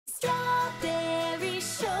Strawberry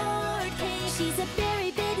shortcake. She's a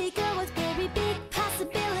very bitty girl with very big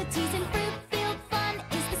possibilities, and fruit-filled fun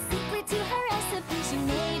is the secret to her recipe. She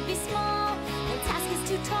may be small, the task is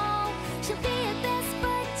too tall. She'll be at best,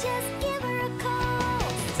 but just give her a call.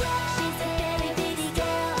 She's a very bitty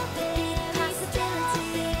girl with big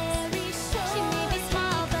possibilities. She may be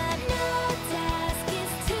small, but no task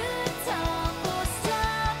is too tall for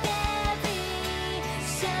strawberry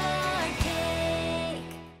shortcake.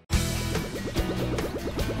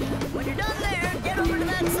 When you're done there, get over to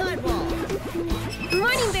that sidewalk.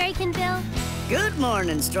 Morning, Berrykin Bill. Good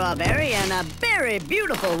morning, Strawberry, and a very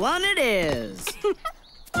beautiful one it is.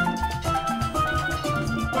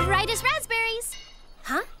 Right as raspberries.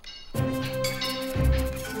 Huh?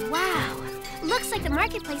 Wow. Looks like the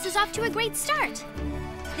marketplace is off to a great start.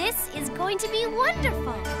 This is going to be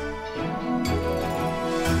wonderful.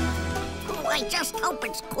 Oh, I just hope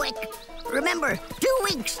it's quick. Remember, 2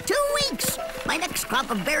 weeks, 2 weeks. My next crop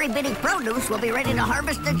of very bitty produce will be ready to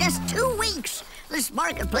harvest in just 2 weeks. This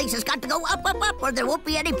marketplace has got to go up, up, up, or there won't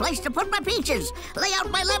be any place to put my peaches, lay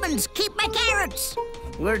out my lemons, keep my carrots.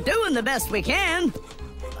 We're doing the best we can.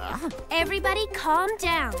 Everybody calm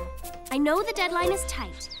down. I know the deadline is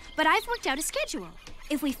tight, but I've worked out a schedule.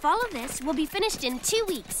 If we follow this, we'll be finished in 2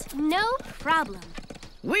 weeks. No problem.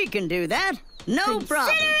 We can do that. No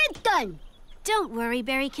problem. Consider it done. Don't worry,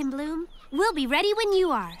 Berrykin Bloom. We'll be ready when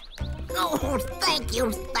you are. Oh, thank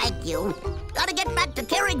you, thank you. Gotta get back to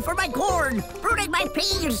caring for my corn, pruning my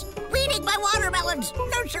peas, weeding my watermelons,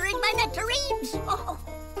 nurturing my nectarines. Oh.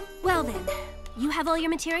 Well then, you have all your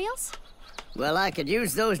materials? Well, I could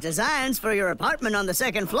use those designs for your apartment on the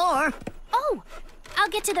 2nd floor. Oh, I'll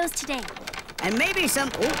get to those today. And maybe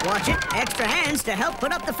some, oh, watch it, extra hands to help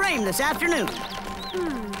put up the frame this afternoon.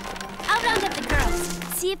 I'll round up the girls,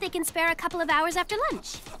 see if they can spare a couple of hours after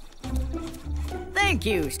lunch. Thank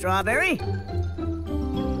you, Strawberry.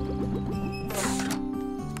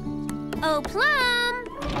 Oh, Plum!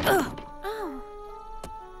 Ugh. Oh.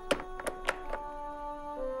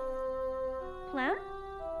 Plum?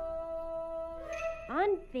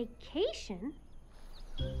 On vacation?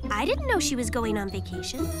 I didn't know she was going on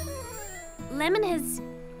vacation. Lemon has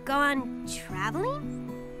gone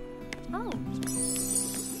traveling? Oh.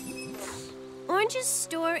 Orange's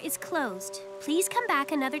store is closed. Please come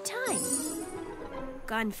back another time.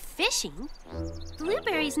 Gone fishing?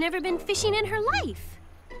 Blueberry's never been fishing in her life.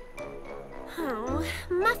 Oh,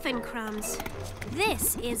 muffin crumbs.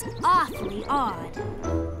 This is awfully odd.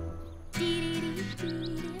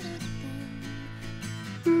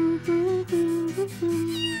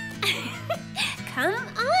 Come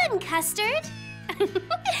on, Custard.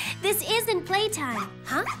 This isn't playtime,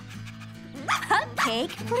 huh?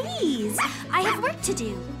 Cupcake, please. I have work to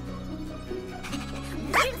do.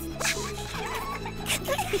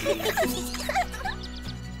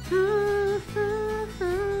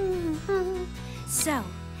 So,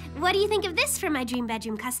 what do you think of this for my dream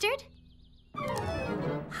bedroom, Custard?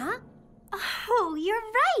 Huh? Oh, you're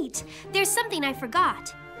right. There's something I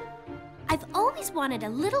forgot. I've always wanted a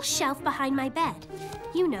little shelf behind my bed.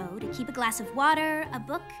 You know, to keep a glass of water, a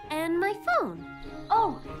book, and my phone.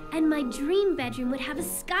 Oh, and my dream bedroom would have a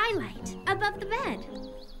skylight above the bed.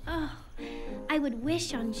 Oh, I would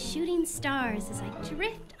wish on shooting stars as I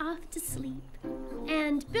drift off to sleep.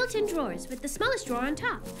 And built-in drawers with the smallest drawer on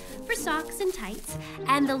top for socks and tights,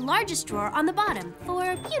 and the largest drawer on the bottom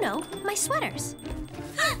for, you know, my sweaters.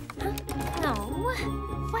 No.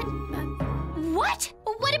 What? What?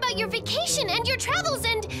 What about your vacation and your travels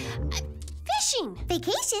and fishing?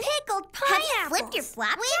 Vacation? Pickled pineapples. Have you flipped your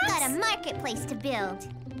flap? We've got a marketplace to build.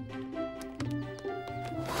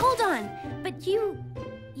 Hold on, but you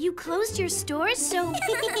closed your stores so...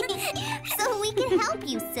 So we can help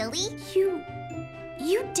you, silly.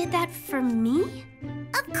 You did that for me?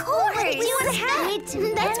 Of course! What did you expect?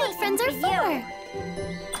 That's what friends are for.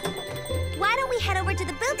 Why don't we head over to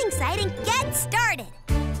the building site and get started?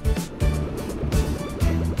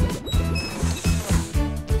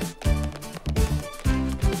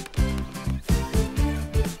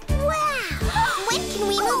 Wow! When can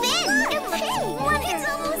we move in? It's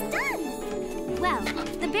almost done. Well,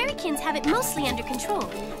 the Berrykins have it mostly under control,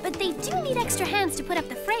 but they do need extra hands to put up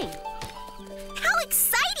the frame. How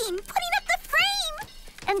exciting! Putting up the frame!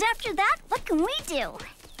 And after that, what can we do?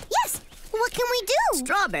 Yes! What can we do?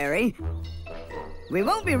 Strawberry, we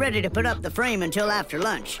won't be ready to put up the frame until after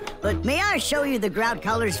lunch, but may I show you the grout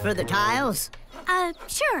colors for the tiles?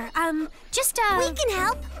 Sure. We can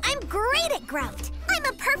help. I'm great at grout. I'm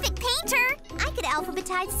a perfect painter. I could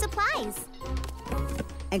alphabetize supplies.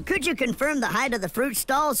 And could you confirm the height of the fruit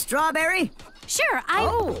stalls, Strawberry? Sure,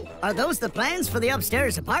 Oh, are those the plans for the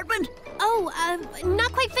upstairs apartment? Oh,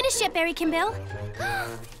 not quite finished yet, Barry Kimbill.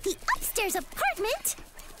 The upstairs apartment?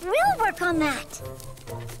 We'll work on that.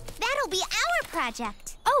 That'll be our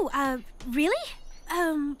project. Oh, really?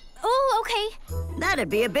 Oh, okay. That'd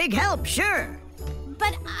be a big help, sure.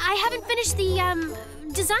 But I haven't finished the,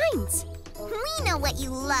 designs. We know what you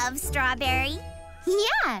love, Strawberry.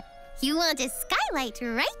 Yeah, you want a skylight,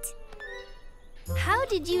 right? How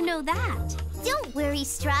did you know that? Don't worry,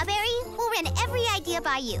 Strawberry. We'll run every idea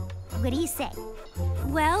by you. What do you say?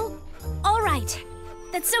 Well, all right.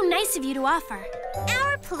 That's so nice of you to offer.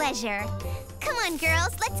 Our pleasure. Come on,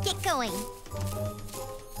 girls, let's get going.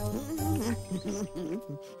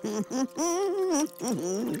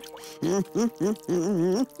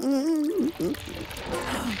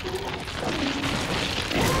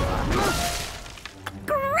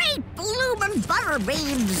 Great bloomin'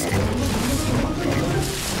 butterbeans!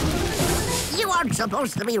 You aren't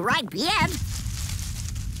supposed to be ripe yet.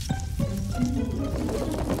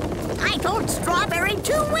 I told Strawberry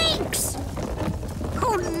 2 weeks.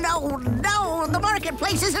 Oh, no, the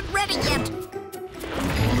marketplace isn't ready yet.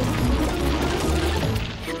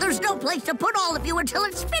 There's no place to put all of you until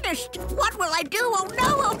it's finished. What will I do? Oh,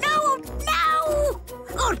 no, oh, no, oh, no!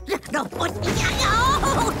 Oh, no, what?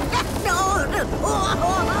 No!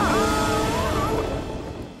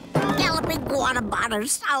 Galloping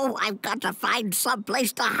guanabanas. Oh, I've got to find some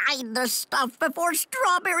place to hide this stuff before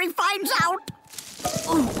Strawberry finds out.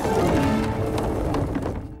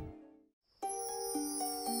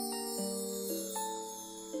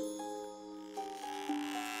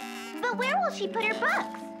 But where will she put her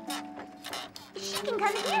books? She can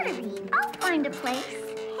come here to read. I'll find a place.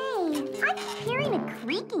 Hey, I keep hearing a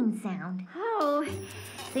creaking sound. Oh,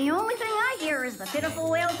 the only thing I hear is the pitiful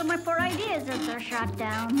wails of my poor ideas as they're shot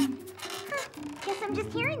down. Guess I'm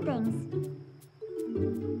just hearing things.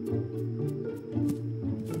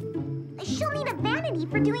 She'll need a vanity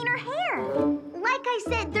for doing her hair. Like I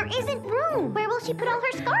said, there isn't room. Where will she put all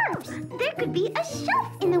her scarves? There could be a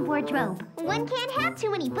shelf in the wardrobe. One can't have too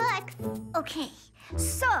many books. Okay,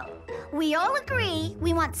 so we all agree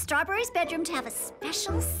we want Strawberry's bedroom to have a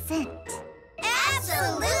special scent.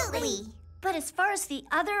 Absolutely! But as far as the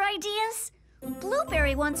other ideas,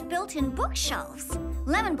 Blueberry wants built-in bookshelves.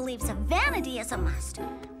 Lemon believes a vanity is a must.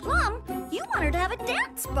 Plum, you want her to have a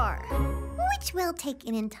dance bar. Which will take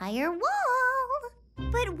an entire wall.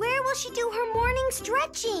 But where will she do her morning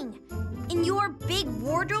stretching? In your big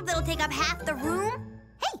wardrobe that'll take up half the room?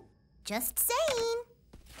 Hey, just saying.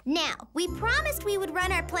 Now, we promised we would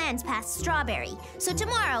run our plans past Strawberry. So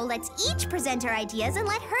tomorrow, let's each present our ideas and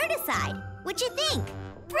let her decide. What you think?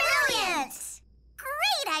 Brilliant!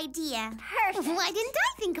 Great idea. Perfect. Why didn't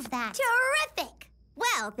I think of that? Terrific!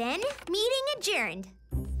 Well then, meeting adjourned.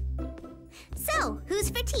 So, who's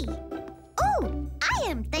for tea? Oh, I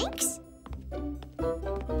am, thanks.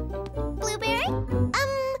 Blueberry?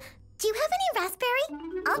 Do you have any raspberry?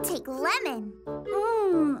 I'll take lemon.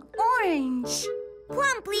 Orange.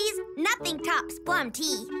 Plum, please. Nothing tops plum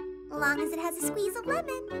tea. Long as it has a squeeze of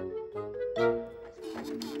lemon.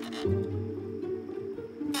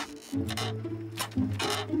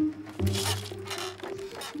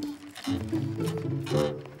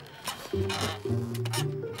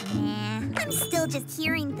 Nah, I'm still just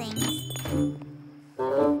hearing things.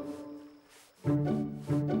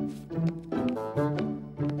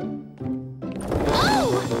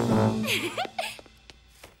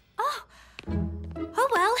 Oh,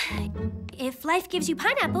 well, if life gives you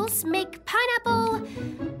pineapples, make pineapple,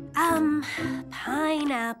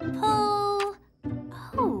 pineapple.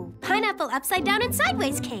 Oh, pineapple upside down and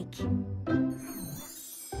sideways cake.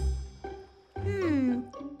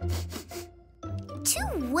 Too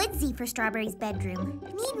woodsy for Strawberry's bedroom.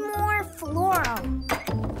 Need more floral.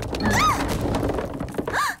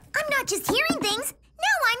 I'm not just hearing things.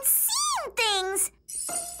 Now I'm seeing things.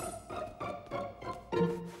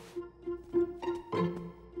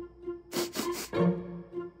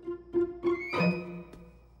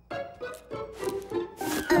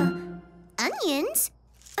 Onions?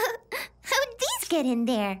 How'd these get in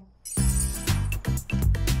there?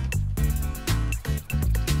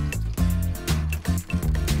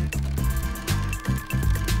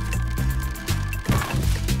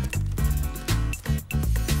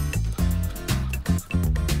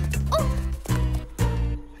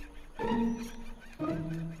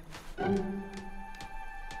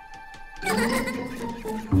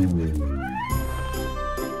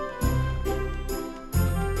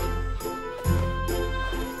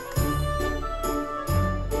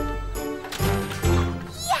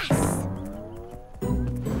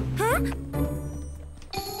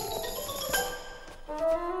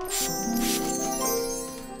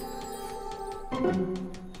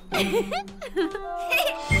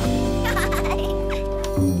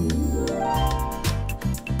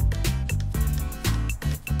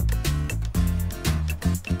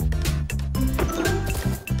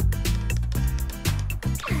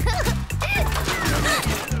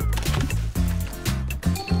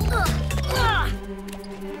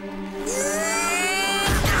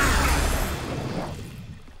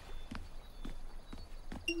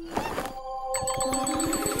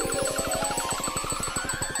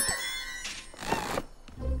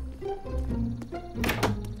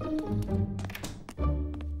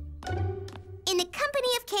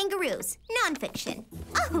 Kangaroos, nonfiction.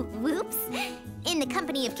 Oh, whoops. In the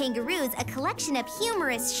Company of Kangaroos, a collection of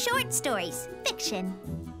humorous short stories, fiction.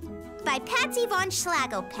 By Patsy von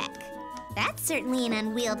Schlagelpeck. That's certainly an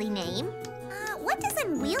unwieldy name. What does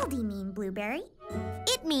unwieldy mean, Blueberry?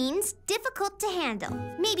 It means difficult to handle,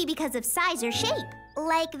 maybe because of size or shape.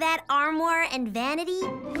 Like that armoire and vanity.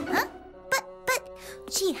 Huh? But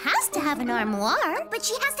she has to have an armoire. But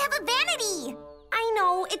she has to have a vanity. I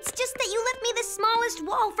know, it's just that you left me the smallest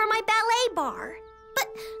wall for my ballet bar. But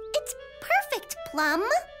it's perfect, Plum.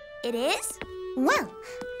 It is? Well,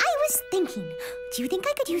 I was thinking, do you think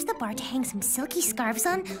I could use the bar to hang some silky scarves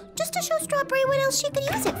on, just to show Strawberry what else she could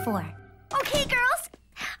use it for? Okay, girls,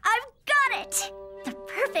 I've got it. The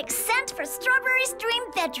perfect scent for Strawberry's dream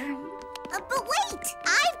bedroom. But wait,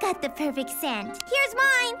 I've got the perfect scent. Here's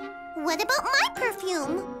mine. What about my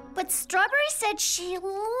perfume? But Strawberry said she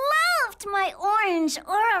loved my orange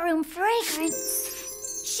Aura Room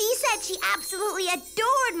fragrance. She said she absolutely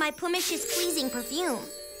adored my Plumish's Pleasing perfume.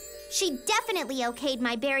 She definitely okayed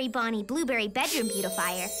my Berry Bonnie Blueberry Bedroom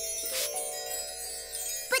Beautifier.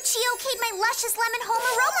 But she okayed my Luscious Lemon Home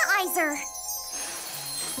Aromaizer.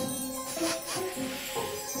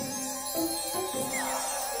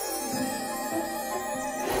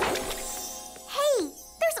 Hey,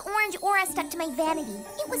 there's orange aura stuck to my vanity.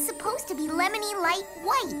 It was supposed to be lemony light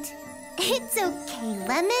white. It's okay,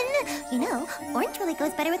 Lemon. You know, orange really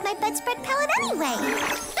goes better with my bedspread palette anyway.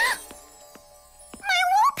 My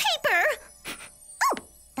wallpaper! Oh,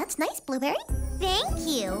 that's nice, Blueberry. Thank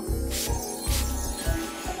you.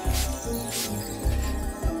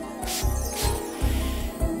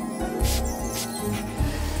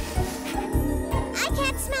 I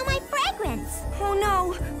can't smell my fragrance. Oh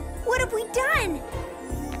no, what have we done?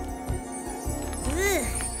 Ugh,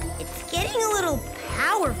 it's getting a little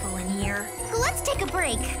powerful in here. Let's take a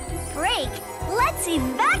break. Break. Let's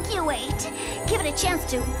evacuate. Give it a chance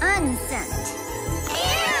to unscent.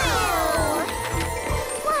 Ew!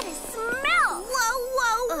 What a smell!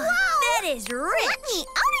 Whoa! That is rich. Let me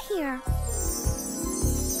out of here.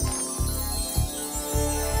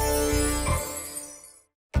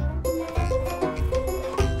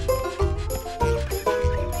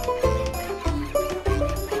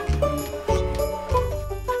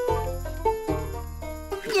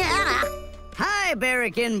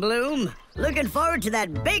 Barrack in bloom. Looking forward to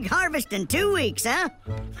that big harvest in 2 weeks, huh?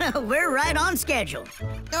 We're right on schedule.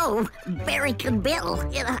 Oh, Barrick and Bill,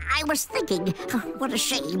 I was thinking, what a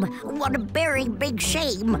shame. What a very big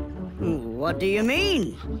shame. What do you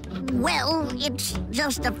mean? Well, it's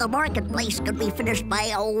just if the marketplace could be finished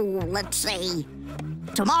by, let's say,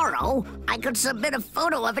 tomorrow, I could submit a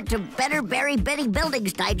photo of it to Better Berry Bitty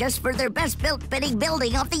Buildings Digest for their Best Built Bitty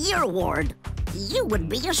Building of the Year award. You would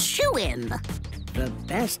be a shoo-in. The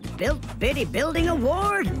Best Built Bitty Building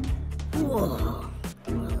Award? Whoa.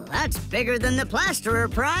 Well, that's bigger than the Plasterer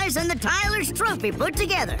Prize and the Tyler's Trophy put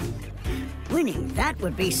together. Winning that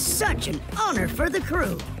would be such an honor for the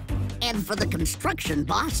crew. And for the construction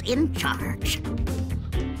boss in charge.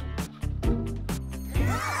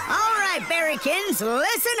 All right, Berrykins,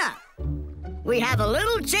 listen up. We have a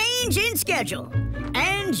little change in schedule,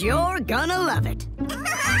 and you're gonna love it.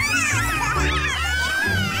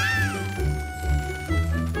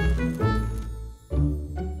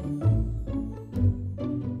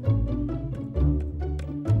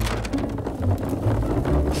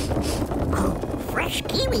 Fresh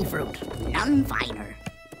kiwi fruit, none finer.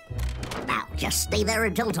 Now, just stay there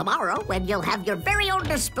until tomorrow when you'll have your very own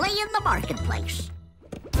display in the marketplace.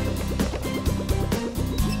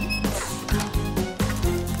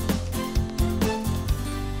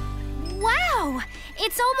 Wow,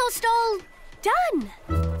 it's almost all done.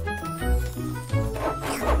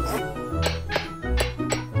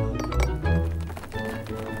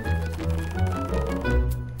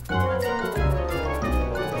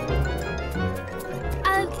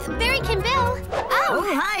 Oh,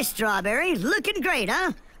 hi, Strawberry. Looking great,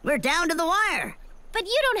 huh? We're down to the wire. But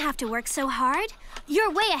you don't have to work so hard. You're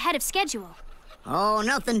way ahead of schedule. Oh,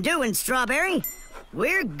 nothing doing, Strawberry.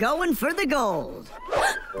 We're going for the gold.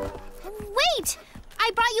 Wait!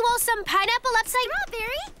 I brought you all some pineapple upside...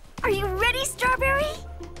 Strawberry? Are you ready, Strawberry?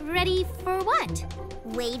 Ready for what?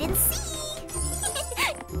 Wait and see.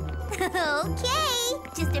 Okay,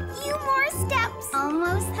 just a few more steps.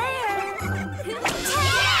 Almost there.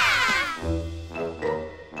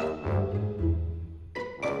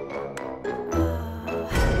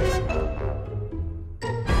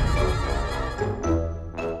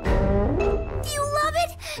 Do you love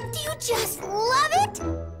it? Do you just love it?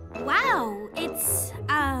 Wow, it's,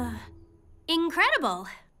 incredible.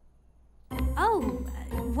 Oh,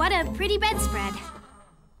 what a pretty bedspread.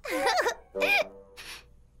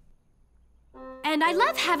 And I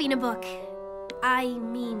love having a book. I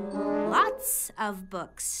mean, lots of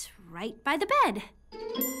books right by the bed.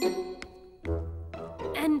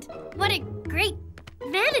 And what a great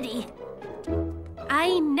vanity.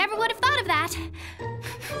 I never would have thought of that.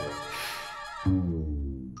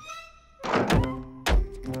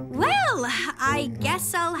 Well, I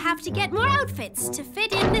guess I'll have to get more outfits to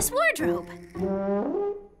fit in this wardrobe.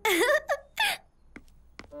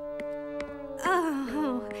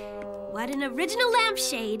 Oh, what an original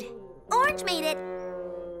lampshade. Orange made it.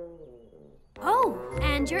 Oh,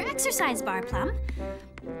 and your exercise bar, Plum.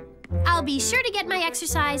 I'll be sure to get my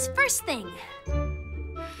exercise first thing.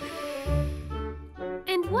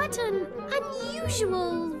 And what an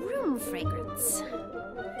unusual room fragrance.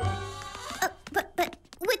 But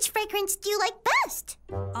which fragrance do you like best?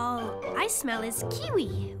 All I smell is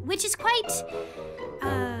kiwi, which is quite,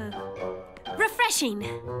 refreshing.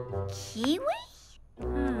 Kiwi?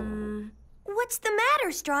 What's the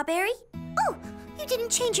matter, Strawberry? Oh, you didn't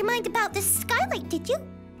change your mind about this skylight, did you?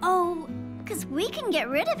 Oh, Because we can get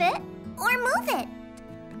rid of it. Or move it?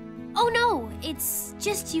 oh no, it's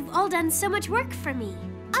just you've all done so much work for me.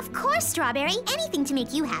 Of course, Strawberry. Anything to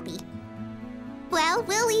make you happy. Well,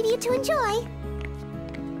 we'll leave you to enjoy.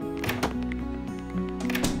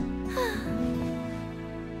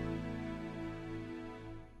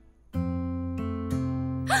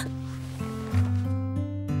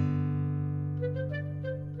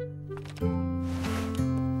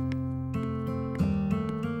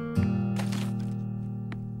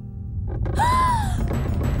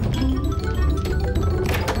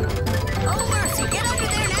 Oh, Mercy, get over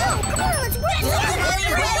there now! Come on, let's work.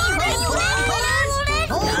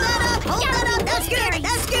 Hold that up! That's good,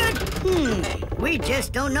 that's good! We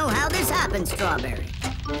just don't know how this happened, Strawberry.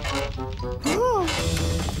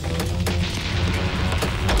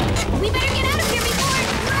 We better get out of here before...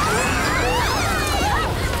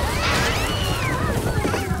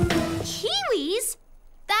 Kiwis?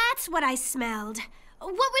 That's what I smelled.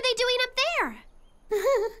 What were they doing up there?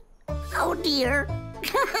 Oh, dear.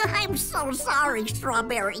 I'm so sorry,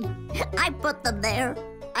 Strawberry. I put them there.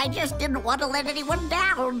 I just didn't want to let anyone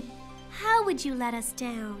down. How would you let us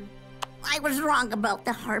down? I was wrong about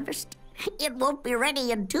the harvest. It won't be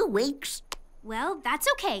ready in 2 weeks. Well, that's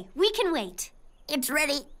okay. We can wait. It's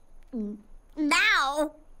ready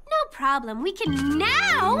now. No problem. We can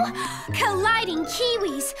now. Colliding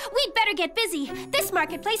kiwis. We'd better get busy. This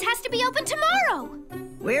marketplace has to be open tomorrow.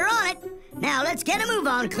 We're on it. Now let's get a move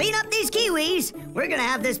on. Clean up these kiwis. We're gonna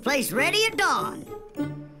have this place ready at dawn.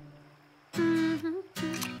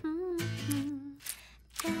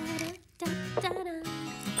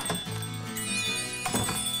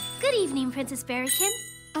 Good evening, Princess Berrykin.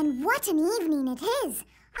 And what an evening it is.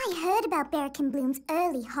 I heard about Berrykin Bloom's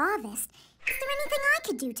early harvest. Is there anything I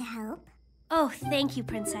could do to help? Oh, thank you,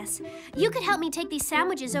 Princess. You could help me take these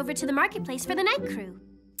sandwiches over to the marketplace for the night crew.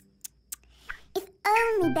 If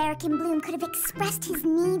only Berrykin Bloom could have expressed his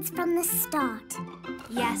needs from the start.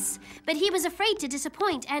 Yes, but he was afraid to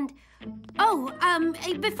disappoint and... Oh,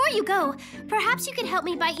 before you go, perhaps you could help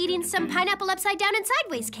me by eating some pineapple upside down and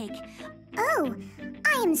sideways cake. Oh,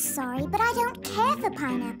 I am sorry, but I don't care for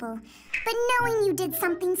pineapple. But knowing you did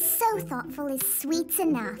something so thoughtful is sweet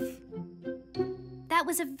enough. That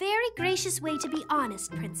was a very gracious way to be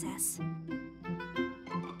honest, Princess.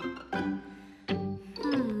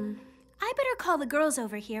 I better call the girls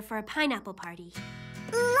over here for a pineapple party.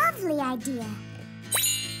 Lovely idea.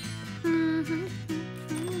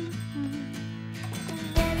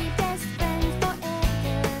 Very best friends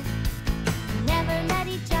forever. Never let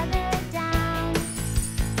each other down.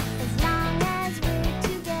 As long as we're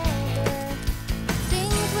together,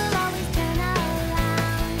 things will always turn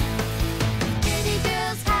around. Pretty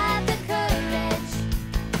girls have the courage.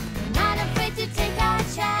 We're not afraid to take our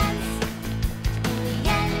chance. In the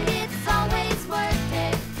end, it's always worth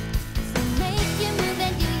it. So make your move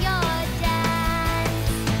and do your dance.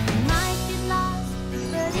 You might get lost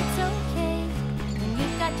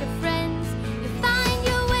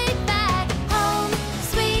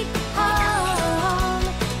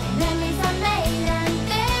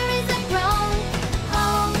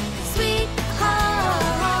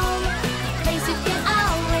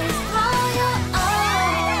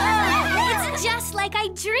like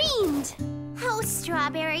I dreamed. Oh,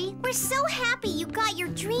 Strawberry, we're so happy you got your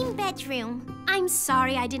dream bedroom. I'm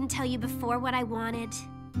sorry I didn't tell you before what I wanted.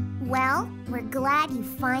 Well, we're glad you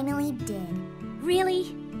finally did.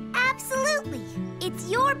 Really? Absolutely. It's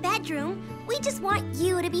your bedroom. We just want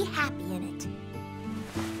you to be happy in it.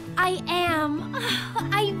 I am.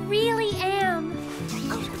 I really am.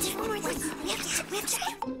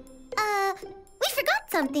 We forgot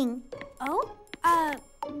something. Oh?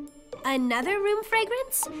 Another room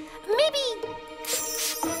fragrance? Maybe...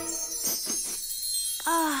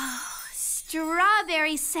 Oh,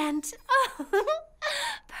 strawberry scent. Oh,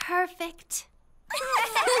 perfect.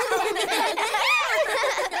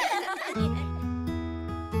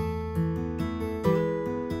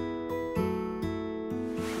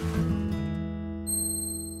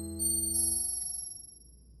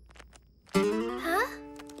 Huh?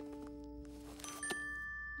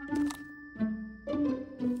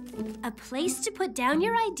 A place to put down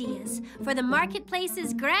your ideas for the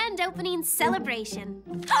marketplace's grand opening celebration.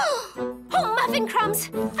 Oh, muffin crumbs!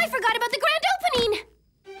 I forgot about the grand opening!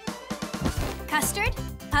 Custard,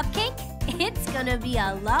 cupcake, it's gonna be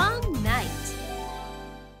a long night.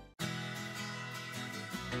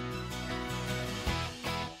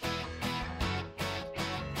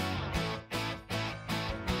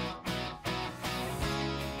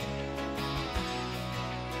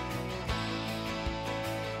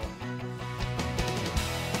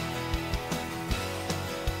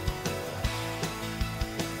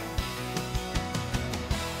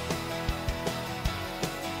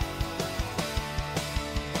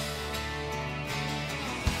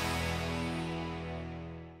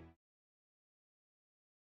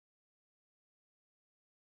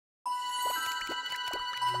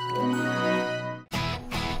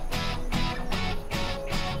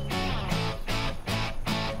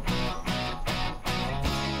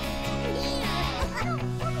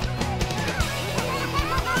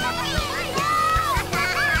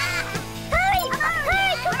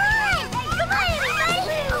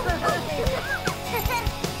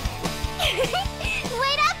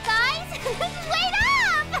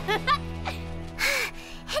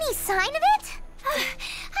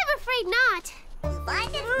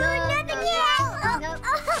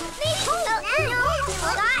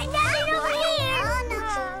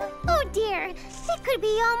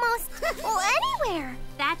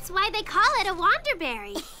 That's why they call it a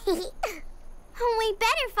Wanderberry. We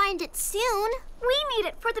better find it soon. We need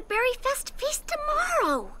it for the Berry Fest feast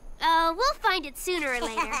tomorrow. We'll find it sooner or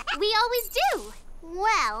later. We always do.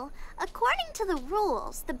 Well, according to the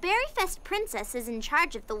rules, the Berry Fest princess is in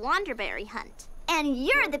charge of the Wanderberry hunt. And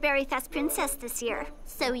you're the Berry Fest princess this year.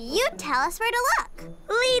 So you tell us where to look.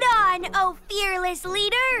 Lead on, oh fearless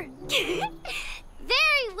leader!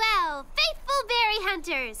 Very well, faithful berry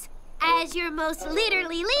hunters. As your most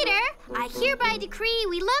leaderly leader, I hereby decree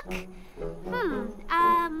we look...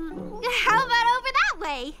 how about over that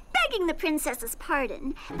way? Begging the princess's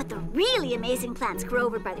pardon, but the really amazing plants grow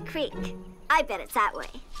over by the creek. I bet it's that way.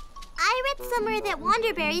 I read somewhere that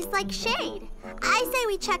Wanderberries like shade. I say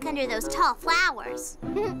we check under those tall flowers.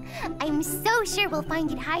 I'm so sure we'll find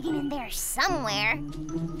it hiding in there somewhere.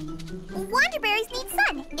 Wanderberries need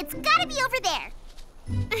sun. It's gotta be over there.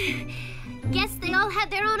 Guess they all had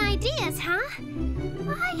their own ideas, huh?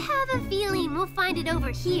 I have a feeling we'll find it over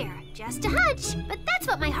here. Just a hunch, but that's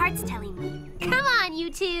what my heart's telling me. Come on, you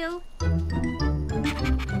two.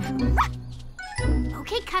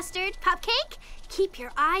 Okay, Custard, Pupcake, keep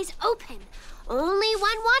your eyes open. Only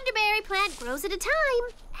one Wanderberry plant grows at a time,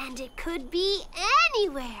 and it could be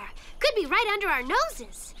anywhere. Could be right under our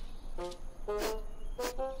noses.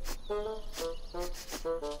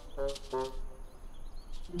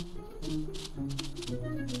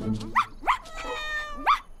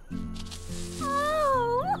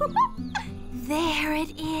 Oh, there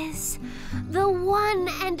it is. The one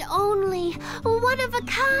and only, one of a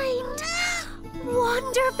kind,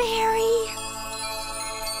 Wanderberry.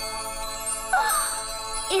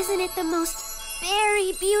 Oh, isn't it the most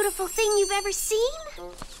very beautiful thing you've ever seen?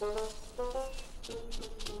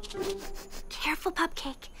 Careful,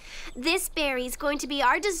 Pupcake. This berry's going to be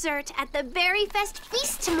our dessert at the Berry Fest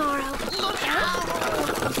feast tomorrow.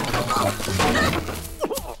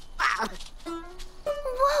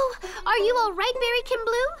 Whoa! Are you all right, Berrykin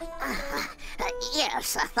Blue?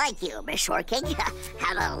 Yes, thank you, Miss Shortcake.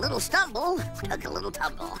 Had a little stumble, took a little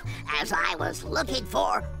tumble, as I was looking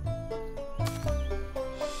for...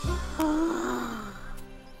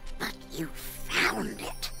 But you found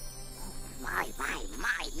it. My,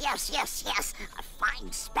 yes. A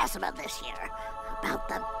fine specimen this year. About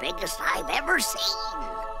the biggest I've ever seen.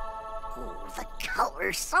 Oh, the color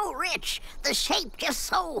flavor so rich. The shape just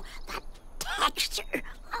so... That texture.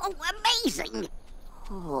 Oh, amazing.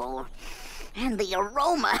 Oh, and the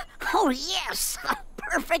aroma. Oh, yes.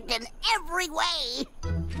 Perfect in every way.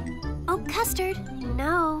 Oh, Custard,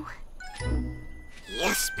 no.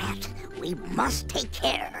 Yes, Pet, we must take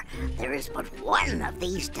care. There is but one of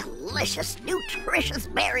these delicious, nutritious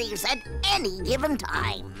berries at any given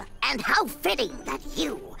time. And how fitting that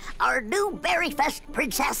you, our new Berry Fest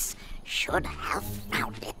princess, should have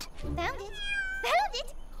found it. Found it? Found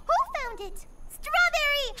it? Who found it?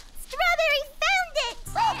 Strawberry! Strawberry found it!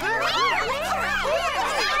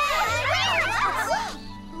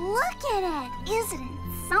 Look at it! Isn't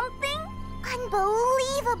it something?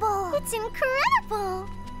 Unbelievable! It's incredible!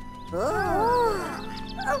 Oh,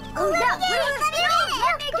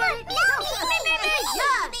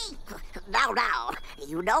 Now,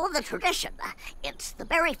 you know the tradition. It's the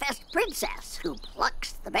Berry Fest princess who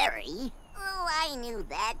plucks the berry. Oh, I knew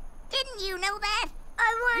that. Didn't you know that?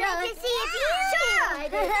 I wanted to see if you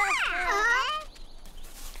did.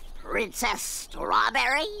 Princess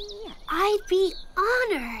Strawberry? I'd be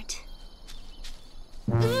honored.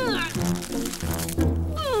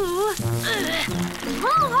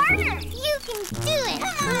 Pull harder! You can do it!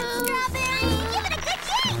 Come on, Strawberry! Give it a good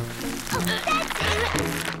kick! Oh, that's it!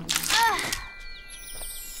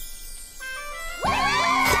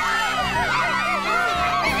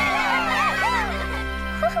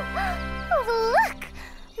 Oh, look!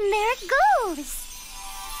 There it goes!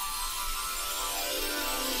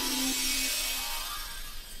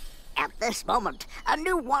 At this moment, a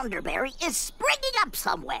new Wonderberry is springing up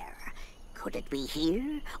somewhere. Could it be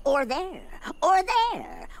here, or there, or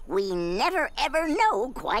there? We never ever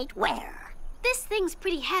know quite where. This thing's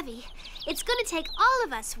pretty heavy. It's gonna take all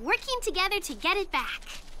of us working together to get it back.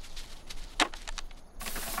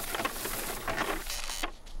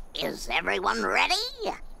 Is everyone ready?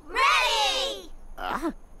 Ready!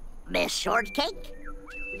 Miss Shortcake?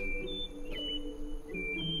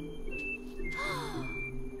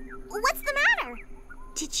 What's the matter?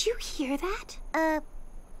 Did you hear that?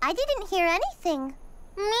 I didn't hear anything.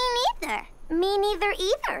 Me neither. Me neither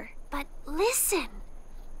either. But listen.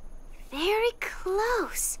 Very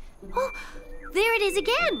close. Oh, there it is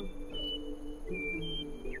again.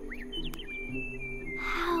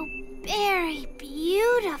 How very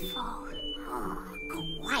beautiful. Oh,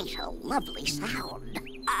 quite a lovely sound.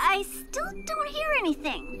 I still don't hear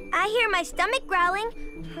anything. I hear my stomach growling.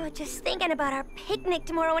 Oh, just thinking about our picnic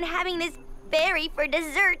tomorrow and having this berry for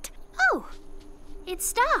dessert. Oh, it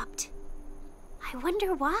stopped. I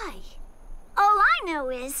wonder why. All I know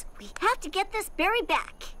is we have to get this berry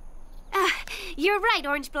back. You're right,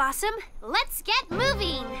 Orange Blossom. Let's get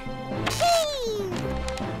moving. Hey!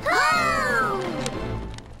 Ho!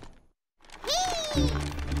 Hey!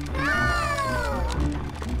 Ho!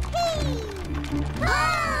 Hey! Ho!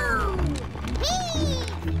 Hey!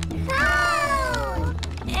 Ho!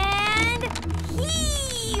 And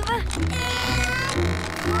heave! And...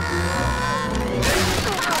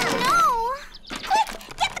 Oh, no! Quick,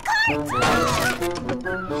 get the cart!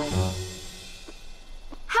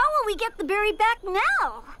 How will we get the berry back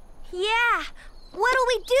now? Yeah, what'll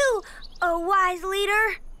we do, oh wise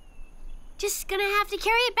leader? Just gonna have to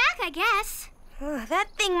carry it back, I guess.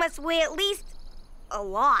 That thing must weigh at least a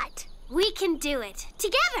lot. We can do it.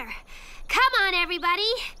 Together. Come on,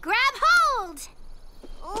 everybody. Grab hold.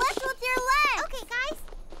 Lift with your legs. Okay, guys.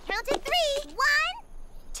 Count to 3. 1,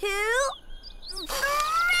 2,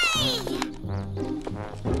 3.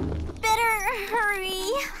 Better hurry.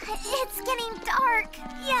 It's getting dark.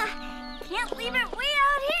 Yeah, can't leave it way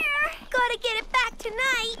out here. Gotta get it back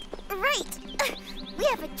tonight. Right. We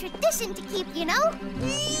have a tradition to keep, you know.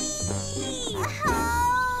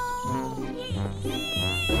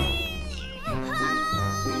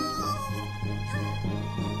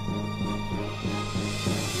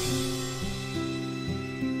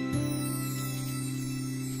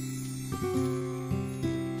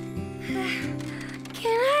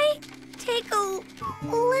 Can I take a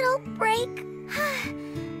little break?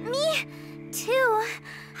 Me too.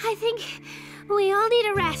 I think we all need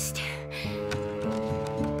a rest.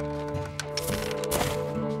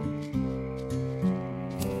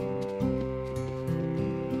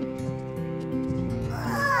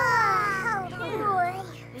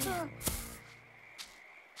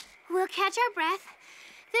 We'll catch our breath,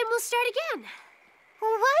 then we'll start again.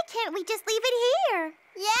 Why can't we just leave it here?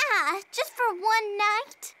 Yeah, just for one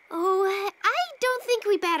night. Oh, I don't think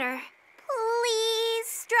we better. Please,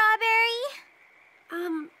 Strawberry.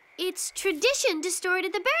 It's tradition to store it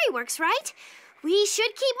at the Berry Works, right? We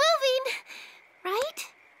should keep moving, right?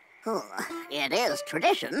 Oh, it is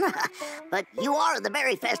tradition, but you are the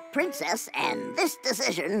Berryfest princess, and this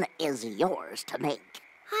decision is yours to make.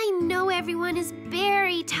 I know everyone is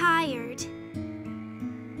very tired.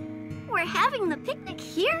 We're having the picnic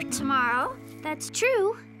here tomorrow. That's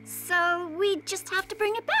true. So we just have to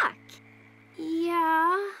bring it back.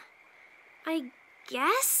 Yeah, I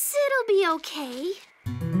guess it'll be okay.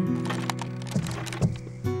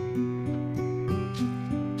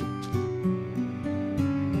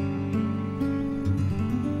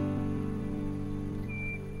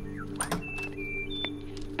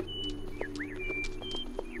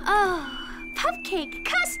 Oh, cupcake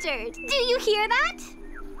custard! Do you hear that?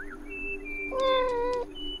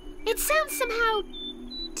 It sounds somehow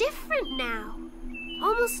different now.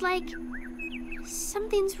 Almost like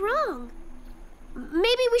something's wrong.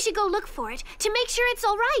 Maybe we should go look for it to make sure it's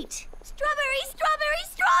all right. Strawberry, strawberry,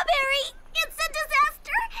 strawberry! It's a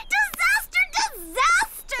disaster! Disaster,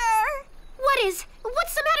 disaster!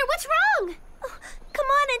 What's the matter? What's wrong? Oh, come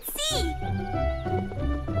on and see.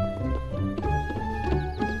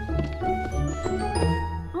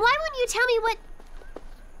 Why wouldn't you tell me what...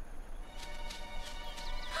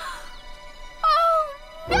 Oh,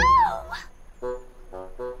 no!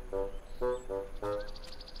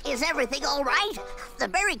 Is everything all right? The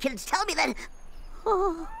berry kids tell me that...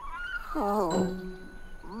 Oh,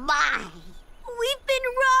 my. We've been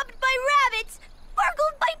robbed by rabbits,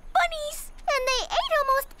 burgled by bunnies, and they ate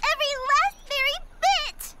almost every last berry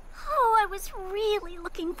bit. Oh, I was really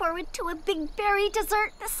looking forward to a big berry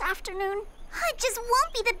dessert this afternoon. It just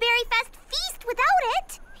won't be the Berryfest feast without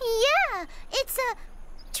it. Yeah, it's a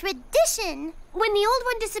tradition. When the old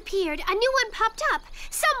one disappeared, a new one popped up.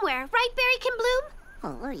 Somewhere, right, Berrykin Bloom?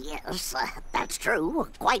 Oh, yes, that's true.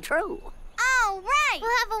 Quite true. Oh, right.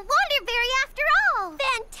 We'll have a Wonderberry after all.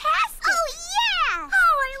 Fantastic. Oh, yeah.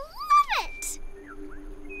 Oh, I love it.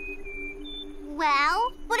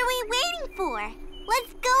 Well, what are we waiting for?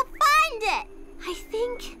 Let's go find it. I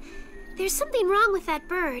think there's something wrong with that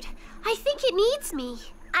bird. I think it needs me.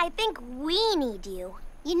 I think we need you.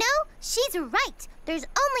 You know, she's right. There's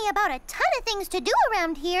only about a ton of things to do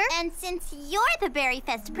around here. And since you're the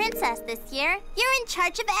Berryfest princess this year, you're in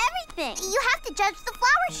charge of everything. You have to judge the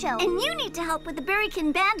flower show. And you need to help with the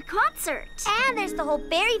Berrykin Band concert. And there's the whole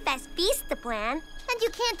Berryfest feast to plan. And you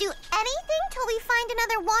can't do anything till we find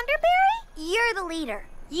another Wonderberry? You're the leader.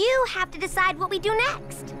 You have to decide what we do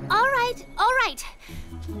next. All right, all right.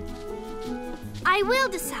 I will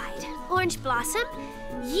decide. Orange Blossom,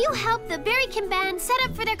 you help the Berrykin Band set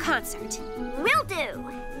up for their concert. Will do.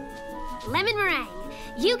 Lemon Meringue,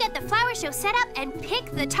 you get the flower show set up and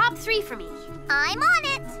pick the top 3 for me. I'm on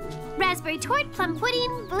it. Raspberry Tort, Plum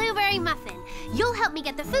Pudding, Blueberry Muffin. You'll help me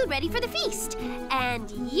get the food ready for the feast. And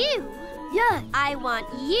you, I want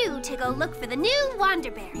you to go look for the new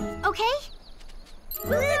Wonderberry, okay?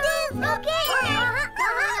 Okay.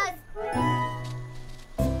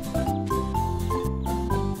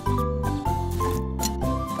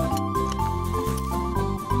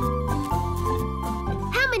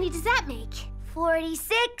 How many does that make?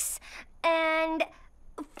 46 and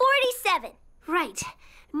 47. Right.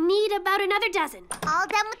 Need about another dozen. All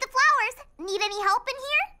done with the flowers. Need any help in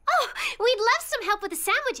here? Oh, we'd love some help with the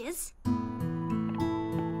sandwiches.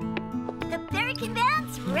 The Berrykin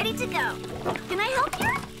Band's ready to go. Can I help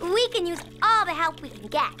you? We can use all the help we can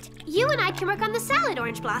get. You and I can work on the salad,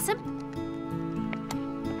 Orange Blossom.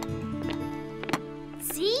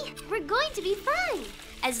 See? We're going to be fine.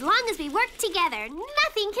 As long as we work together,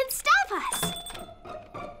 nothing can stop us.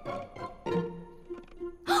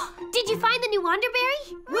 Did you find the new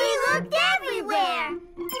Wonderberry? We looked everywhere.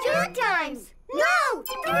 2 times. No,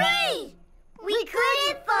 3. We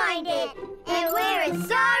couldn't find it, and we're as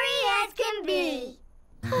sorry as can be.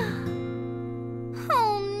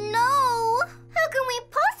 Oh, no. How can we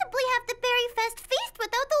possibly have the Berryfest feast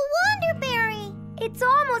without the Wonderberry? It's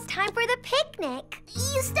almost time for the picnic.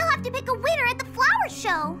 You still have to pick a winner at the flower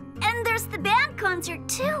show. And there's the band concert,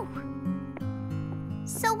 too.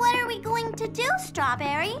 So what are we going to do,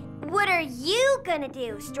 Strawberry? What are you gonna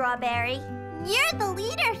do, Strawberry? You're the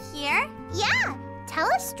leader here. Yeah,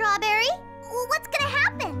 tell us, Strawberry. What's gonna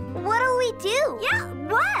happen? What'll we do? Yeah,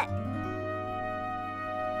 what?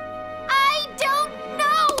 I don't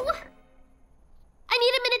know! I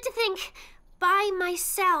need a minute to think. By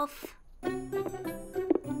myself.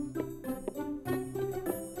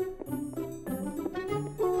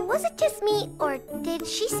 Was it just me, or did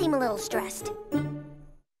she seem a little stressed?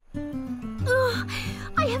 Ugh,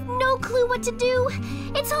 I have no clue what to do.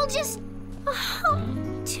 It's all just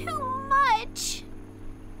too much.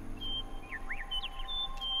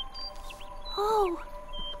 Oh,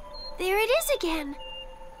 there it is again.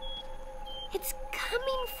 It's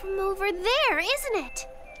coming from over there, isn't it?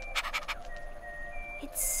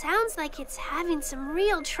 It sounds like it's having some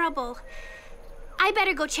real trouble. I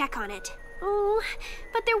better go check on it. Oh,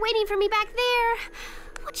 but they're waiting for me back there.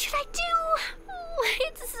 What should I do? Oh,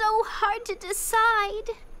 it's so hard to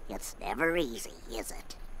decide. It's never easy, is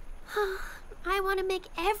it? I want to make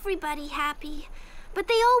everybody happy, but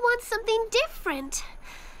they all want something different.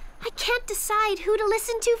 I can't decide who to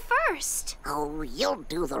listen to first. Oh, you'll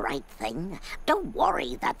do the right thing. Don't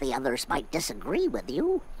worry that the others might disagree with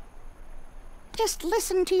you. Just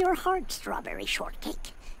listen to your heart, Strawberry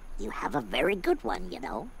Shortcake. You have a very good one, you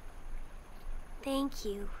know. Thank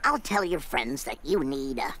you. I'll tell your friends that you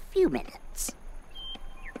need a few minutes.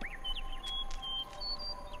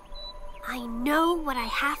 I know what I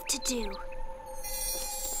have to do.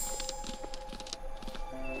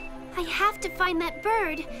 I have to find that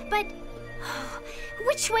bird, but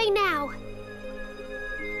which way now?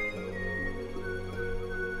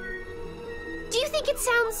 Do you think it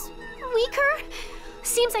sounds weaker?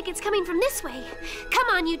 Seems like it's coming from this way. Come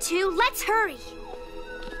on, you two, let's hurry.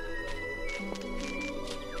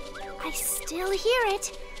 I still hear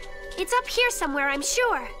it. It's up here somewhere, I'm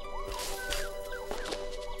sure.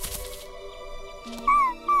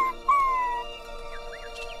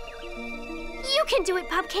 You can do it,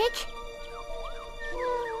 Pupcake.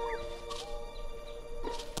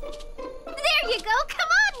 There you go. Come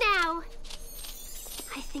on now.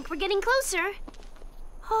 I think we're getting closer.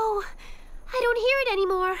 Oh, I don't hear it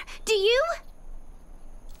anymore. Do you?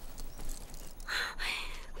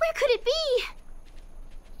 Where could it be?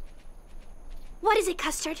 What is it,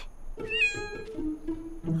 Custard?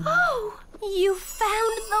 Oh, you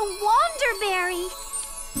found the Wanderberry.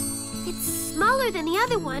 It's smaller than the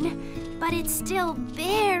other one, but it's still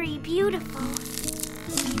very beautiful.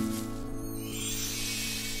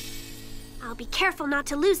 I'll be careful not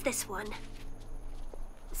to lose this one.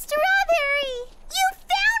 Strawberry! You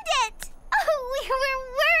found it! Oh, we were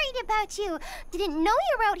worried about you. Didn't know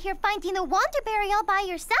you were out here finding the Wanderberry all by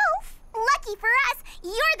yourself. Lucky for us,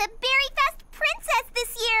 you're the Berry Fest princess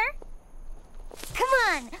this year. Come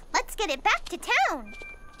on, let's get it back to town.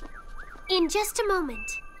 In just a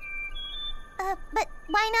moment. But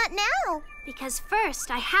why not now? Because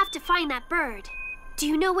first, I have to find that bird. Do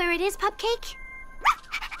you know where it is, Pupcake?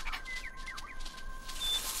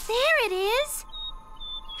 There it is!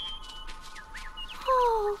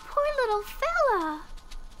 Oh, poor little fella.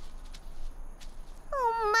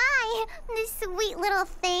 Oh my, this sweet little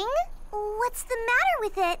thing. What's the matter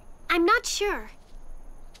with it? I'm not sure.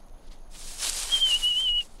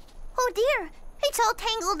 Oh dear, it's all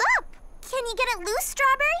tangled up. Can you get it loose,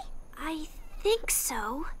 Strawberry? I think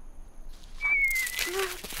so.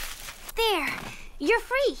 There, you're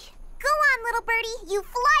free. Go on, little birdie. You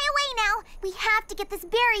fly away now. We have to get this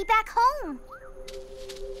berry back home.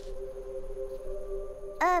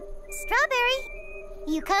 Strawberry,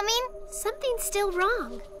 you coming? Something's still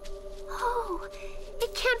wrong. Oh,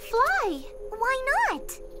 it can't fly. Why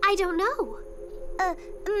not? I don't know.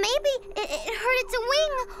 Maybe it hurt its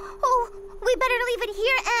wing. Oh, we better leave it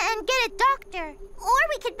here and get a doctor. Or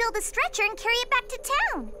we could build a stretcher and carry it back to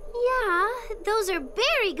town. Yeah, those are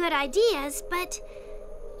very good ideas, but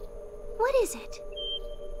what is it?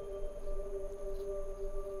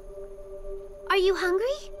 Are you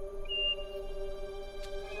hungry?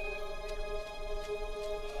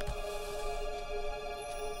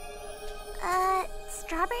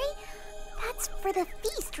 Strawberry? That's for the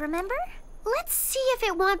feast, remember? Let's see if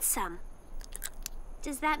it wants some.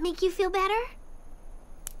 Does that make you feel better?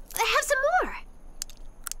 Have some more.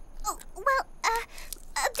 Oh, well,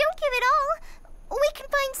 don't give it all. We can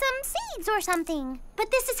find some seeds or something.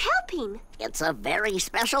 But this is helping. It's a very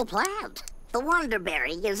special plant. The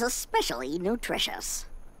Wanderberry is especially nutritious.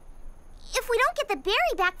 If we don't get the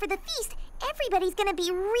berry back for the feast, everybody's gonna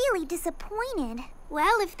be really disappointed.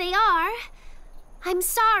 Well, if they are, I'm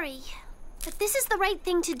sorry. But this is the right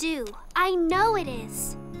thing to do. I know it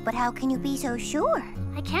is. But how can you be so sure?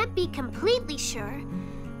 I can't be completely sure,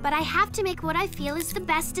 but I have to make what I feel is the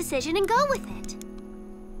best decision and go with it.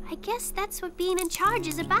 I guess that's what being in charge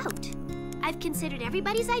is about. I've considered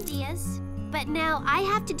everybody's ideas, but now I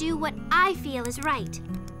have to do what I feel is right,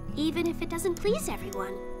 even if it doesn't please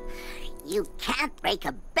everyone. You can't make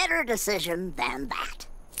a better decision than that.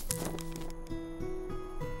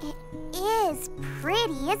 It is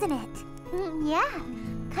pretty, isn't it? Yeah,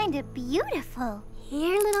 kind of beautiful.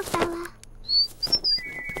 Here, little fella.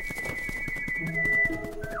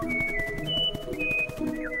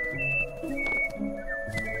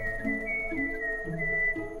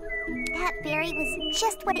 That berry was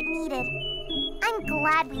just what it needed. I'm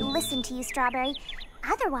glad we listened to you, Strawberry.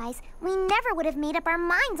 Otherwise, we never would have made up our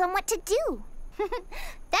minds on what to do.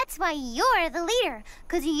 That's why you're the leader,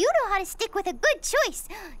 because you know how to stick with a good choice,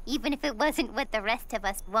 even if it wasn't what the rest of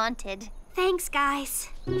us wanted. Thanks, guys.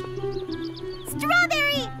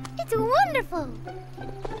 Strawberry! It's wonderful!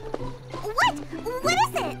 What? What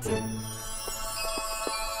is it?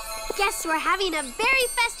 Guess we're having a berry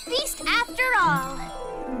fest feast after all.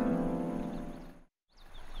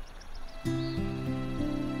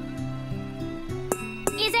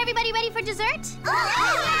 Is everybody ready for dessert?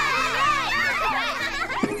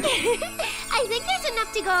 I think there's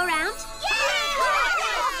enough to go around.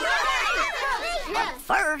 But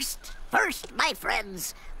first, my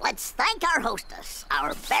friends, let's thank our hostess,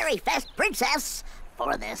 our Berry Fest princess,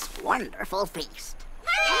 for this wonderful feast.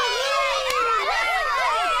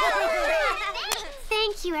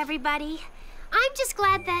 Thank you, everybody. I'm just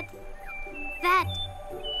glad that...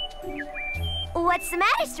 What's the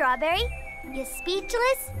matter, Strawberry? You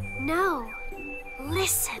speechless? No.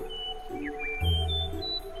 Listen.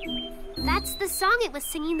 That's the song it was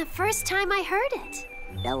singing the first time I heard it.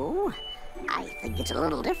 No, I think it's a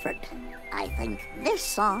little different. I think this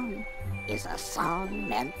song is a song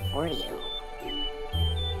meant for you.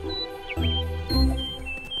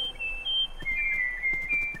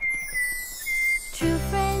 True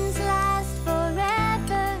friends last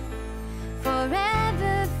forever,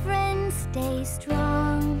 forever friends stay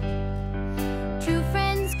strong. True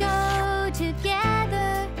friends go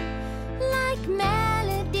together like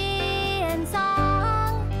melody and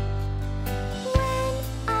song. When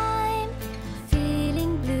I'm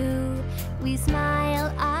feeling blue, we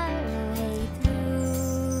smile our way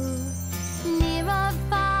through. Near or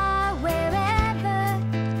far, wherever,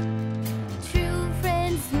 true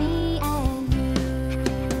friends, me and you.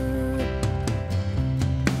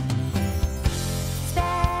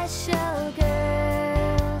 Special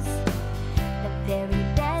girls, the very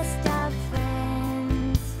best of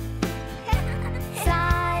friends.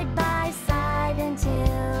 Side by side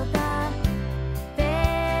until the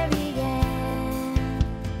very end.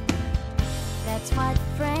 That's what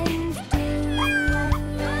friends do.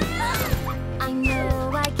 I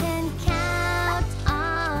know I can count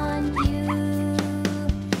on you.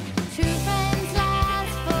 True friends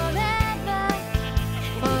last forever,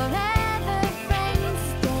 forever friends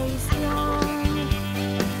stay strong.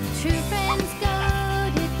 True friends go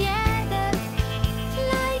together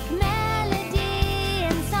like melody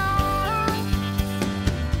and song.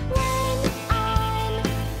 When I'm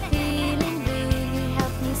feeling blue, you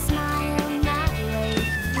help me smile my way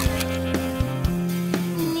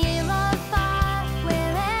through. Near or far,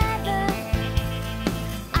 wherever,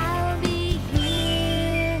 I'll be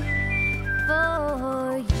here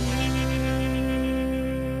for you.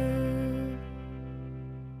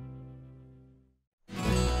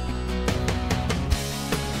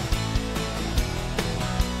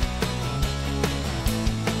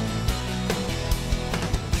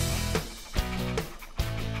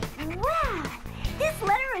 Wow! This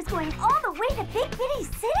letter is going all the way to Big Bitty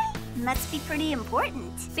City? Must be pretty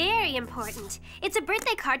important. Very important. It's a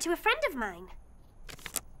birthday card to a friend of mine.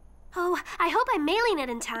 Oh, I hope I'm mailing it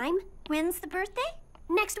in time. When's the birthday?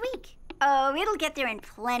 Next week. Oh, it'll get there in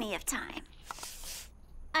plenty of time.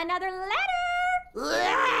 Another letter!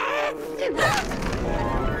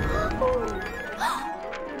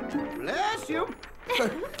 Bless you.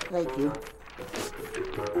 Thank you.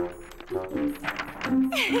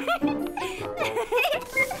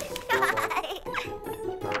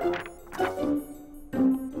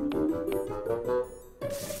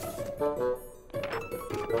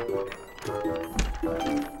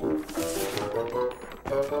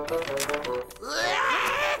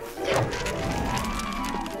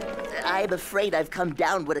 I'm afraid I've come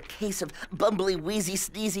down with a case of bumbly, wheezy,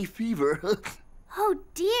 sneezy fever. Oh,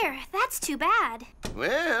 dear. That's too bad.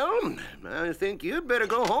 Well, I think you'd better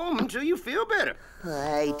go home until you feel better.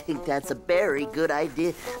 I think that's a very good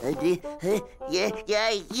idea.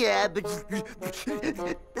 Yeah, but...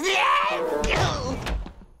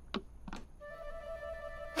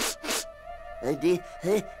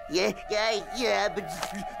 Yeah, but...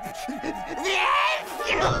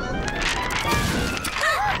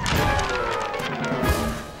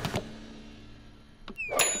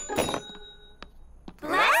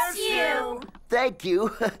 Bless you! Thank you.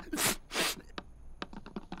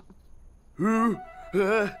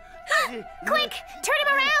 Quick, turn him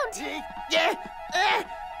around!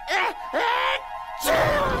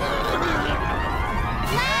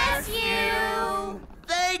 Bless you!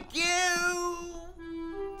 Thank you.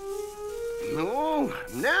 Oh,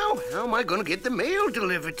 now how am I going to get the mail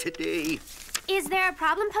delivered today? Is there a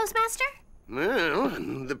problem, Postmaster? Well,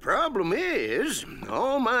 the problem is,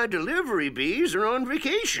 all my delivery bees are on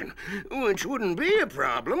vacation, which wouldn't be a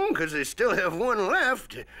problem because they still have one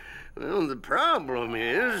left. Well, the problem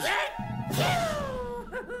is...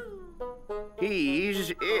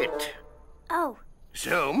 he's it. Oh.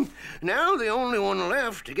 So, now the only one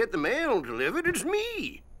left to get the mail delivered is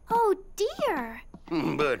me. Oh, dear.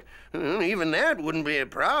 But even that wouldn't be a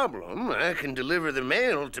problem. I can deliver the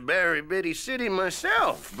mail to Berry Bitty City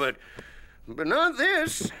myself, but not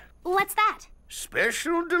this. What's that?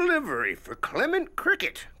 Special delivery for Clement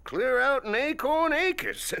Cricket, clear out in Acorn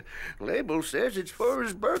Acres. Label says it's for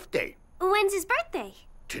his birthday. When's his birthday?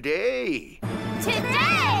 Today.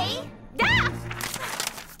 Today? Ah!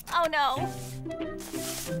 Oh, no.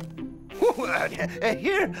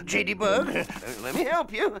 Here, J.D. Bug, let me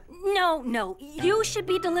help you. No, you should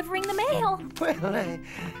be delivering the mail. Well,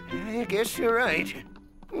 I guess you're right.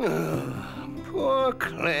 Oh, poor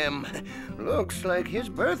Clem. Looks like his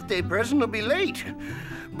birthday present will be late.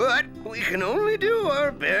 But we can only do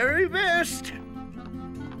our very best.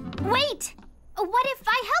 Wait! What if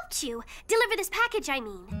I helped you? Deliver this package, I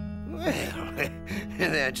mean. Well,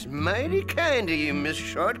 that's mighty kind of you, Miss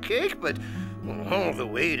Shortcake, but all the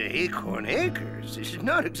way to Acorn Acres is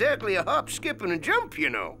not exactly a hop, skip, and a jump, you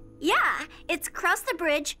know. Yeah, it's across the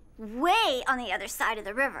bridge, way on the other side of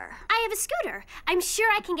the river. I have a scooter. I'm sure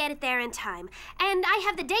I can get it there in time. And I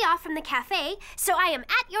have the day off from the cafe, so I am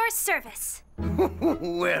at your service.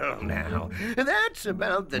 Well, now, that's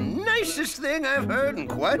about the nicest thing I've heard in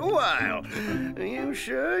quite a while. Are you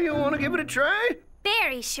sure you want to give it a try?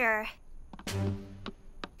 Very sure.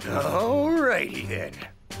 All righty then.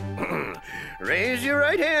 Raise your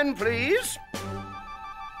right hand, please.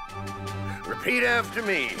 Repeat after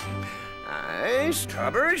me. I,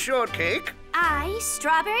 Strawberry Shortcake. I,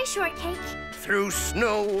 Strawberry Shortcake. Through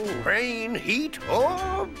snow, rain, heat,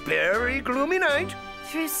 or very gloomy night.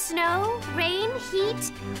 Through snow, rain,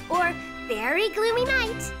 heat, or very gloomy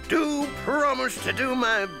night. Do promise to do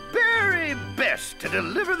my very best to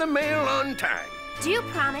deliver the mail on time. Do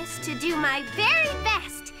promise to do my very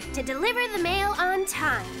best to deliver the mail on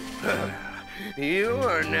time. You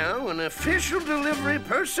are now an official delivery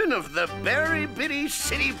person of the Berry Bitty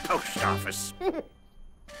City Post Office.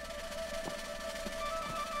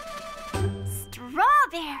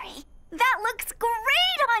 Strawberry, that looks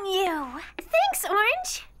great on you. Thanks,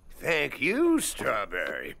 Orange. Thank you,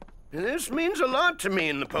 Strawberry. This means a lot to me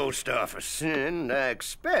in the post office, and I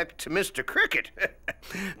expect Mr. Cricket.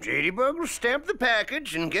 J.D. Bug will stamp the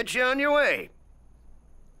package and get you on your way.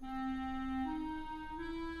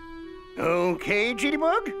 Okay, J.D.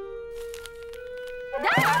 Bug?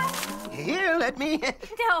 Ah! Here, let me...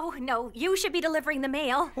 No, you should be delivering the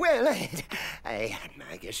mail. Well, I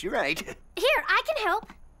guess you're right. Here, I can help.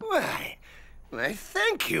 Why,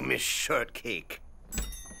 thank you, Miss Shortcake.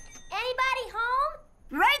 Anybody home?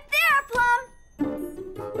 Right there, Plum.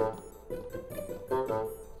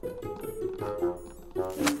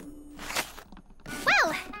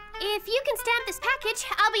 Well, if you can stamp this package,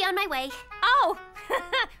 I'll be on my way. Oh,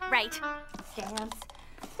 right. Stamps.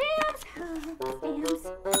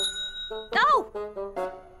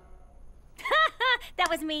 Oh! That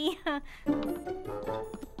was me.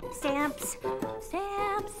 Stamps.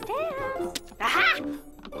 Aha!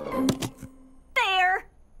 There!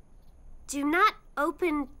 Do not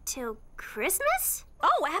open till Christmas?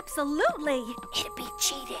 Oh, absolutely. It'd be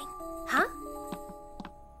cheating. Huh?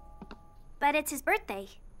 But it's his birthday.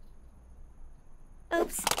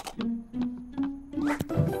 Oops.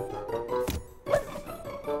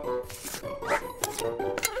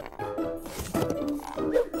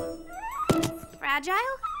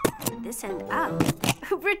 Fragile? This end up.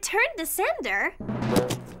 Return to sender?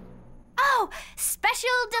 Oh, special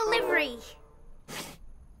delivery.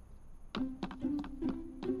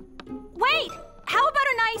 Wait! How about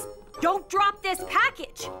a nice don't drop this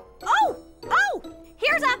package? Oh!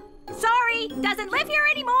 Here's a sorry, doesn't live here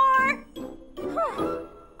anymore.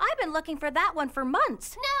 I've been looking for that one for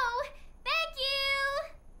months. No, thank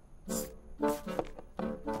you.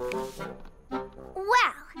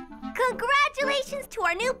 Well, congratulations to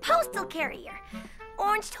our new postal carrier.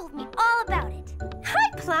 Orange told me all about it.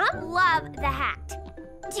 Hi, Plum. Love the hat.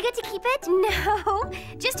 Do you get to keep it? No,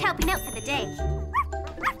 just helping out for the day.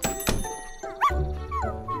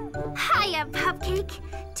 Hiya, Pupcake.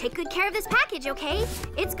 Take good care of this package, okay?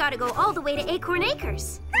 It's got to go all the way to Acorn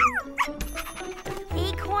Acres.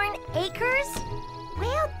 Acorn Acres?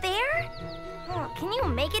 Way out there? Can you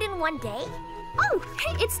make it in one day? Oh,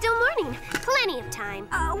 it's still morning. Plenty of time.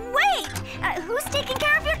 Wait! Who's taking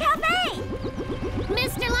care of your cafe?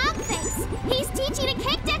 Mr. Longface. He's teaching a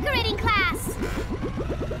cake decorating class.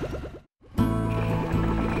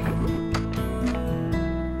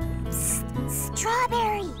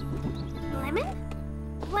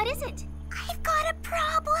 is it? I've got a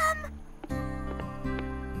problem.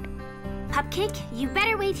 Cupcake, you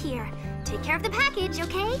better wait here. Take care of the package,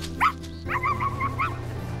 okay?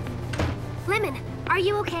 Lemon, are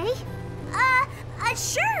you okay?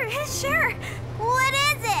 Sure. What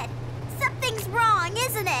is it? Something's wrong,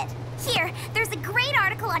 isn't it? Here, there's a great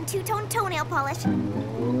article on two-tone toenail polish.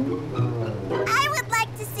 I would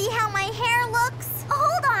like to see how my hair looks.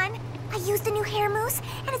 Hold on. I used a new hair mousse,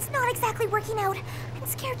 and it's not exactly working out. I'm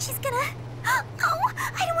scared she's gonna... Oh,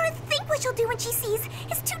 I don't want to think what she'll do when she sees.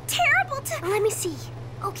 It's too terrible to... Let me see.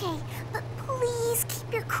 Okay, but please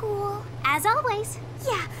keep your cool. As always.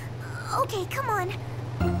 Yeah, okay, come on.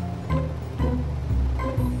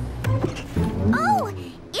 Oh,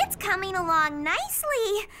 it's coming along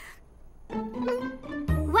nicely.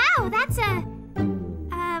 Wow, that's a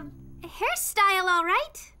hairstyle, all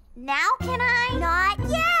right. Now can I? Not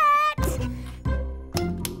yet.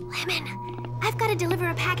 Lemon, I've got to deliver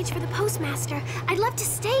a package for the postmaster. I'd love to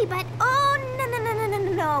stay, but... Oh,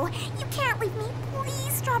 no. You can't leave me.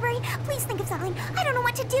 Please, Strawberry. Please think of something. I don't know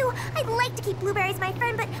what to do. I'd like to keep Blueberry as my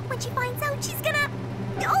friend, but when she finds out, she's gonna...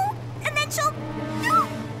 Oh, and then she'll... Oh.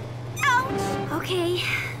 Ouch. Okay,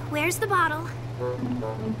 where's the bottle?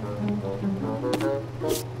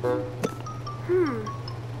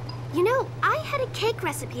 You know, I had a cake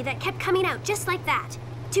recipe that kept coming out just like that.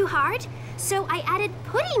 Too hard? So I added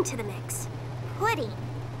pudding to the mix. Pudding?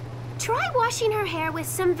 Try washing her hair with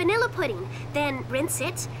some vanilla pudding, then rinse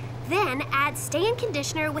it, then add stay-in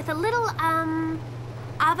conditioner with a little,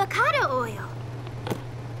 avocado oil.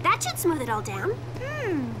 That should smooth it all down.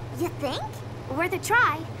 You think? Worth a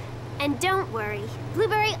try. And don't worry,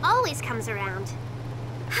 Blueberry always comes around.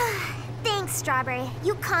 Thanks, Strawberry.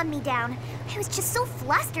 You calmed me down. I was just so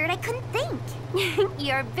flustered I couldn't think.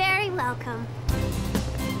 You're very welcome.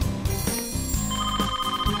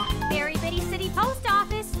 Berry Bitty City Post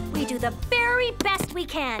Office. We do the very best we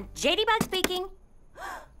can. JD Bug speaking.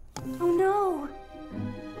 Oh, no.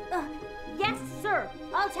 Yes, sir.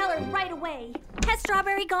 I'll tell her right away. Has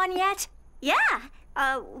Strawberry gone yet? Yeah.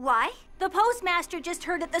 Why? The postmaster just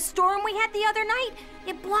heard that the storm we had the other night,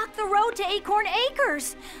 it blocked the road to Acorn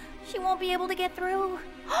Acres. She won't be able to get through.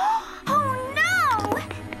 Oh, no!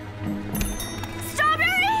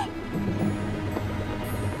 Strawberry!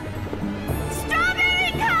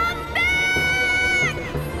 Strawberry, come back!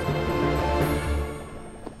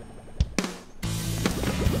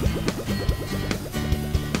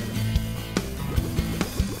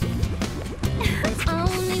 There's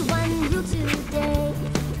only one rule today.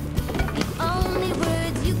 The only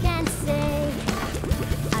words you can say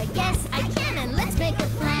are yes, I can, and let's make a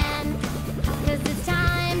plan. 'Cause it's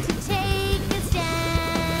time to take a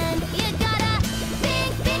stand. You gotta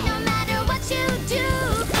think big no matter what you do.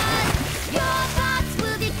 'Cause your thoughts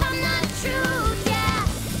will become the truth, yeah.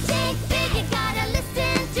 Think big, you gotta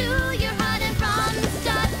listen to your heart, and from the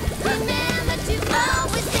start, remember to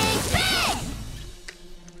always think big.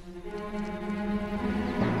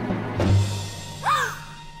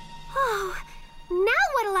 Oh, now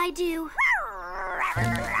what'll I do?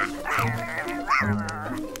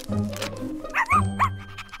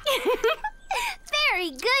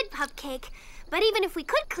 Very good, Cupcake. But even if we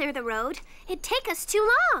could clear the road, it'd take us too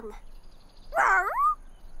long.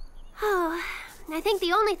 Oh, I think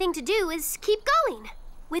the only thing to do is keep going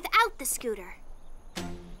without the scooter.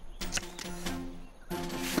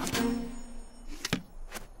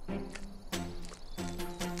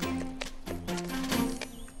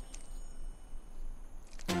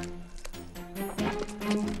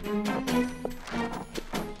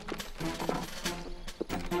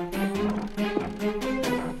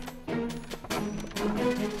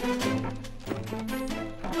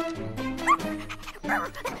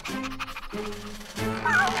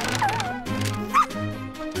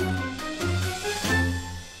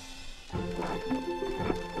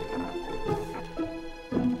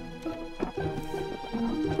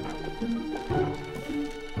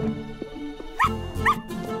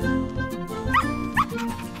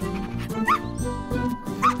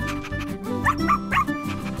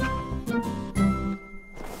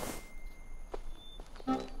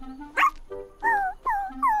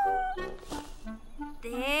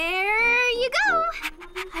 There you go.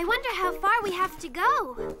 I wonder how far we have to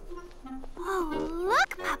go. Oh,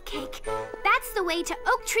 look, Cupcake. That's the way to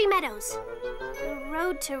Oak Tree Meadows. The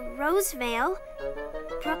road to Rosevale,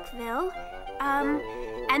 Brookville,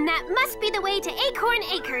 and that must be the way to Acorn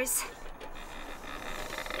Acres.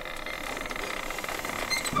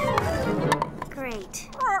 Great.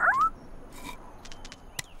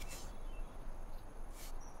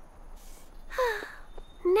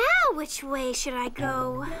 Now which way should I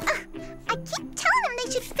go? I keep telling them they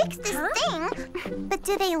should fix this thing. But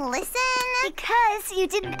do they listen? Because you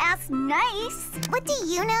didn't ask nice. What do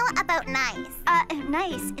you know about nice?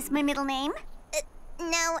 Nice is my middle name.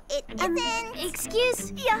 No, it isn't.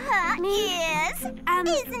 Excuse Yeah, me. is.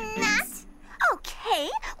 Isn't that? Okay,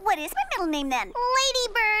 what is my middle name then?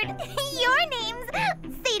 Ladybird. Your name's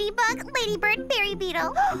Sadybug, Ladybird, Berry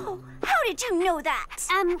Beetle. How did you know that?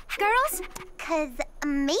 Girls? 'Cause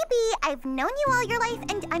maybe I've known you all your life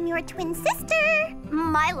and I'm your twin sister.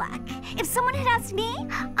 My luck. If someone had asked me,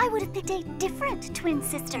 I would have picked a different twin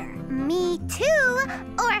sister. Me too.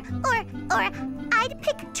 Or I'd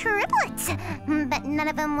pick triplets. But none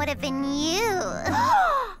of them would have been you.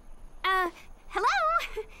 Hello?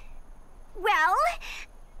 Well,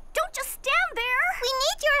 don't just stand there. We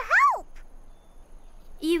need your help.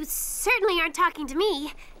 You certainly aren't talking to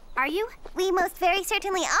me, are you? We most very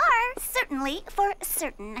certainly are. Certainly for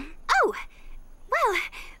certain. Oh, well,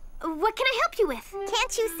 what can I help you with?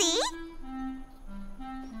 Can't you see?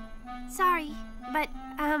 Sorry, but,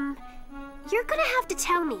 you're gonna have to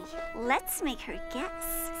tell me. Let's make her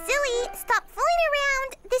guess. Silly, stop fooling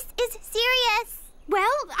around. This is serious.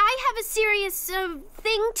 Well, I have a serious,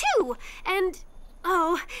 thing too, and,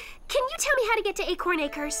 oh, can you tell me how to get to Acorn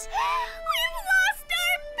Acres? We've lost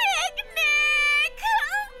our picnic!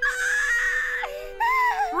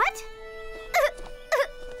 What?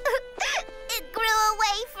 It grew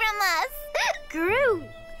away from us. Grew,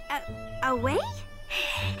 away?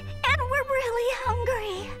 And we're really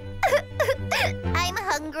hungry. I'm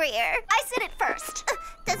hungrier. I said it first.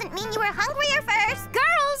 Doesn't mean you were hungrier first.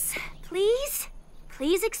 Girls,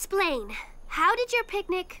 please explain. How did your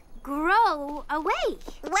picnic grow away?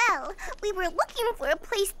 Well, we were looking for a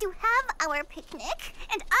place to have our picnic.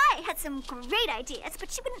 And I had some great ideas,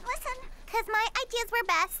 but she wouldn't listen. 'Cause my ideas were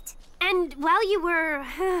best. And while you were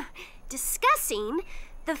discussing,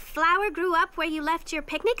 the flower grew up where you left your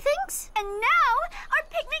picnic things? And now our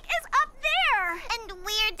picnic is up there. And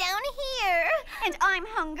we're down here. And I'm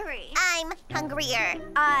hungry. I'm hungrier.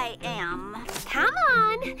 I am. Come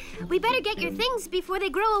on. We better get your things before they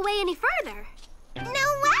grow away any further. No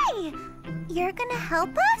way! You're gonna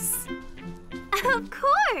help us? Of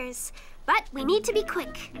course. But we need to be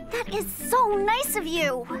quick. That is so nice of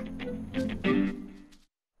you.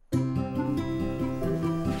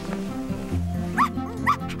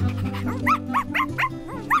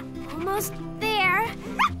 Almost there.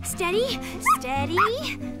 Steady,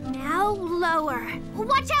 steady. Now lower.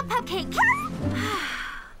 Watch out, Cupcake.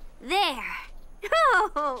 There.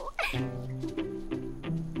 Oh.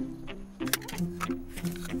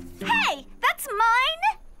 Hey, that's mine.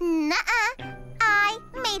 Nuh-uh. I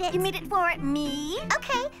made it. You made it for me?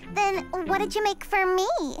 Okay, then what did you make for me?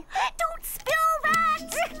 Don't spill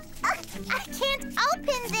that. I can't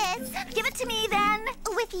open this. Give it to me then.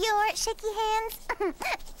 With your shaky hands?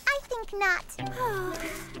 I think not.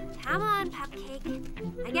 Come on,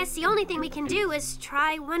 Cupcake. I guess the only thing we can do is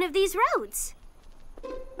try one of these roads.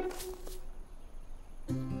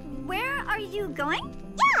 Where are you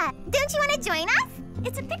going? Yeah, don't you want to join us?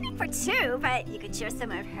 It's a picnic for two, but you could share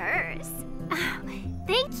some of hers. Oh,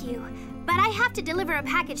 thank you, but I have to deliver a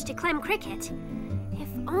package to Clem Cricket. If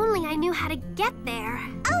only I knew how to get there.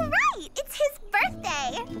 Oh, right! It's his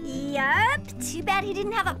birthday! Yup. Too bad he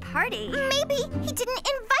didn't have a party. Maybe he didn't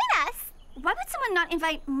invite us. Why would someone not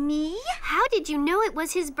invite me? How did you know it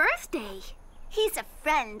was his birthday? He's a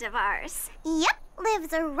friend of ours. Yep,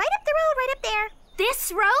 lives right up the road, right up there.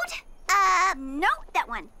 This road? No, that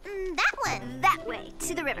one. That one. That way,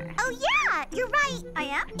 to the river. Oh, yeah, you're right. I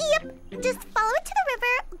am? Yep, just follow it to the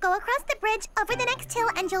river, go across the bridge, over the next hill,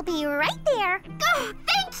 and you'll be right there. Oh,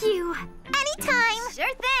 thank you! Anytime.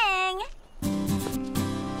 Sure thing.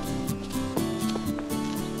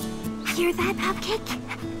 Hear that, Cupcake?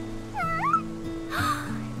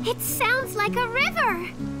 It sounds like a river!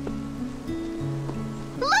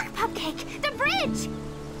 Look, Cupcake! The bridge!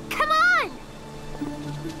 Come on!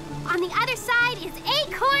 On the other side is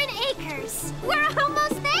Acorn Acres. We're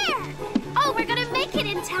almost there! Oh, we're gonna make it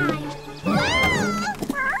in time!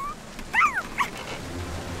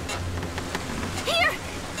 Here!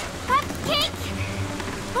 Cupcake!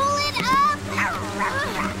 Pull it up!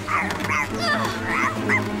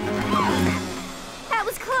 That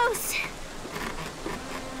was close.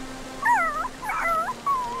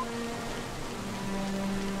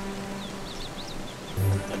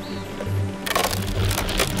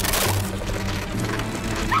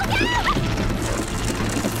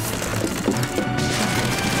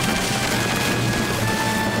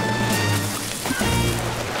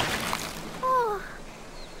 Oh,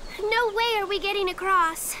 no way are we getting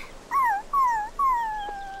across.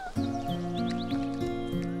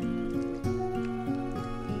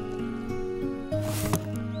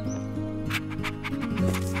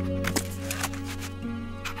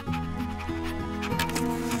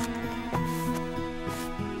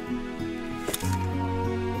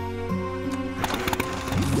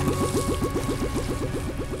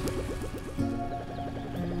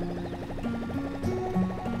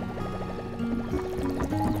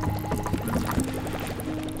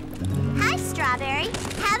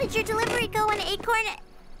 did your delivery go on Acorn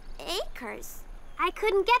Acres? I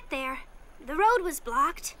couldn't get there. The road was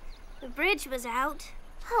blocked. The bridge was out.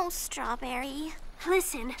 Oh, Strawberry.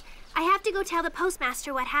 Listen, I have to go tell the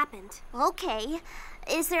postmaster what happened. Okay.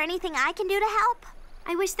 Is there anything I can do to help?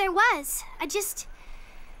 I wish there was. I just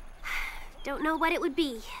don't know what it would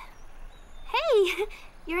be. Hey,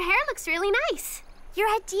 your hair looks really nice.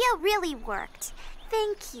 Your idea really worked.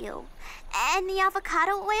 Thank you. And the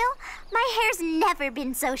avocado oil? My hair's never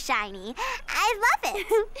been so shiny. I love it.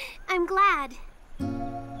 I'm glad.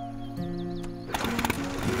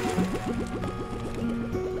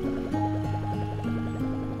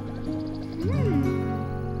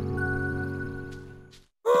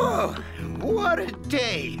 Oh, what a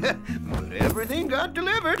day. But everything got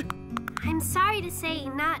delivered. I'm sorry to say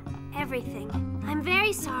not everything. I'm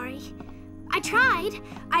very sorry. I tried.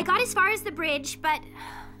 I got as far as the bridge, but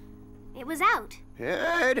it was out.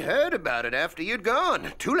 I'd heard about it after you'd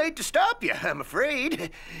gone. Too late to stop you, I'm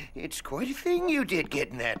afraid. It's quite a thing you did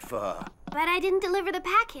getting that far. But I didn't deliver the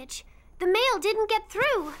package. The mail didn't get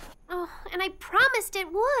through. Oh, and I promised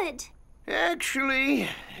it would. Actually,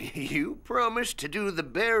 you promised to do the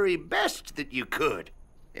very best that you could.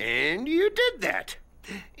 And you did that.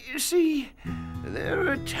 You see, there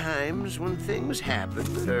are times when things happen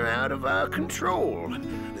that are out of our control.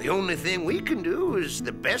 The only thing we can do is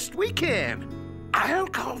the best we can. I'll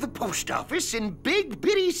call the post office in Big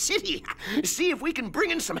Bitty City. See if we can bring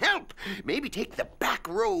in some help. Maybe take the back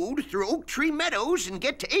road through Oak Tree Meadows and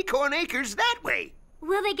get to Acorn Acres that way.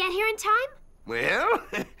 Will they get here in time? Well,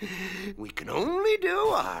 we can only do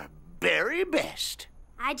our very best.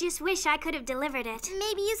 I just wish I could have delivered it.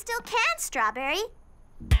 Maybe you still can, Strawberry.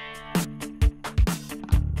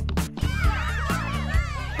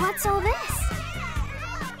 What's all this?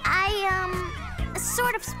 I,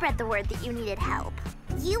 sort of spread the word that you needed help.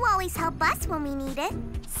 You always help us when we need it.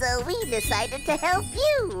 So we decided to help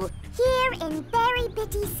you. Here in Berry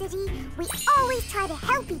Bitty City, we always try to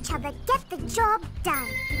help each other get the job done.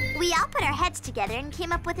 We all put our heads together and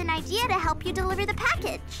came up with an idea to help you deliver the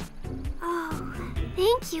package. Oh,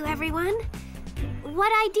 thank you, everyone.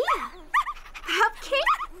 What idea?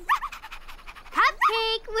 Cupcake?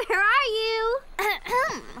 Cupcake, where are you?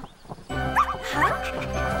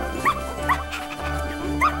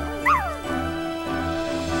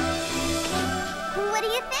 What do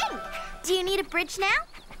you think? Do you need a bridge now?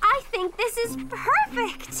 I think this is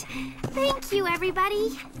perfect. Thank you,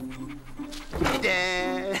 everybody.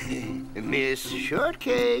 Miss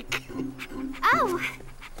Shortcake. Oh.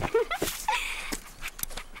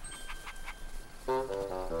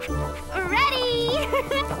 Ready?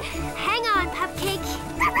 Hang on, Cupcake.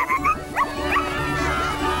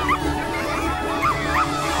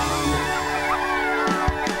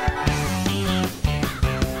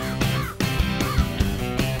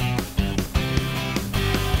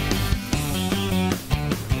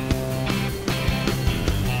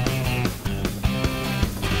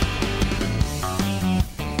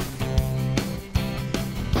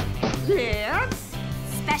 Yes?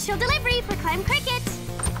 Special delivery for Clem Cricket.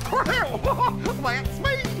 That's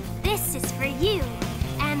me. This is for you.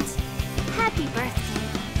 And happy birthday.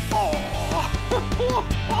 Oh.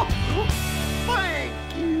 Thank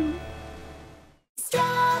you.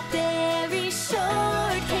 Strawberry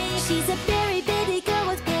shortcake. She's a very bitty girl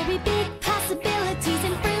with very big possibilities,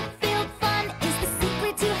 and fruit-filled fun is the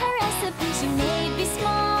secret to her recipe. She may be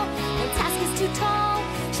small, no task is too tall.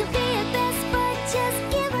 She'll be at best, but just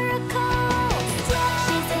give her a call.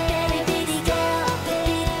 She's a very bitty girl with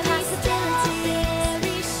big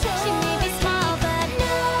possibilities. She may be small, but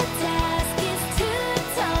no task is too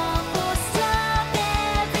tall for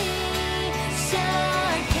Strawberry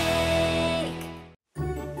Shortcake.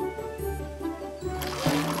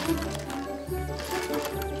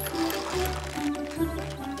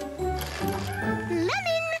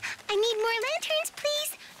 Lemon, I need more lanterns,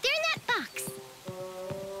 please. They're in that box.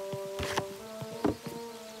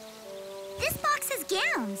 This box has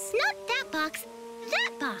gowns. Not that box.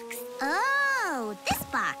 That box. Oh, this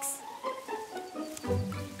box.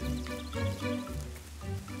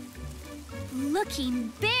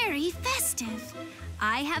 Looking very festive.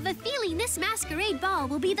 I have a feeling this masquerade ball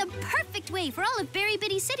will be the perfect way for all of Berry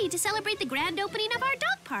Bitty City to celebrate the grand opening of our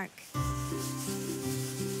dog park.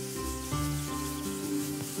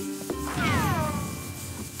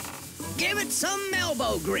 Give it some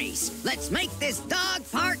elbow grease. Let's make this dog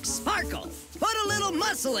park sparkle. Put a little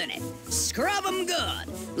muscle in it. Scrub 'em good.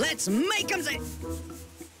 Let's make 'em say...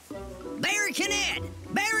 Barrican Ed,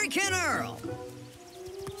 Barrican Earl.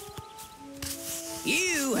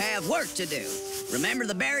 You have work to do. Remember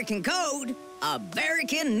the Barrican Code? A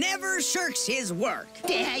berrykin never shirks his work.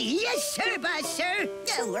 Yes, sir, boss, sir.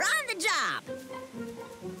 We're on the job.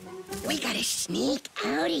 We gotta sneak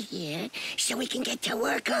out of here so we can get to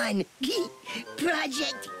work on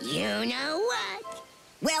Project You Know What.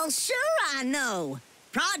 Well, sure I know.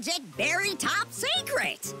 Project Berry Top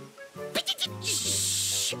Secret.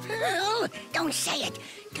 Shh, Pearl, don't say it.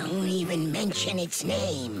 Don't even mention its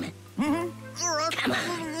name. Come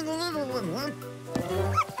on.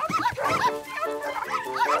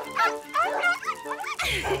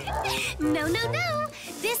 No, no, no.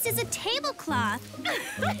 This is a tablecloth,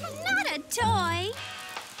 not a toy.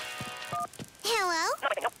 Hello?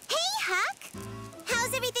 Hey, Huck.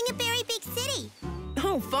 How's everything at Berry Big City?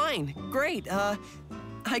 Oh, fine. Great. I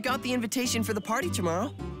got the invitation for the party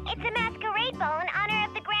tomorrow. It's a masquerade ball in honor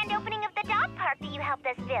of the grand opening of the dog park that you helped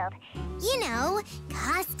us build. You know,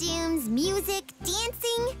 costumes, music,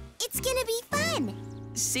 dancing. It's gonna be fun.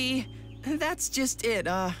 See, that's just it.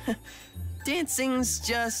 Dancing's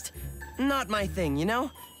just not my thing, you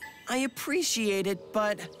know? I appreciate it,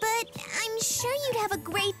 but I'm sure you'd have a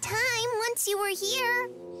great time once you were here.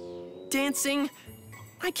 dancing,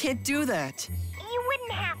 I can't do that. You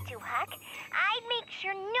wouldn't have to, Huck. I'd make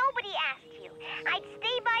sure nobody asked you. I'd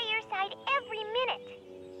stay by your side every minute.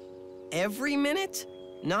 Every minute?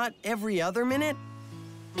 Not every other minute?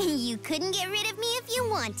 You couldn't get rid of me if you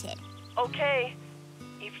wanted. Okay,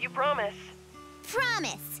 if you promise.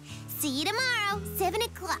 Promise. See you tomorrow, 7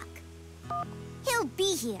 o'clock. He'll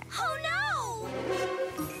be here. Oh, no!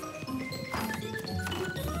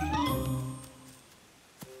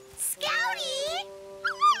 Scouty!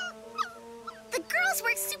 The girls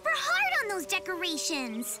worked super hard on those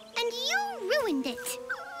decorations, and you ruined it.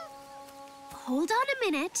 Hold on a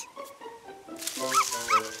minute.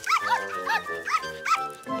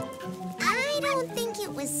 I don't think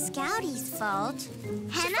it was Scouty's fault.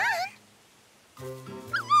 Hannah?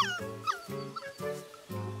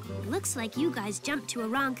 Looks like you guys jumped to a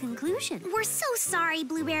wrong conclusion. We're so sorry,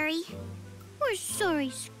 Blueberry. We're sorry,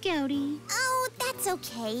 Scouty. Oh, that's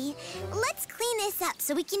okay. Let's clean this up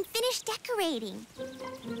so we can finish decorating.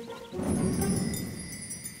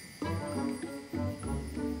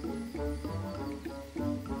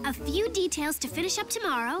 A few details to finish up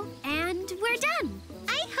tomorrow, and we're done.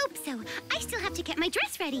 I hope so. I still have to get my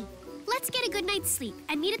dress ready. Let's get a good night's sleep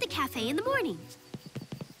and meet at the cafe in the morning.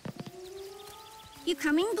 You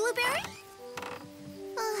coming, Blueberry?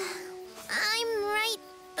 I'm right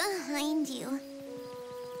behind you.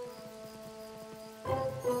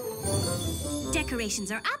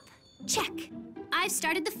 Decorations are up. Check. I've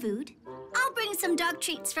started the food. I'll bring some dog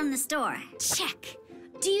treats from the store. Check.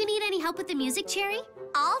 Do you need any help with the music, Cherry?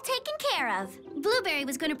 All taken care of. Blueberry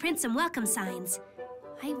was going to print some welcome signs.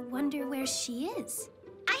 I wonder where she is.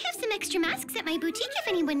 I have some extra masks at my boutique if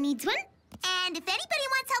anyone needs one. And if anybody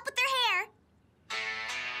wants help with their hair.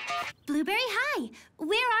 Blueberry, hi.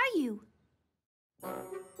 Where are you?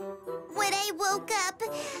 When I woke up,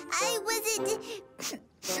 I wasn't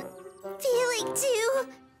feeling too.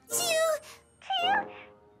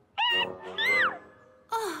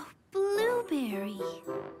 Oh, Blueberry.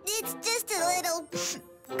 It's just a little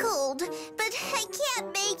cold, but I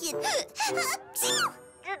can't make it. Tonight.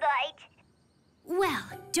 Well,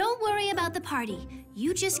 don't worry about the party.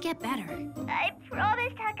 You just get better. I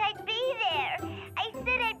promised Huck I'd be there. I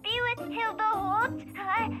said I'd be with him the whole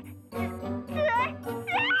time.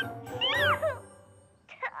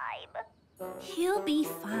 He'll be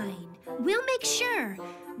fine. We'll make sure.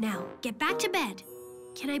 Now, get back to bed.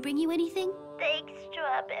 Can I bring you anything? Thanks,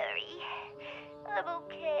 Strawberry. I'm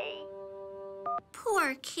okay.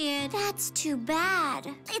 Poor kid. That's too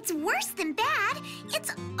bad. It's worse than bad.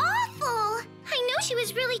 It's awful. I know she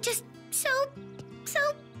was really just so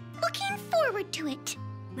looking forward to it.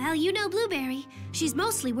 Well, you know Blueberry. She's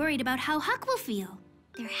mostly worried about how Huck will feel.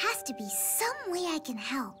 There has to be some way I can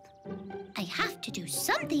help. I have to do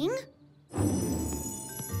something. I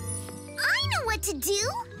know what to do.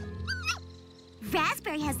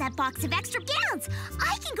 Raspberry has that box of extra gowns.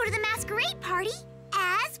 I can go to the masquerade party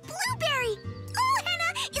as Blueberry. Oh,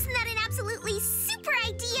 Hannah, isn't that an absolutely super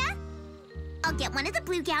idea? I'll get one of the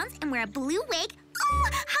blue gowns and wear a blue wig. Oh,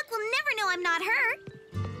 Huck will never know I'm not her.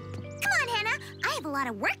 Come on, Hannah. I have a lot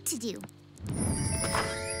of work to do.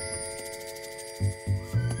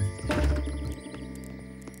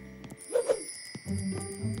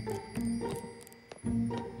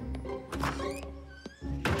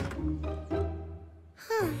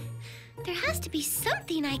 There has to be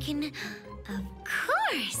something I can... Of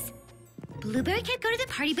course! Blueberry can't go to the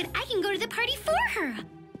party, but I can go to the party for her.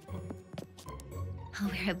 I'll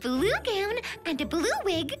wear a blue gown and a blue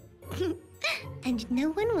wig. and no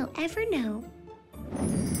one will ever know.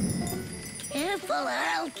 Careful,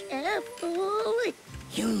 Earl, careful.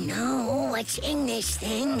 You know what's in this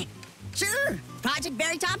thing? Sure, Project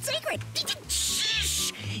Berry Top Secret.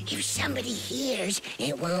 Shh! If somebody hears,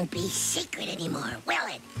 it won't be secret anymore, will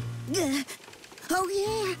it? Oh,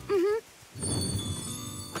 yeah.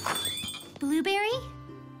 Blueberry,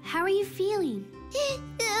 how are you feeling?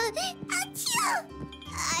 Achoo!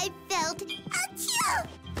 I felt achoo!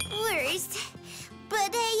 Worse,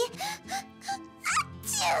 but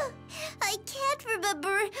achoo! I can't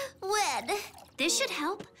remember when. This should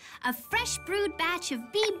help. A fresh brewed batch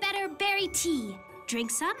of Be Better Berry Tea.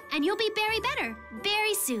 Drink some and you'll be berry better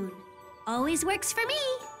very soon. Always works for me.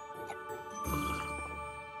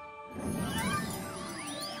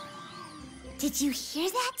 Did you hear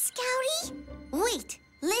that, Scouty? Wait,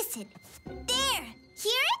 listen. There!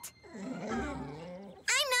 Hear it?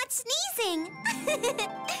 I'm not sneezing.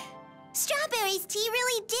 Strawberry's tea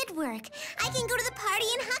really did work. I can go to the party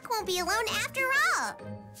and Huck won't be alone after all.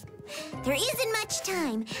 There isn't much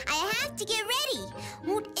time. I have to get ready.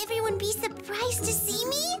 Won't everyone be surprised to see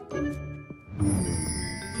me?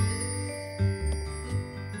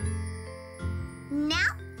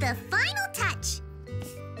 Now, the final touch.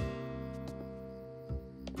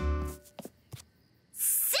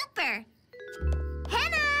 Super!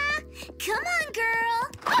 Hannah! Come on, girl!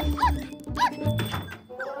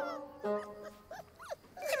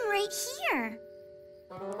 I'm right here.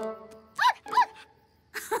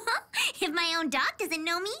 If my own dog doesn't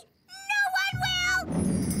know me, no one will!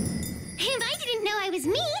 If I didn't know I was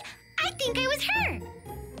me, I'd think I was her.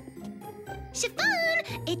 Chiffon,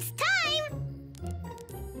 it's time!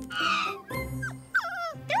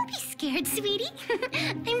 Don't be scared, sweetie.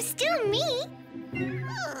 I'm still me.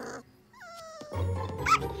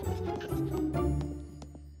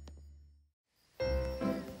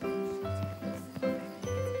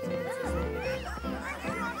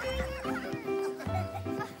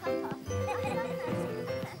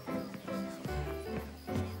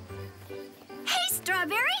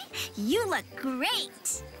 You look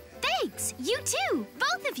great! Thanks! You too!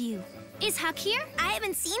 Both of you! Is Huck here? I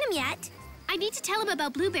haven't seen him yet. I need to tell him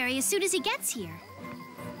about Blueberry as soon as he gets here.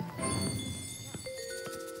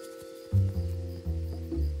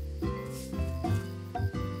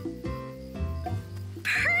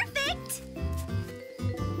 Perfect!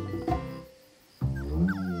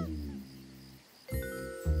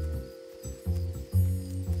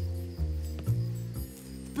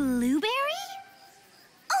 Blueberry?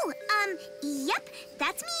 Yep,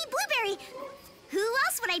 that's me, Blueberry. Who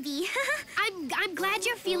else would I be? I'm glad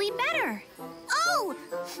you're feeling better. Oh!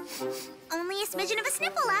 Only a smidgen of a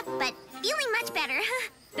sniffle left, but feeling much better.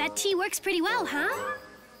 That tea works pretty well, huh?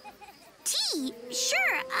 Tea?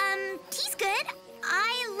 Sure, tea's good.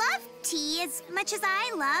 I love tea as much as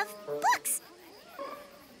I love books.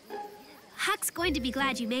 Huck's going to be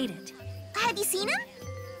glad you made it. Have you seen him?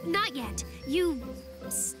 Not yet. You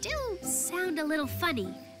still sound a little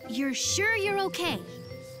funny. You're sure you're okay?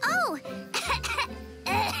 Oh!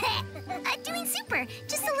 Doing super.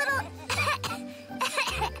 Just a little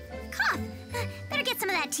cough. Better get some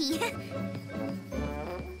of that tea.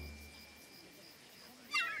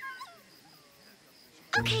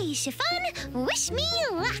 Okay, Chiffon, wish me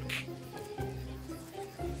luck.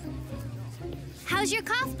 How's your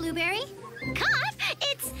cough, Blueberry? Cough?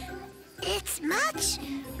 It's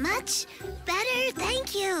much better,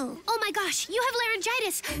 thank you. Oh my gosh, you have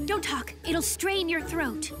laryngitis. Don't talk. It'll strain your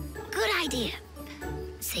throat. Good idea.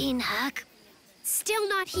 Seen Huck? Still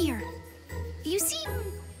not here. You seem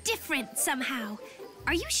different somehow.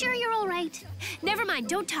 Are you sure you're all right? Never mind,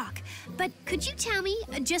 don't talk. But could you tell me,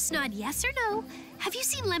 just nod yes or no, have you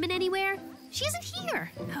seen Lemon anywhere? She isn't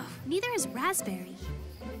here. Oh, neither is Raspberry.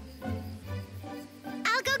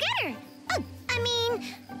 I'll go get her. Oh,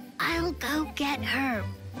 I'll go get her.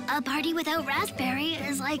 A party without Raspberry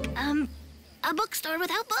is like, a bookstore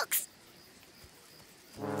without books.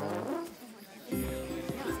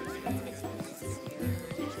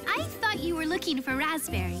 I thought you were looking for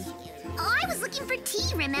Raspberry. Oh, I was looking for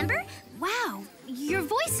tea, remember? Wow, your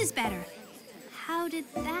voice is better. How did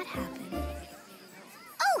that happen?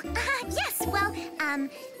 Oh, yes, well,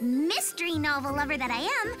 mystery novel lover that I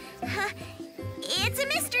am, it's a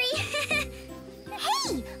mystery.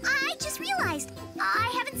 Hey, I just realized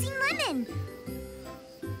I haven't seen Lemon.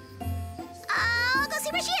 I'll go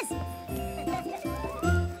see where she is.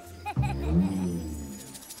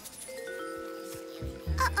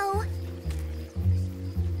 Uh-oh.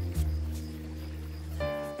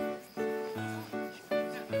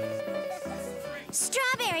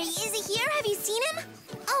 Strawberry, is he here? Have you seen him?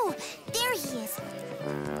 Oh, there he is.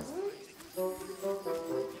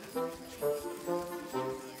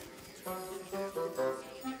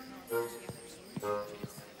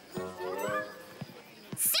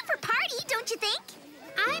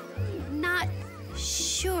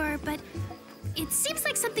 before, but it seems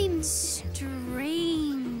like something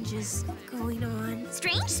strange is going on.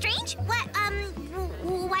 Strange? Strange? What,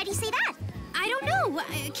 why do you say that? I don't know.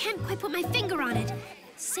 I can't quite put my finger on it.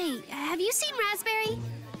 Say, have you seen Raspberry?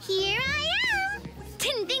 Here I am!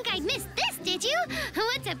 Didn't think I'd miss this, did you?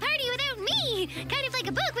 What's a party without me? Kind of like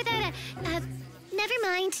a book without never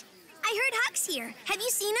mind. I heard Huck's here. Have you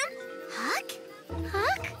seen him? Huck?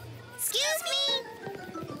 Huck? Excuse me!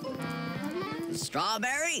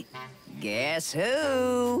 Strawberry? Guess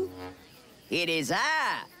who? It is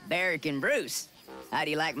I, Barrick Bruce. How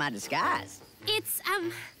do you like my disguise? It's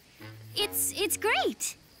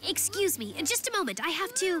great. Excuse me, just a moment. I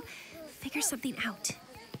have to figure something out.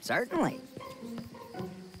 Certainly.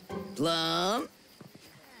 Plum?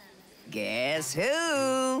 Guess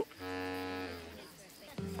who?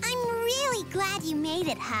 I'm really glad you made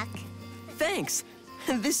it, Huck. Thanks.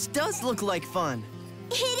 This does look like fun.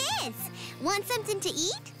 It is! Want something to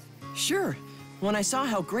eat? Sure. When I saw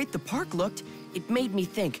how great the park looked, it made me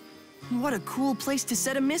think, what a cool place to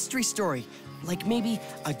set a mystery story. Like maybe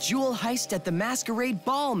a jewel heist at the Masquerade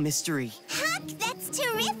Ball mystery. Huck, that's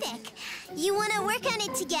terrific! You want to work on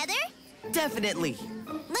it together? Definitely.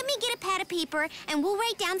 Let me get a pad of paper and we'll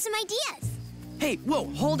write down some ideas. Hey, whoa,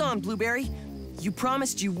 hold on, Blueberry. You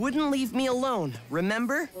promised you wouldn't leave me alone,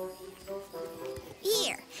 remember?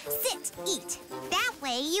 Here, sit, eat. That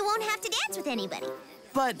way you won't have to dance with anybody.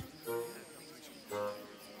 But...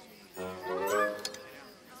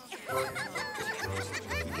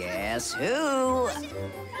 Guess who?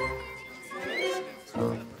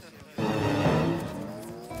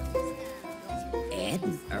 Ed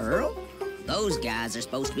and Earl? Those guys are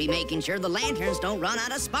supposed to be making sure the lanterns don't run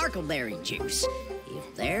out of sparkleberry juice.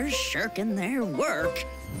 If they're shirking their work...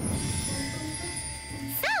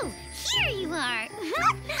 So, here you are.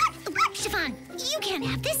 Chiffon, you can't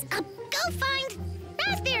have this. Go find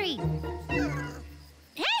Raspberry.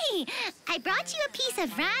 Hey, I brought you a piece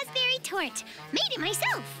of raspberry tort. Made it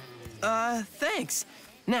myself. Thanks.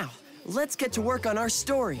 Now, let's get to work on our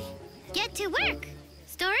story. Get to work.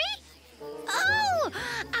 Story? Oh,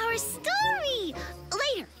 our story.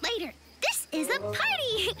 Later. This is a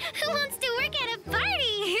party. Who wants to work at a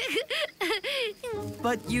party?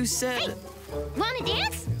 But you said... Hey, wanna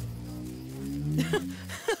dance?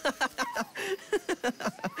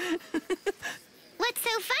 What's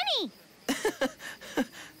so funny?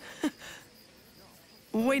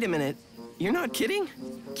 Wait a minute. You're not kidding?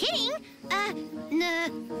 Kidding?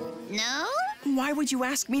 No? Why would you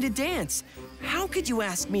ask me to dance? How could you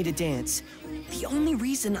ask me to dance? The only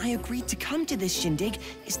reason I agreed to come to this shindig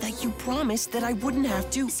is that you promised that I wouldn't have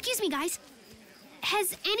to... Excuse me, guys.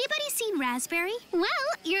 Has anybody seen Raspberry? Well,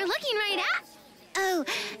 you're looking right at... Oh,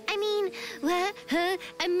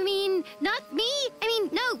 not me.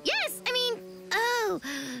 Yes, oh,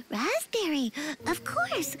 Raspberry. Of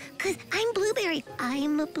course, 'cause I'm Blueberry.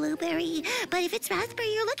 I'm a blueberry. But if it's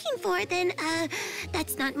Raspberry you're looking for, then,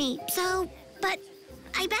 that's not me. So, but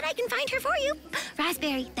I bet I can find her for you.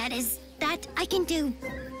 Raspberry, that I can do,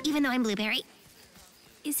 even though I'm Blueberry.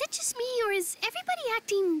 Is it just me, or is everybody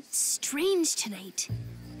acting strange tonight?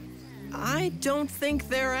 I don't think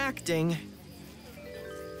they're acting.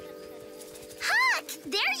 Huck,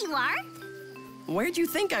 there you are. Where'd you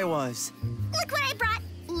think I was? Look what I brought.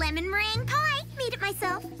 Lemon meringue pie. Made it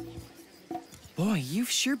myself. Boy,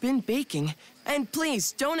 you've sure been baking. And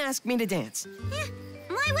please, don't ask me to dance.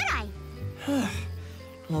 Why would I?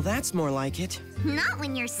 Well, that's more like it. Not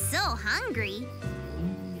when you're so hungry.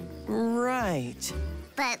 Right.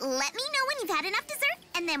 But let me know when you've had enough dessert,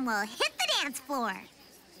 and then we'll hit the dance floor.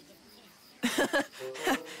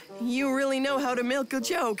 You really know how to milk a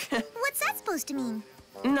joke. What's that supposed to mean?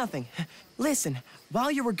 Nothing. Listen,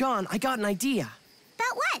 while you were gone, I got an idea.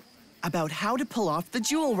 About what? About how to pull off the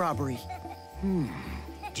jewel robbery.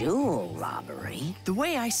 Jewel robbery? The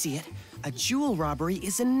way I see it, a jewel robbery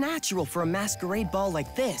is a natural for a masquerade ball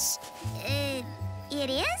like this. It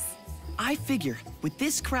is? I figure, with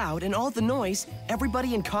this crowd and all the noise,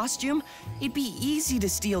 everybody in costume, it'd be easy to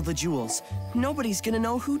steal the jewels. Nobody's gonna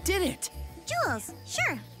know who did it. Jewels,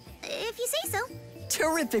 sure. If you say so.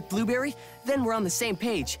 Terrific, Blueberry. Then we're on the same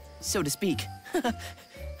page, so to speak.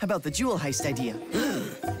 About the jewel heist idea.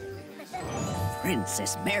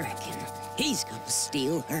 Princess American. He's gonna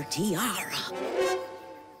steal her tiara.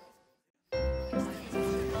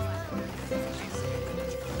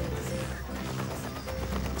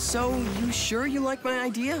 So, you sure you like my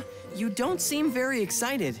idea? You don't seem very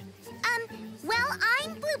excited. Well,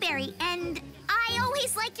 I'm Blueberry, and I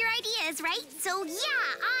always like your ideas, right? So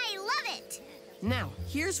yeah, I love it. Now,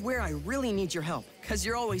 here's where I really need your help, because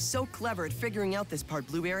you're always so clever at figuring out this part,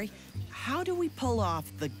 Blueberry. How do we pull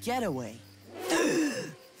off the getaway?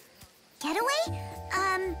 Getaway?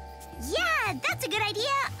 Yeah, that's a good idea.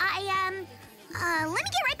 Let me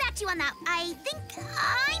get right back to you on that. I think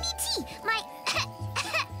I need tea. My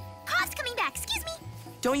cough's coming back. Excuse me.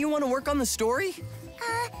 Don't you want to work on the story?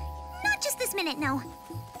 Not just this minute, no.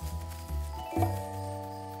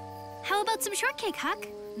 How about some shortcake, Huck?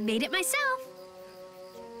 Made it myself.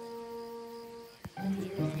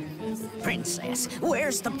 Princess,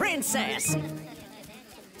 where's the princess?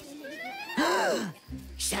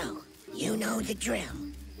 So, you know the drill.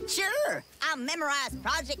 Sure, I'll memorize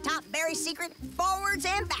Project Top Berry's secret forwards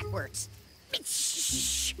and backwards.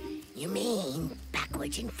 Shh. You mean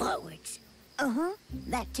backwards and forwards? Uh-huh,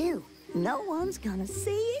 that too. No one's gonna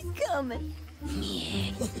see it coming.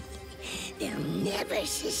 Yeah. They'll never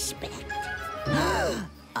suspect.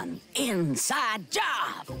 An inside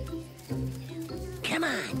job. Come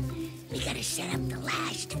on. We gotta set up the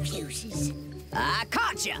last fuses. I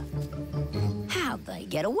caught you. How'd they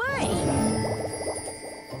get away?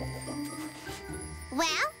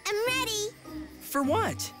 Well, I'm ready For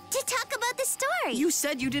what? to talk about the story. You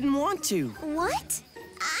said you didn't want to. What?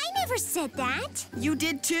 I never said that. You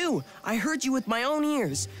did too. I heard you with my own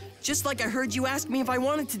ears. Just like I heard you ask me if I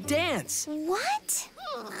wanted to dance. What?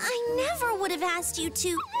 I never would have asked you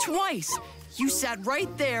to. Twice. You sat right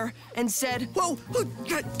there and said, whoa.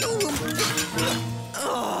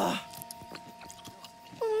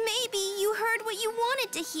 Maybe you heard what you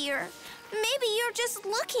wanted to hear. Maybe you're just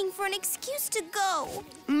looking for an excuse to go.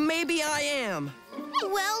 Maybe I am.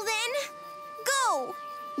 Well then, go.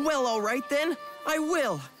 Well, all right then. I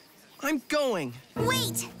will. I'm going.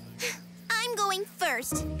 Wait. I'm going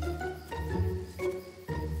first.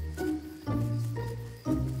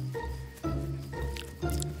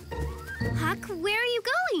 Huck, where are you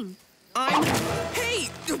going? Hey!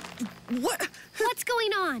 What? What's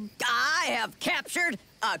going on? I have captured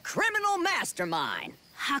a criminal mastermind.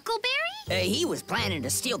 Huckleberry? He was planning to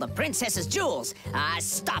steal the princess's jewels. I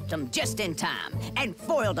stopped him just in time and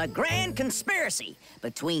foiled a grand conspiracy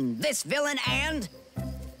between this villain and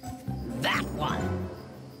that one.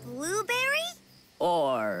 Blueberry?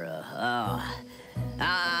 Or,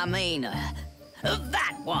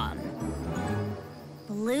 that one.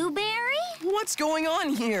 Blueberry? What's going on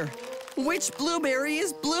here? Which Blueberry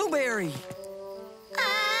is Blueberry?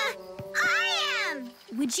 I am.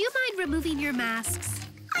 Would you mind removing your masks?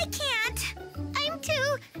 I can't. I'm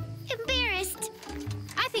too embarrassed.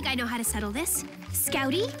 I think I know how to settle this.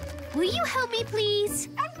 Scouty, will you help me, please?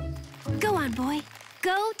 Go on, boy.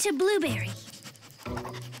 Go to Blueberry.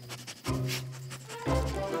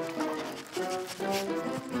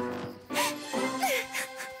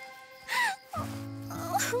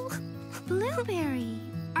 Blueberry,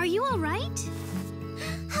 are you all right?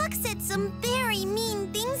 Huck said some very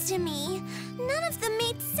mean things to me. None of them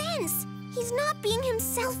made sense. He's not being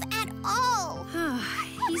himself at all.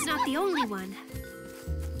 He's not the only one.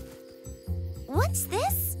 What's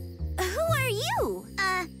this? Who are you?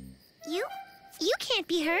 You? You can't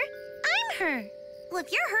be her. I'm her. Well,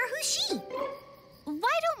 if you're her, who's she?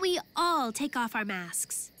 Why don't we all take off our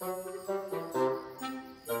masks?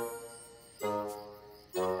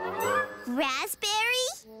 Raspberry?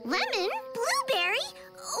 Lemon? Blueberry?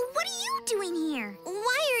 What are you doing here?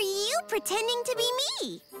 Why are you pretending to be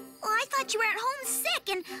me? Well, I thought you were at home sick,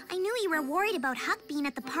 and I knew you were worried about Huck being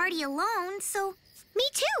at the party alone, so... Me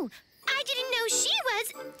too. I didn't know she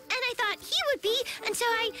was, and I thought he would be, and so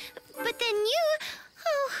But then you...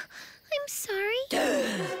 Oh, I'm sorry.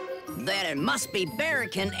 Then it must be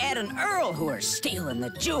Barrican, Ed, and Earl who are stealing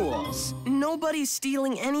the jewels. Nobody's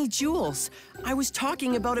stealing any jewels. I was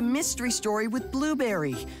talking about a mystery story with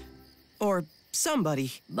Blueberry. Or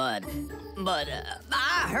somebody. But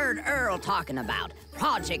I heard Earl talking about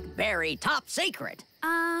Project Berry Top Secret.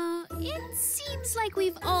 It seems like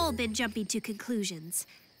we've all been jumping to conclusions.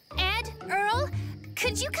 Ed, Earl,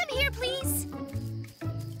 could you come here, please?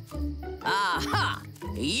 Aha!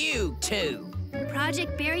 You two!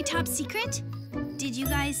 Project Berry Top Secret? Did you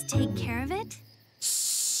guys take care of it?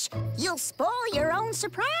 Shh! You'll spoil your own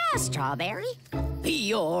surprise, Strawberry.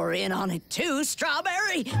 You're in on it too,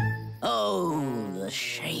 Strawberry! Oh, the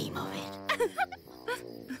shame of it.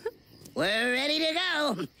 We're ready to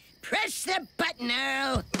go. Press the button,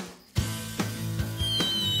 Earl.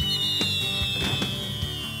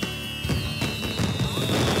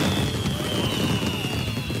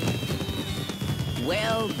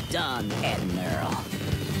 Well done, Ed and Earl.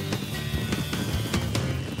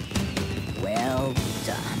 Well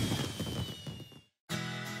done.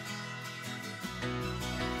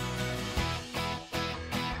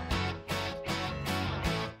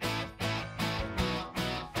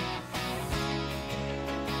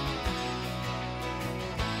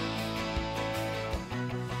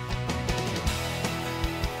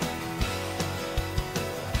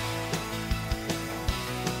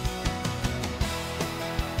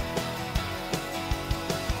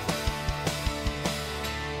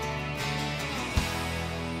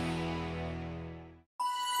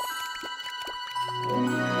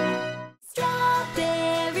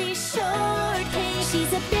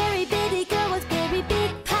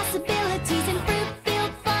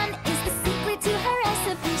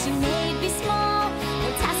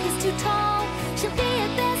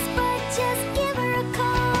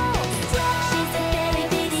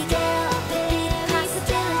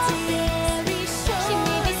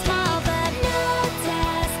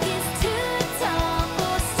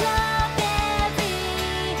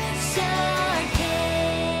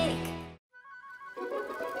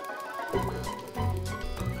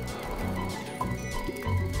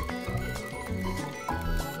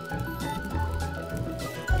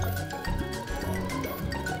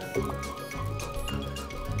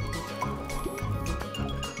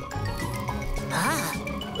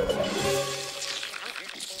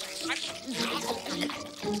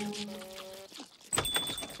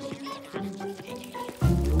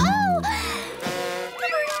 Oh!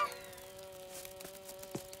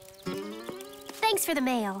 Thanks for the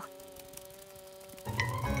mail.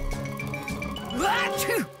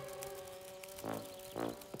 Achoo!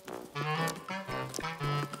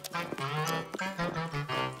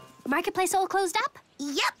 Marketplace all closed up?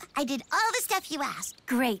 Yep, I did all the stuff you asked.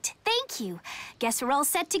 Great, thank you. Guess we're all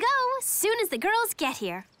set to go soon as the girls get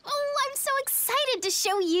here. Oh, I'm so excited to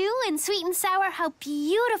show you and Sweet and Sour how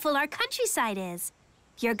beautiful our countryside is.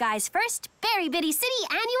 Your guys' first Berry Bitty City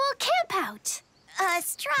annual campout.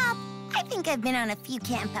 Strop, I think I've been on a few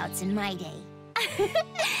campouts in my day.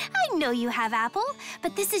 I know you have, Apple,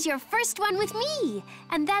 but this is your first one with me,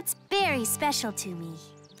 and that's very special to me.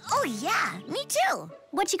 Oh, yeah, me too.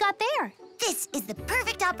 What you got there? This is the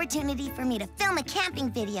perfect opportunity for me to film a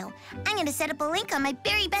camping video. I'm gonna set up a link on my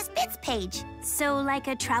Berry Best Bits page. So like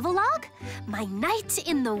a travelogue? My night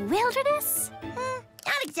in the wilderness?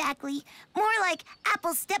 Not exactly. More like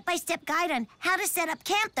Apple's step-by-step guide on how to set up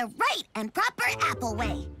camp the right and proper Apple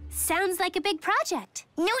way. Sounds like a big project.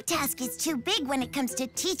 No task is too big when it comes to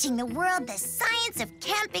teaching the world the science of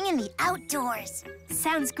camping in the outdoors.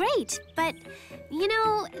 Sounds great, but, you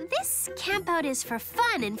know, this campout is for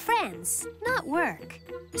fun and friends, not work.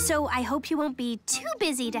 So I hope you won't be too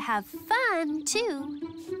busy to have fun, too.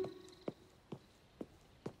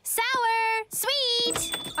 Sour!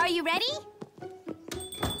 Sweet! Are you ready?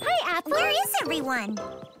 Hi, Apple. Where is everyone?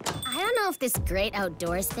 I don't know if this great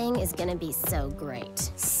outdoors thing is gonna be so great.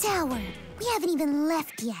 Sour, we haven't even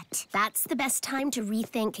left yet. That's the best time to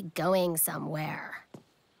rethink going somewhere.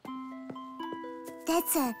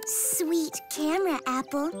 That's a sweet camera,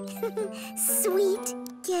 Apple. Sweet,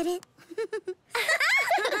 get it?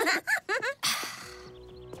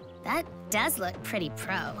 That does look pretty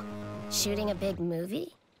pro. Shooting a big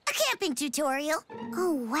movie? A camping tutorial.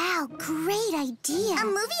 Oh, wow, great idea. A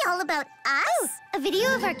movie all about us? Oh, a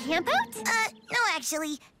video of our campout? No,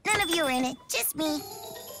 actually. None of you are in it, just me.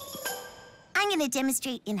 I'm gonna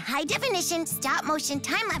demonstrate in high-definition, stop-motion,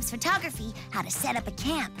 time-lapse photography how to set up a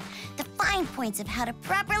camp, the fine points of how to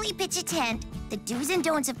properly pitch a tent, the do's and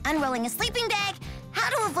don'ts of unrolling a sleeping bag, how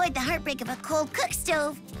to avoid the heartbreak of a cold cook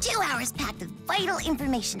stove, 2 hours packed with vital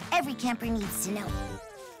information every camper needs to know.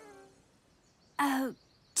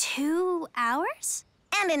 2 hours?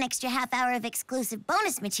 And an extra half hour of exclusive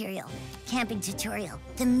bonus material. Camping tutorial,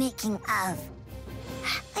 the making of.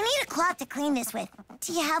 I need a cloth to clean this with.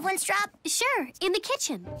 Do you have one, Strop? Sure, in the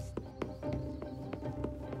kitchen.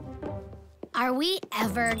 Are we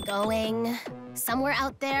ever going? Somewhere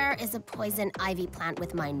out there is a poison ivy plant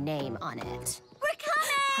with my name on it. We're coming!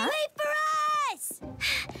 Huh? Wait for us!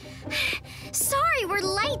 Sorry, we're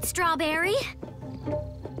late, Strawberry.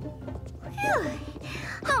 Phew.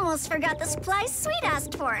 Almost forgot the supplies Sweet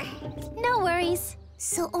asked for. No worries.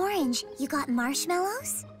 So, Orange, you got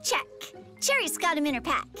marshmallows? Check. Cherry's got them in her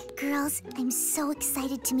pack. Girls, I'm so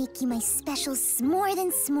excited to make you my special s'more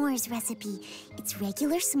than s'mores recipe. It's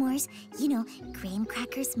regular s'mores, you know, graham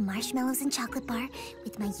crackers, marshmallows, and chocolate bar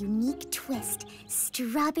with my unique twist,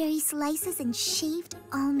 strawberry slices and shaved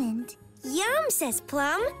almond. Yum, says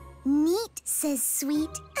Plum. Neat, says Sweet.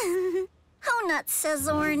 Oh, nuts, says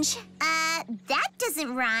Orange. That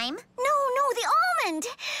doesn't rhyme. No, the almond.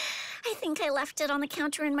 I think I left it on the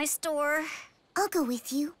counter in my store. I'll go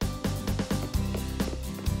with you.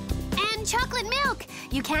 And chocolate milk.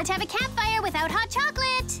 You can't have a campfire without hot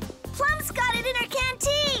chocolate. Plum's got it in her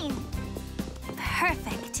canteen.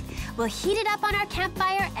 Perfect. We'll heat it up on our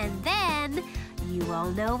campfire, and then you all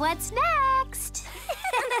know what's next.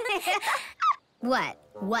 What?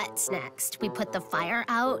 What's next? We put the fire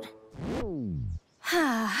out?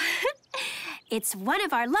 It's one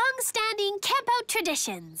of our long-standing campout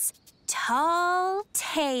traditions. Tall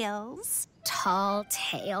tales. Tall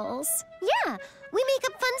tales? Yeah, we make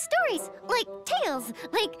up fun stories, like tales,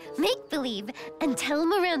 like make-believe, and tell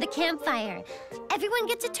them around the campfire. Everyone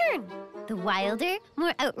gets a turn. The wilder,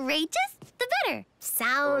 more outrageous, the better.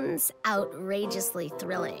 Sounds outrageously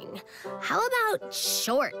thrilling. How about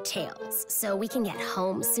short tales, so we can get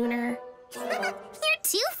home sooner? You're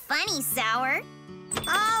too funny, Sour.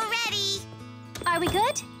 All ready. Are we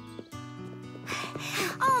good?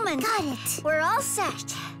 Almond, Got it. we're all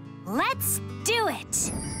set. Let's do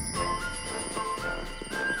it.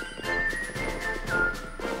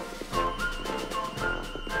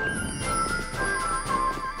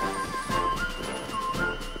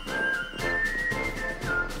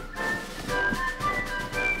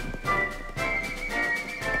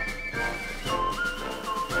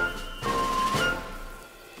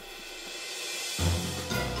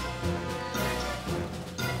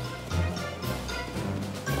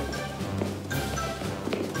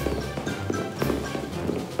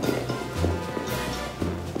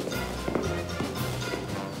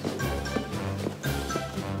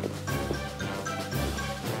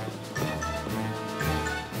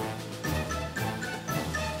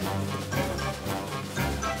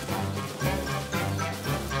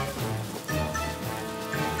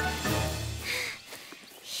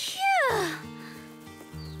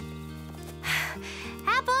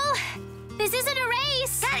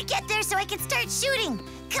 get there so I can start shooting.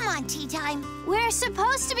 Come on, tea time. We're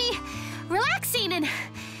supposed to be relaxing and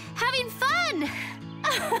having fun.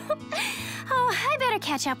 Oh, I better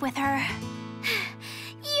catch up with her.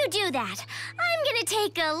 You do that. I'm gonna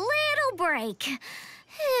take a little break.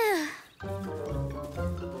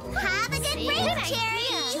 Have a good break, Cherry.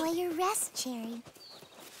 Enjoy your rest, Cherry.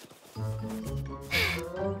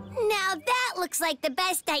 Now that looks like the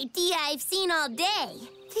best idea I've seen all day.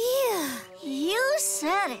 Phew, you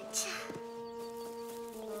said it.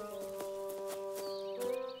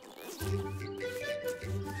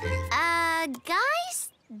 Guys,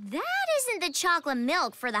 that isn't the chocolate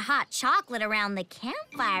milk for the hot chocolate around the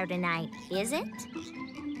campfire tonight, is it?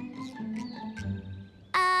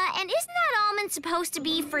 And isn't that almond supposed to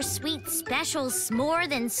be for sweet special s'more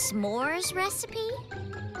than s'mores recipe?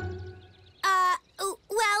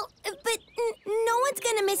 Well, but no one's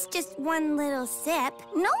gonna miss just one little sip.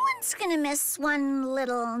 No one's gonna miss one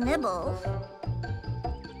little nibble.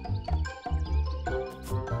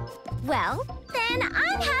 Well, then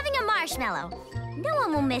I'm having a marshmallow. No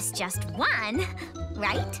one will miss just one,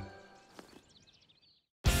 right?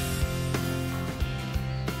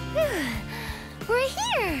 We're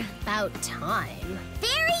here. About time.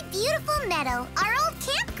 Very beautiful meadow, our old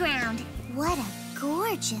campground. What a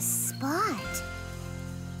gorgeous spot.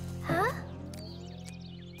 Huh?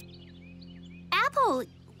 Apple,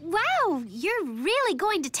 wow, you're really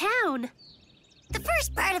going to town. The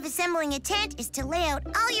first part of assembling a tent is to lay out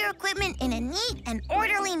all your equipment in a neat and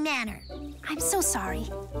orderly manner. I'm so sorry,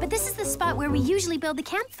 but this is the spot where we usually build the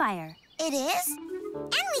campfire. It is?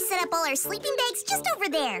 And we set up all our sleeping bags just over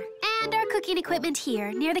there. And our cooking equipment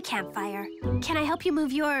here, near the campfire. Can I help you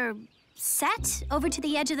move your set over to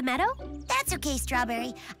the edge of the meadow? That's okay,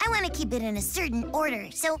 Strawberry. I want to keep it in a certain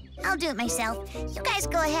order, so I'll do it myself. You guys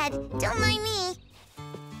go ahead. Don't mind me.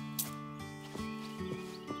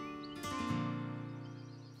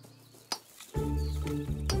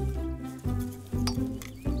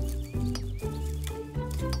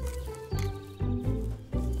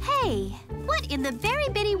 Hey, what in the very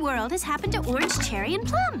bitty world has happened to Orange, Cherry, and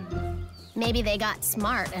Plum? Maybe they got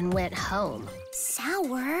smart and went home.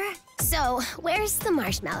 Sour? So, where's the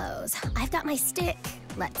marshmallows? I've got my stick.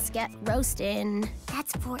 Let's get roasting.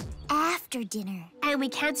 That's for after dinner. And we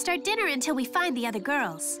can't start dinner until we find the other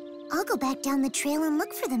girls. I'll go back down the trail and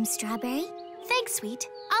look for them, Strawberry. Thanks, sweet.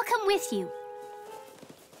 I'll come with you.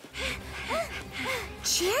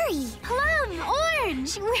 Cherry! Plum,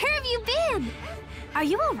 Orange, where have you been? Are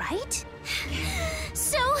you all right?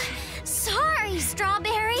 So sorry,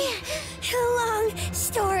 Strawberry. Long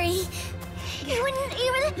story. You wouldn't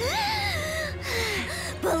even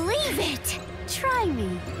believe it. Try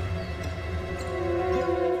me.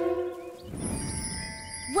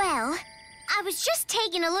 Well, I was just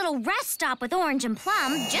taking a little rest stop with Orange and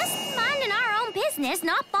Plum, just minding our own business,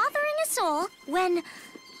 not bothering a soul, when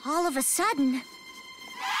all of a sudden...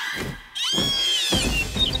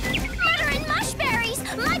 Murdering mushberries!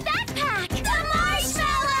 My backpack! The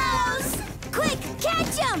marshmallows! Quick,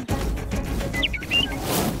 catch them!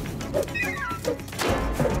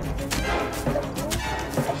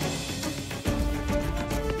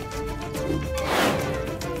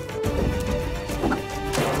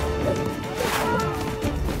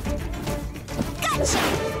 Gotcha!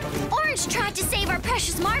 Orange tried to save our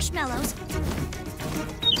precious marshmallows.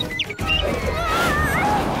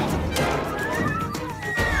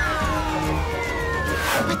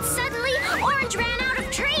 But suddenly, Orange ran out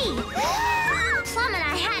of tree. Plum and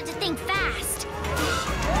I had to think fast.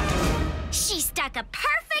 She stuck a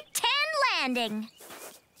perfect 10 landing.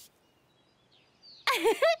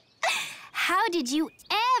 How did you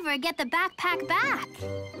ever get the backpack back?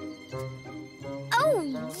 Oh,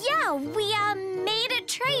 yeah, we made a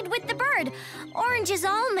trade with the bird. Orange's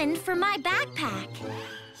almond for my backpack.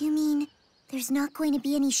 You mean there's not going to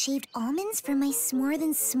be any shaved almonds for my s'more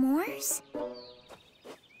than s'mores?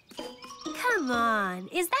 Come on,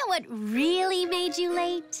 is that what really made you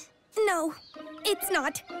late? No, it's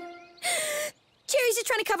not. Cherry's just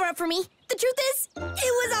trying to cover up for me. The truth is,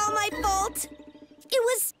 it was all my fault. It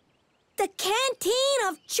was the canteen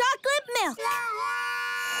of chocolate milk.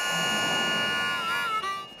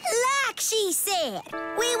 Like she said,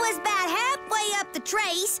 we was about halfway up the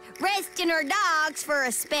trace, resting our dogs for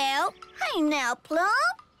a spell. Hey now, Plum.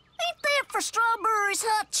 Ain't that for Strawberry's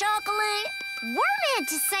hot chocolate? We're meant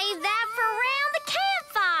to save that for around the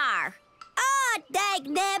campfire. Ah,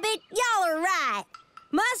 dagnabbit, y'all are right.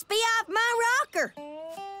 Must be off my rocker.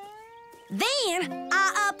 Then,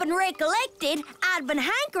 I up and recollected I'd been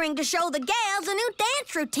hankering to show the gals a new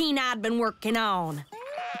dance routine I'd been working on.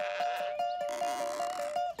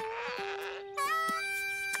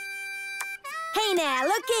 Hey now,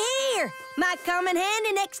 looky here. Might come in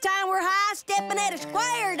handy next time we're high-stepping at a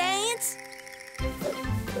square dance.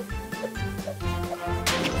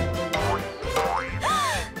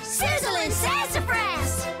 Sizzling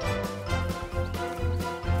sassafras!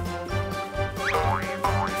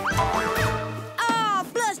 Oh,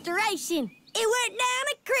 blusteration. It went down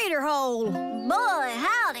a critter hole. Boy,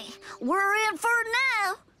 howdy. We're in for it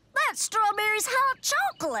now. That strawberry's hot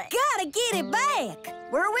chocolate. Gotta get it back.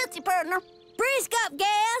 We're with you, partner. Brisk up,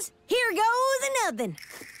 gals. Here goes nothing.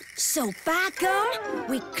 So by come,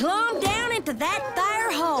 we clumb down into that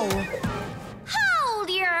there hole. Hold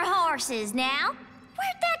your horses now.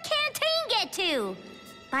 Where'd that canteen get to?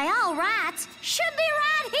 By all rights, should be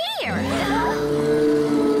right here.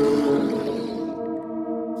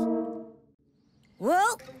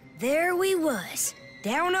 Well, there we was,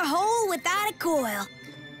 down a hole without a coil.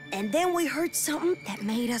 And then we heard something that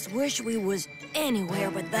made us wish we was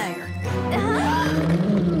anywhere but there.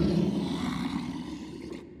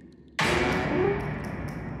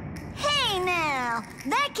 Hey now,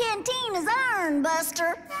 that canteen is ourn,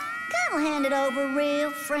 Buster. Gotta hand it over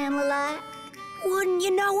real friendly like. Wouldn't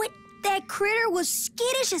you know it? That critter was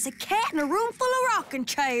skittish as a cat in a room full of rocking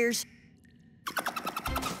chairs.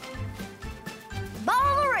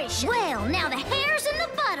 Botheration. Well, now the hair's in the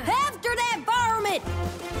butter. After that varmint!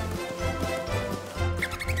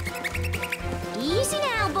 Easy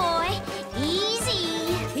now, boy.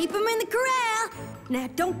 Easy. Keep him in the corral. Now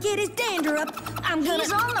don't get his dander up. I'm gonna...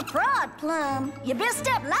 He's on the prod, Plum. You best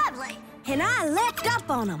step lively. And I leapt up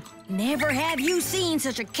on him. Never have you seen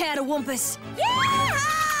such a catawampus. Yeah!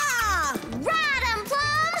 Ride 'em,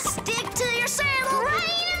 Plum. Stick to your saddle.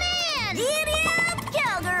 Rein him in. Giddy up,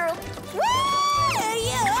 cowgirl.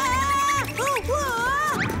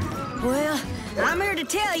 Well, I'm here to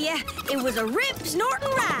tell you, it was a rip-snorting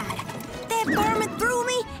ride. That varmint threw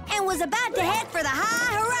me and was about to head for the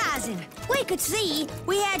high horizon. We could see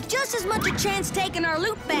we had just as much a chance taking our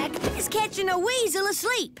loot back as catching a weasel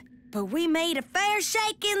asleep. But we made a fair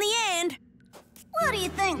shake in the end. What do you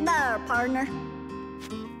think there, partner?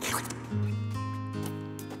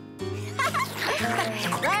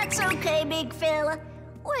 That's okay, big fella.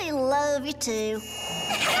 We love you too.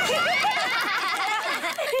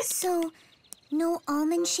 So, no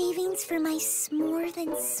almond shavings for my s'more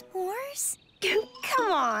than s'mores?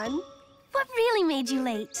 Come on. What really made you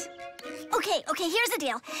late? Okay, here's the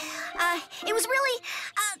deal. It was really,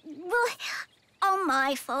 well, all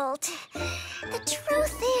my fault. The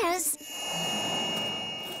truth is...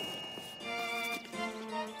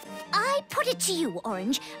 I put it to you,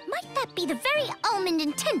 Orange. Might that be the very almond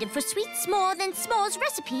intended for sweet s'more than s'mores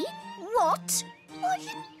recipe? What? Why,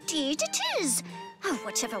 indeed it is. Oh,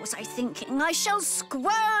 whatever was I thinking? I shall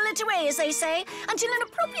squirrel it away, as they say, until an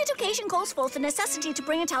appropriate occasion calls forth the necessity to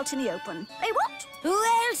bring it out in the open. Eh, what?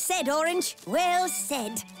 Well said, Orange. Well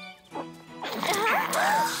said.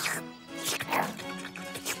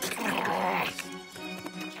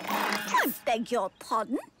 I beg your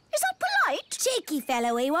pardon? Is that polite? Cheeky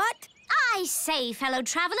fellow, eh, what? I say, fellow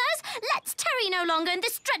travellers, let's tarry no longer in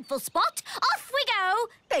this dreadful spot. Off we go.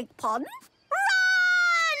 Beg pardon?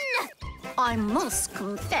 Run! I must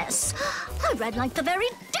confess, I read like the very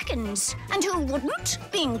dickens. And who wouldn't,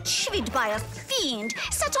 being chivied by a fiend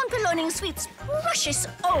set on purloining sweet's precious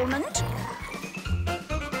almond?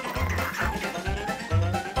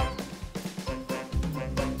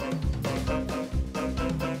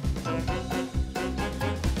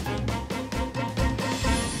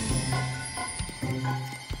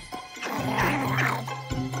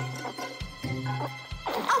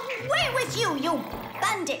 Away with you, you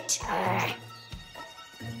bandit!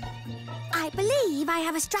 I believe I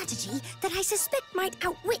have a strategy that I suspect might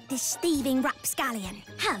outwit this thieving rapscallion.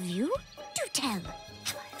 Have you? Do tell.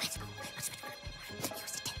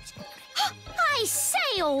 I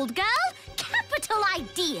say, old girl, capital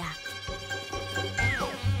idea.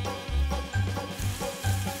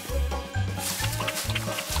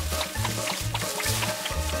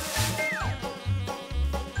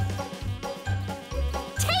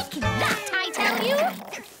 Take that, I tell you.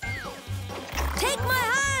 Take my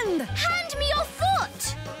hand! Hand me your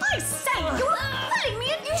foot. I say, you were pulling me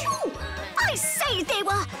in two! I say they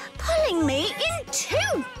were pulling me in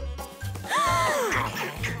two!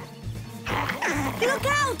 Look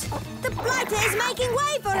out! The blighter is making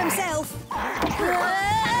way for himself!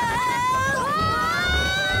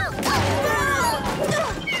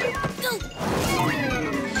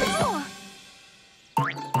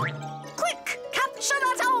 Quick, capture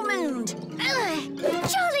that almond!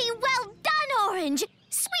 Jolly well done, Orange.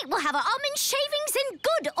 Sweet will have her almond shavings in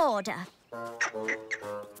good order.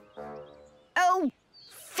 Oh,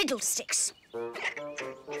 fiddlesticks.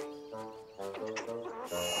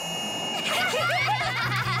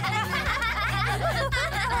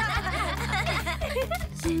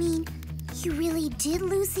 You mean you really did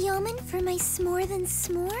lose the almond for my s'more than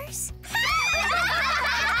s'mores?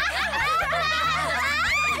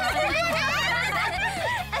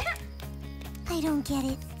 I don't get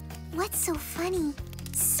it. What's so funny?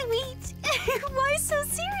 Sweet. Why so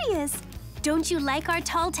serious? Don't you like our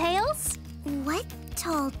tall tales? What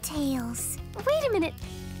tall tales? Wait a minute.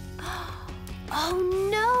 Oh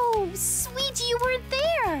no! Sweet, you weren't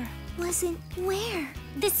there! Wasn't where?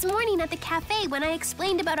 This morning at the cafe when I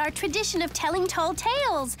explained about our tradition of telling tall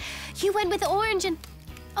tales. You went with Orange and...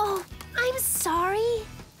 Oh, I'm sorry.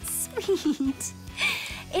 Sweet.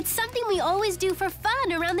 It's something we always do for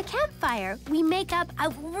fun around the campfire. We make up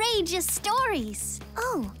outrageous stories.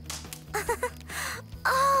 Oh.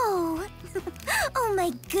 Oh. Oh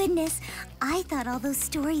my goodness. I thought all those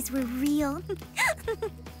stories were real.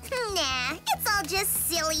 Nah, it's all just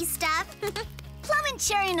silly stuff. Plum and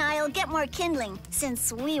Cherry and I'll get more kindling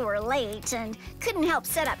since we were late and couldn't help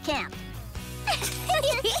set up camp.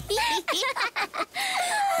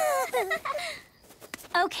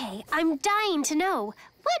 Okay, I'm dying to know.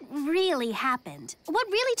 What really happened? What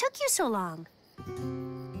really took you so long?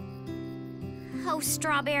 Oh,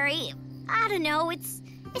 Strawberry, I don't know, it's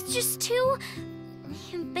just too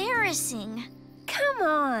embarrassing. Come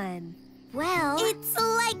on. Well, It's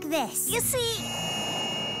like this. you see,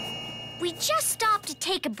 we just stopped to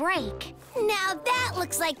take a break. Now that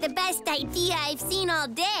looks like the best idea I've seen all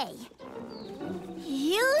day.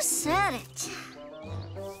 You said it.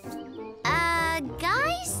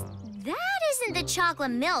 Guys, that isn't the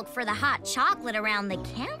chocolate milk for the hot chocolate around the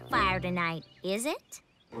campfire tonight, is it?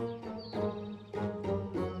 And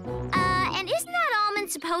isn't that almond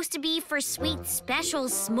supposed to be for Sweet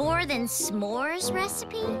Special's s'more than s'mores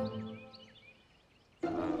recipe?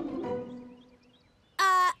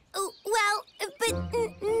 Well, but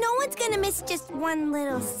no one's gonna miss just one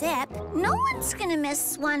little sip. No one's gonna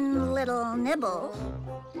miss one little nibble.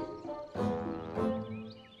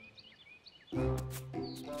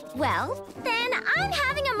 Well, then I'm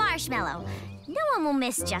having a marshmallow. No one will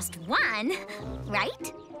miss just one,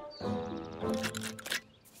 right?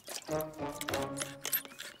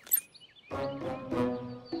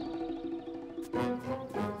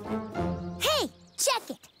 Hey, check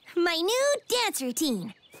it. My new dance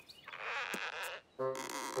routine.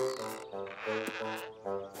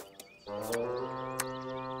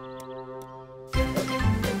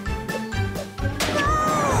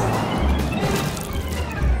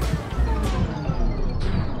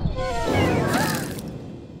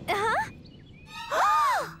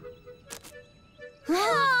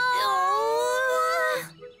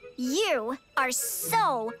 You are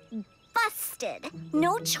so busted.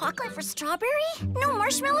 No chocolate for Strawberry? No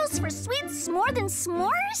marshmallows for Sweet S'more than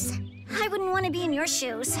s'mores? I wouldn't want to be in your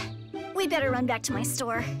shoes. We better run back to my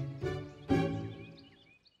store.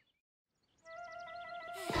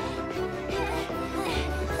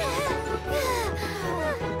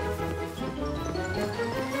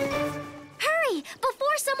 Hurry,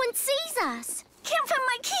 before someone sees us. Can't find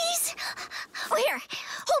my keys. Oh, here,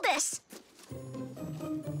 hold this.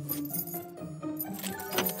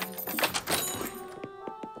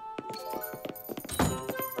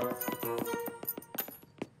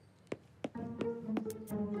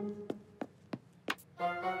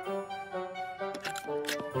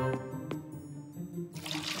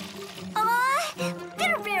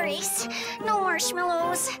 Bitterberries. No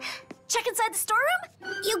marshmallows. Check inside the storeroom?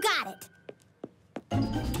 You got it.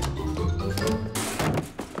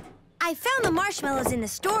 I found the marshmallows in the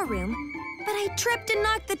storeroom, but I tripped and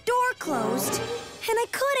knocked the door closed, and I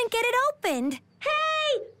couldn't get it opened.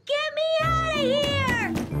 Hey, get me out of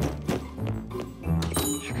here!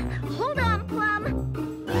 Hold on, Plum.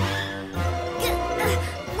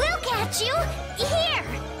 We'll catch you. Here.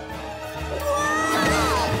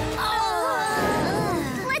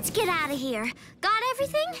 Let's get out of here. Got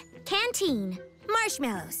everything? Canteen.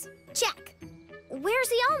 Marshmallows. Check. Where's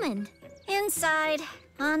the almond? Inside,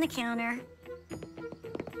 on the counter.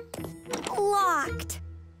 Locked.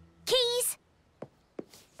 Keys.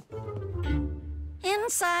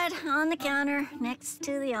 Inside, on the counter, next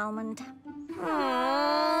to the almond.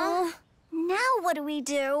 Aww. Now what do we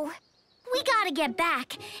do? We gotta get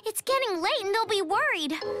back. It's getting late and they'll be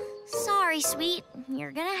worried. Sorry, sweet.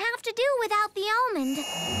 You're gonna have to do without the almond.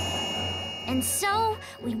 And so,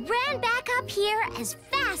 we ran back up here as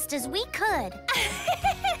fast as we could.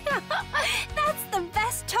 That's the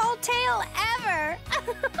best tall tale ever.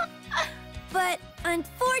 But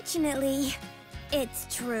unfortunately, it's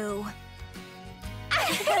true.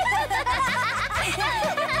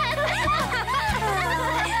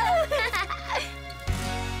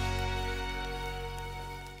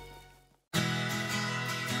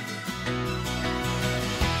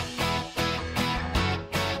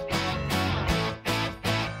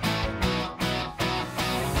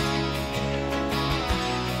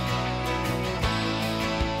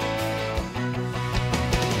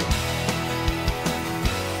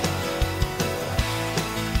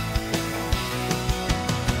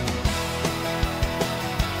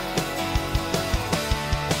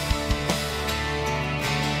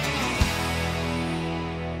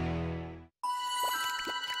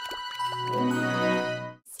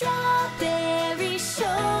 Strawberry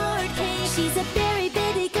shortcake. She's a berry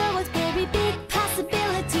bitty girl with very big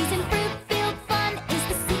possibilities, and fruit-filled fun is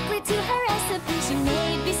the secret to her recipe. She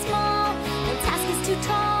may be small, no task is too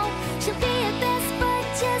tall. She'll be at best, but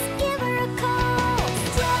just give her a call.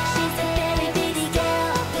 She's a berry bitty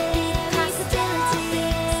girl, big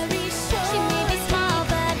possibilities. She may be small,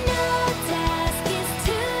 but no task is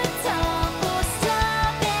too tall for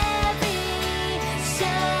strawberry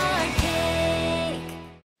shortcake.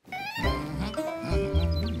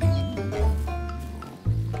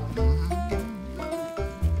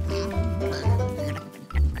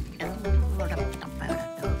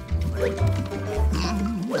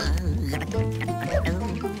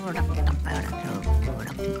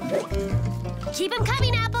 Keep 'em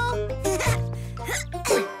coming, Apple.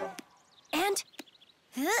 And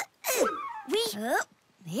we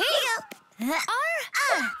Here you go.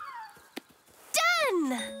 are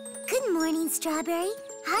done. Good morning, Strawberry.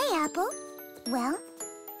 Hi, Apple. Well,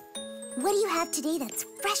 what do you have today that's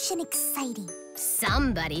fresh and exciting?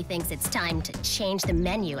 Somebody thinks it's time to change the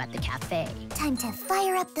menu at the cafe. Time to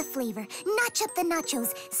fire up the flavor, notch up the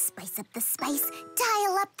nachos, spice up the spice,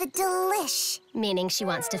 dial up the delish. Meaning she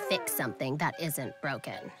wants to fix something that isn't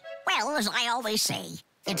broken. Well, as I always say,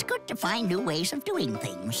 it's good to find new ways of doing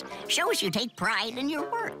things. Shows you take pride in your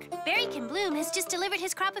work. Barry Can Bloom has just delivered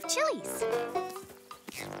his crop of chilies.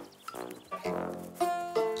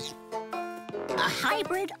 A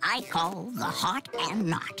hybrid I call the hot and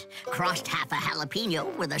not. Crossed half a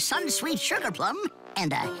jalapeno with a sun-sweet sugar plum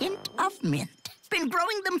and a hint of mint. Been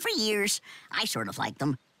growing them for years. I sort of like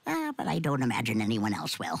them, but I don't imagine anyone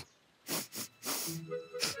else will.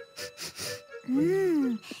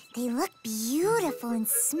 They look beautiful and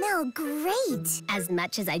smell great. As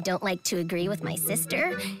much as I don't like to agree with my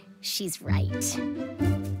sister, she's right.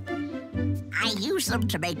 I use them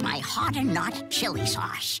to make my hot and not chili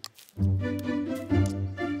sauce.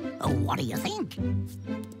 Oh, what do you think?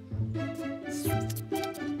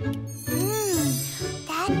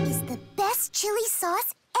 That is the best chili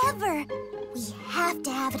sauce ever. We have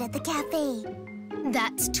to have it at the cafe.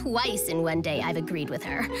 That's twice in one day I've agreed with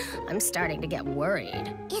her. I'm starting to get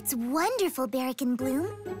worried. It's wonderful, Barry Can Bloom.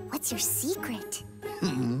 What's your secret?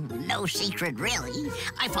 No secret, really.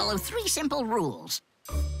 I follow 3 simple rules.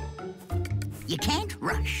 You can't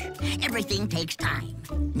rush. Everything takes time.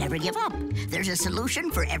 Never give up. There's a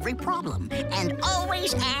solution for every problem. And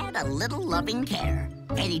always add a little loving care.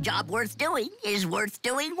 Any job worth doing is worth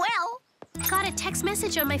doing well. Got a text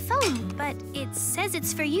message on my phone, but it says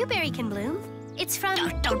it's for you, Barry Can Bloom. It's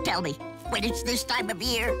from... Don't tell me. When it's this time of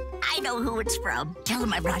year, I know who it's from. Tell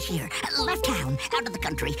him I brought here. Left town, out of the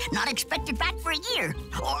country. Not expected back for a year.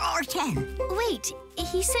 Or 10. Wait,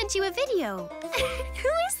 he sent you a video. Who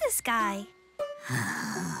is this guy?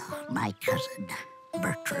 My cousin,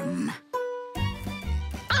 Bertram.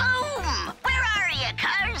 Bloom! Where are you,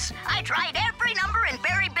 cuz? I tried every number in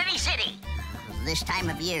Berry Bitty City. This time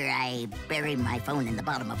of year, I bury my phone in the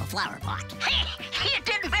bottom of a flower pot. You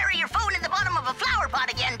didn't bury your phone in the bottom of a flower pot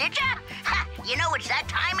again, did ya? You know it's that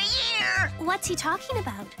time of year. What's he talking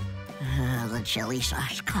about? The chili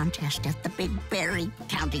sauce contest at the Big Berry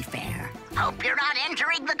County Fair. Hope you're not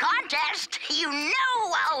entering the contest. You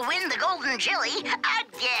know I'll win the golden chili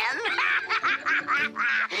again.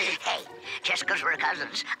 Hey, just 'cause we're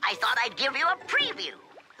cousins, I thought I'd give you a preview.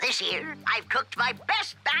 This year, I've cooked my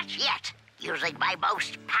best batch yet, using my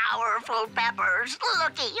most powerful peppers.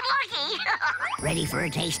 Looky. Ready for a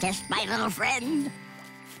taste test, my little friend?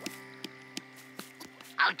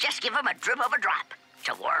 I'll just give him a drip of a drop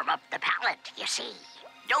to warm up the palate, you see.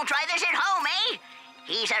 Don't try this at home, eh?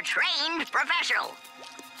 He's a trained professional.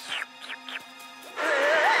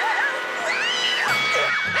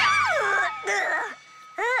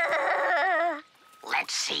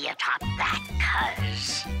 Let's see you top that,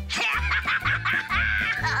 cuz.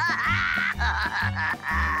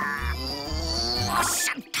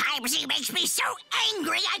 Sometimes he makes me so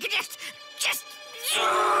angry I could just...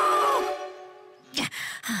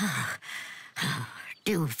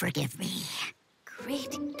 Do forgive me.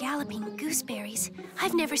 Great galloping gooseberries.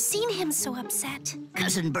 I've never seen him so upset.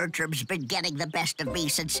 Cousin Bertram's been getting the best of me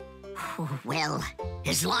since, well,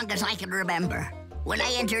 as long as I can remember. When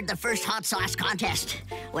I entered the first hot sauce contest,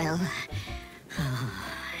 well,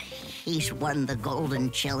 he's won the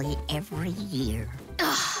golden chili every year.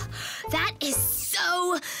 Ugh, that is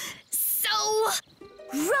so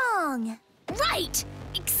Wrong. right!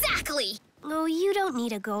 Exactly! Oh, you don't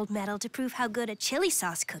need a gold medal to prove how good a chili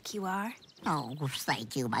sauce cook you are. Oh,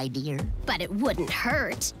 thank you, my dear. But it wouldn't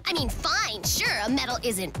hurt. I mean, fine, sure, a medal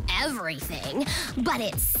isn't everything, but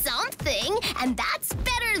it's something, and that's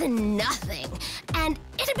better than nothing. And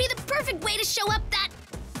it'd be the perfect way to show up that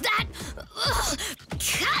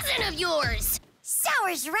cousin of yours.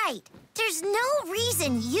 Sour's right. There's no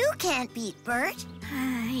reason you can't beat Bert.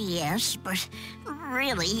 Yes, but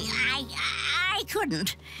really, I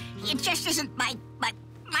couldn't. It just isn't my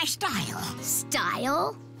style.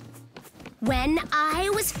 Style? When I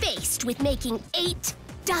was faced with making 8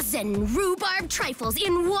 dozen rhubarb trifles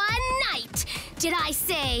in one night, did I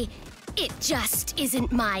say, it just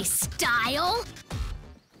isn't my style?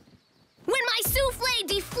 When my souffle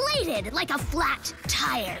deflated like a flat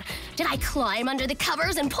tire, did I climb under the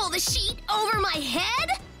covers and pull the sheet over my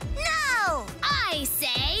head? No! I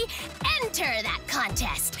say, enter that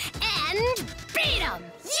contest and beat 'em!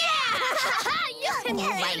 Yeah! You can Oh,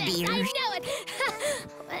 my do this. dears. I know it.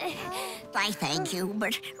 I thank you,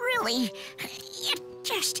 but really, it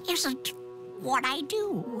just isn't what I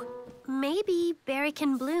do. Maybe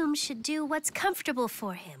Berrykin Bloom should do what's comfortable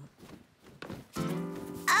for him.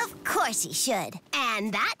 Of course he should.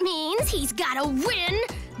 And that means he's gotta win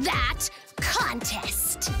that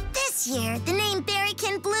contest. This year, the name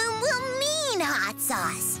Berrykin Bloom will mean hot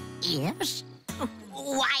sauce. Yes?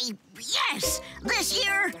 Why, yes! This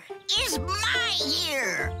year is my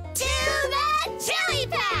year! To the Chili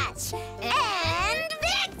Patch! And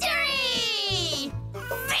victory!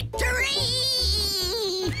 Victory!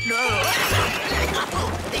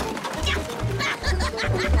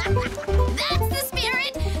 That's the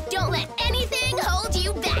spirit! Don't let anything hold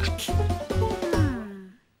you back!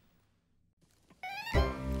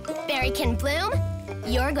 Berrykin Bloom,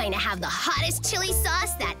 you're going to have the hottest chili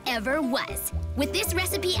sauce that ever was. With this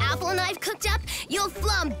recipe Apple and I've cooked up, you'll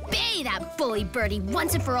flambe that bully birdie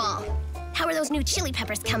once and for all. How are those new chili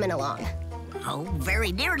peppers coming along? Oh,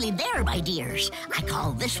 very nearly there, my dears. I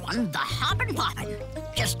call this one the Hoppin' Poppin'.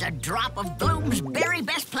 Just a drop of Bloom's very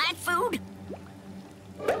best plant food.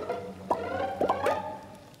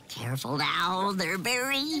 Careful now, they're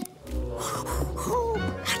very...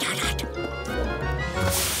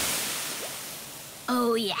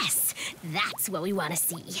 Oh, yes. That's what we want to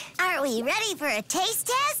see. Are we ready for a taste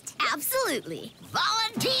test? Absolutely.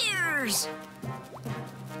 Volunteers!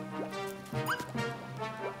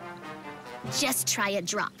 Just try a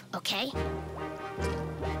drop, okay?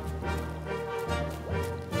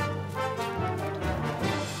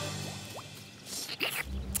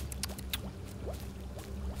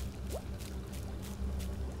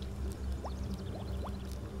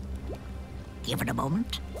 Give it a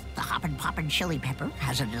moment. The Hoppin' Poppin' chili pepper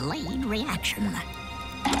has a delayed reaction.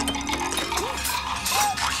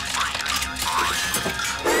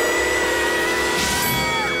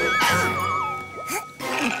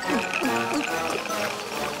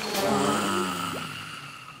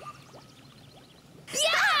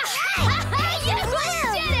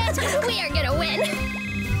 We are gonna win!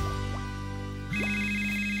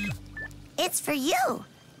 It's for you.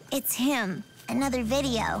 It's him. Another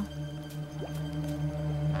video.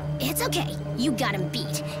 It's okay. You got him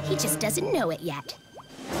beat. He just doesn't know it yet.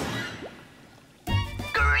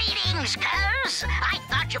 Greetings, cuz! I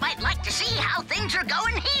thought you might like to see how things are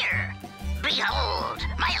going here. Behold,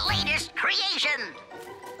 my latest creation.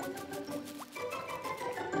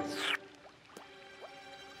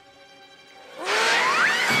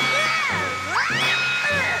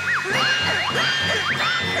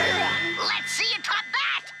 Let's see you top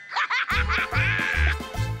that!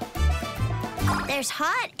 There's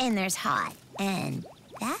hot and there's hot. And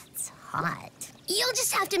that's hot. You'll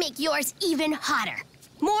just have to make yours even hotter.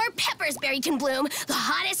 More peppers, Berrykin Bloom. The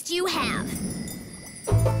hottest you have.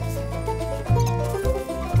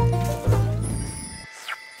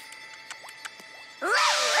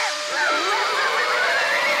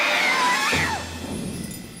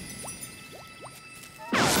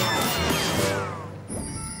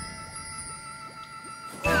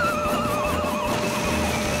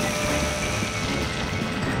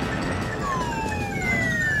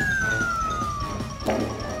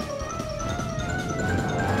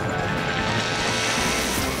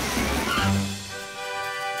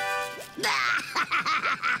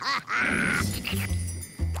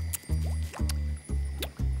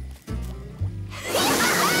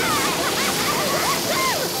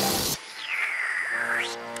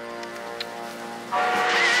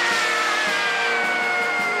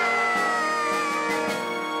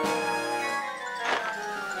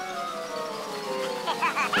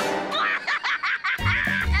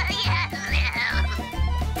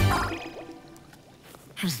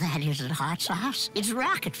 That isn't hot sauce. It's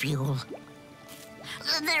rocket fuel.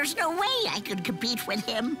 There's no way I could compete with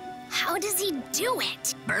him. How does he do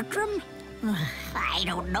it? Bertram? I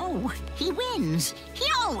don't know. He wins. He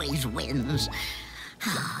always wins.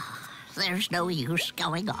 There's no use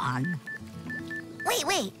going on.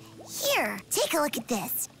 Wait. Here, take a look at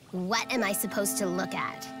this. What am I supposed to look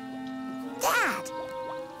at? That.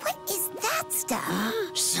 What is that stuff?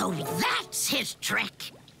 So that's his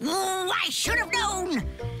trick. Oh, I should have known.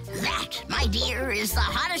 That, my dear, is the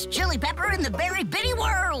hottest chili pepper in the Berry Bitty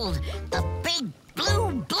world. The big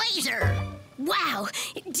blue blazer. Wow.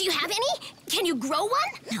 Do you have any? Can you grow one?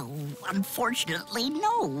 No, unfortunately,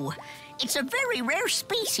 no. It's a very rare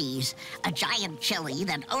species, a giant chili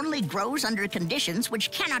that only grows under conditions which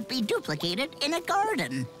cannot be duplicated in a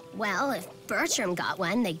garden. Well, if Bertram got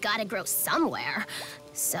one, they gotta grow somewhere.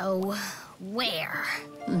 So, where?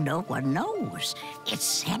 No one knows. It's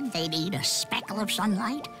said they need a speckle of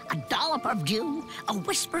sunlight, a dollop of dew, a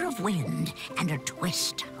whisper of wind, and a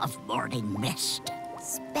twist of morning mist.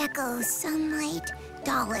 Speckle, sunlight,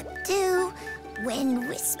 dollop dew, wind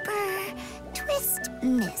whisper, twist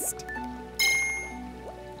mist.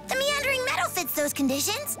 The meandering meadow fits those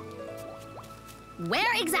conditions.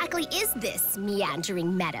 Where exactly is this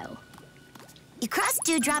meandering meadow? You cross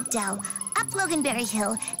Dewdrop Dell, up Loganberry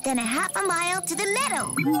Hill, then a half a mile to the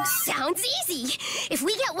meadow. Sounds easy. If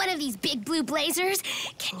we get one of these big blue blazers,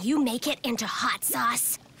 can you make it into hot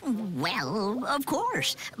sauce? Well, of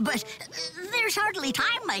course. But there's hardly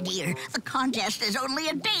time, my dear. The contest is only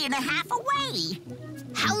a day and a half away.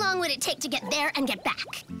 How long would it take to get there and get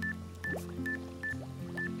back?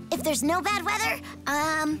 If there's no bad weather,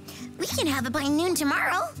 we can have it by noon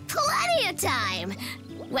tomorrow. Plenty of time.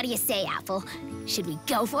 What do you say, Apple? Should we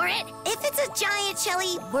go for it? If it's a giant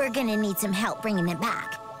chili, we're gonna need some help bringing it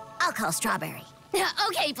back. I'll call Strawberry.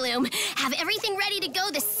 Okay, Bloom. Have everything ready to go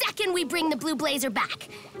the second we bring the blue blazer back.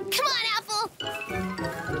 Come on, Apple!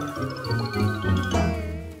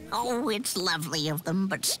 Oh, it's lovely of them,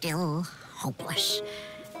 but still hopeless.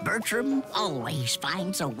 Bertram always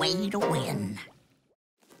finds a way to win.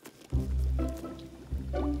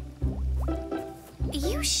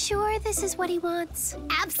 You sure this is what he wants?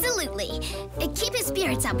 Absolutely. Keep his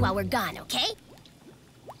spirits up while we're gone, okay?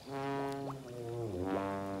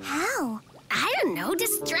 How? I don't know.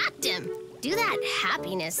 Distract him. Do that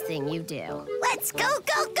happiness thing you do. Let's go,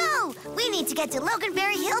 go, go! We need to get to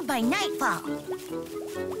Loganberry Hill by nightfall.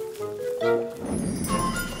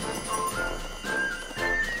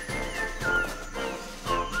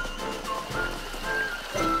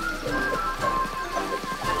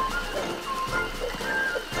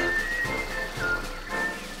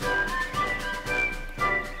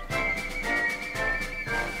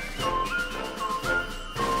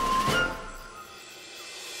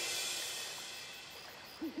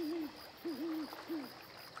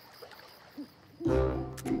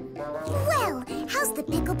 Well, how's the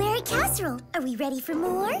pickleberry casserole? Are we ready for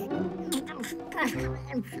more?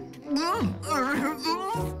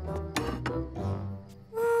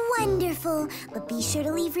 Wonderful, but be sure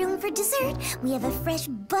to leave room for dessert. We have a fresh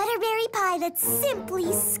butterberry pie that's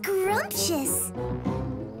simply scrumptious.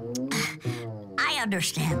 I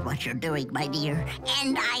understand what you're doing, my dear,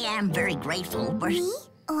 and I am very grateful, but... Me?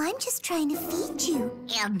 Oh, I'm just trying to feed you.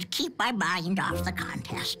 And keep my mind off the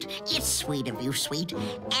contest. It's sweet of you, sweet,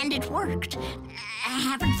 and it worked. I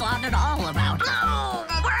haven't thought at all about... Oh,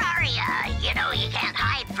 where are you? You know you can't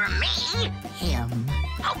hide from me. him.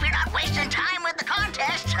 Hope you're not wasting time with the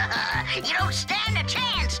contest. You don't stand a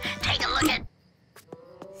chance. Take a look at...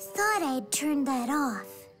 Thought I'd turned that off.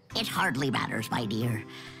 It hardly matters, my dear.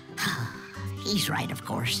 He's right, of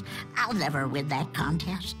course. I'll never win that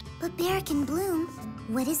contest. But Barrack and Bloom,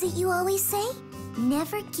 what is it you always say?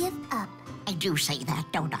 Never give up. I do say that,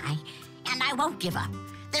 don't I? And I won't give up.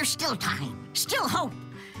 There's still time, still hope.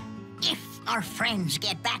 If our friends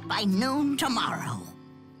get back by noon tomorrow.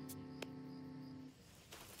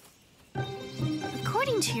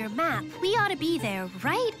 According to your map, we ought to be there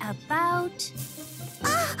right about...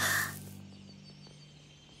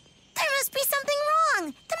 There must be something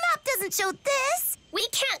wrong. The map doesn't show this. We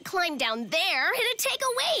can't climb down there. It'd take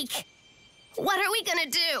a week. What are we gonna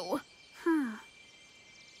do?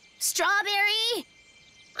 Strawberry?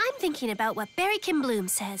 I'm thinking about what Berrykin Bloom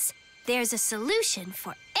says. There's a solution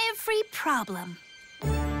for every problem.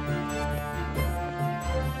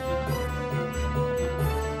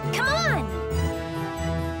 Come on!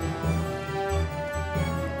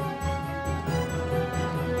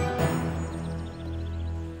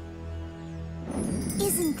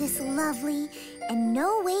 Isn't this lovely? And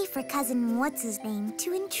no way for Cousin What's-His-Name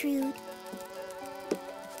to intrude.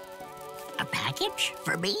 A package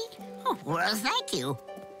for me? Oh, well, thank you.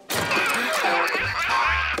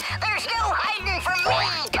 There's no hiding from me,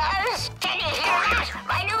 cuz. Can you hear that?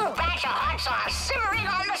 My new batch of hot sauce simmering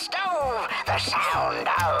on the stove. The sound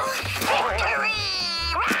of victory!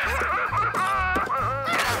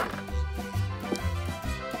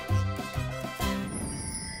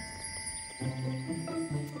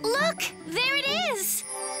 Look! There it is!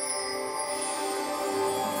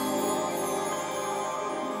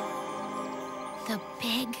 The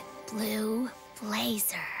big blue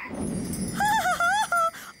blazer.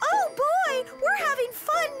 Oh boy, we're having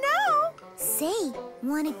fun now. Say,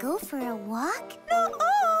 wanna go for a walk?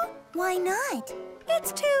 No-uh. Why not?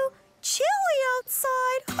 It's too chilly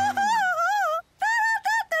outside.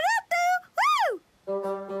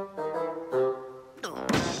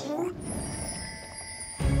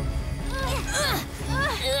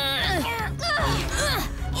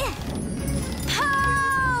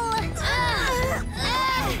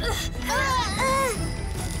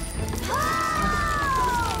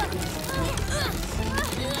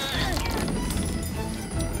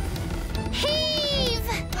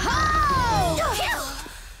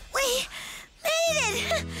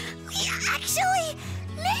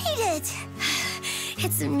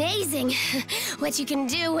 It's amazing what you can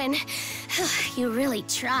do when you really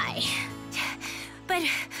try. But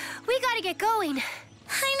we gotta get going.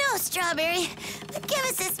 I know, Strawberry. But give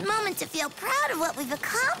us this moment to feel proud of what we've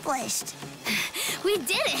accomplished. We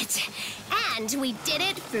did it! And we did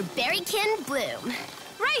it for Berrykin Bloom.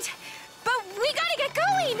 Right, but we gotta get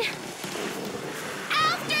going!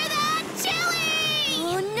 After that chili!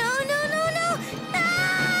 Oh, no, no, no, no! No!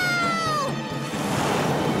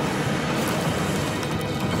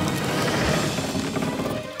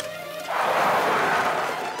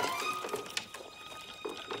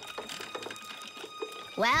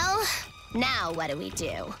 Well, now what do we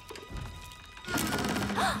do?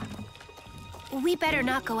 We better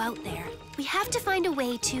not go out there. We have to find a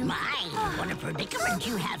way to... My, what a predicament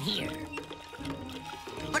you have here.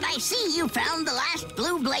 But I see you found the last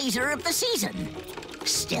blue blazer of the season.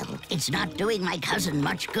 Still, it's not doing my cousin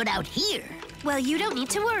much good out here. Well, you don't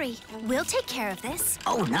need to worry. We'll take care of this.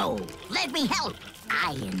 Oh, no. Let me help.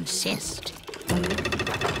 I insist.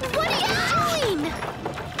 What are you doing?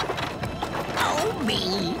 Oh,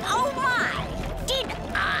 me. Oh, my. Did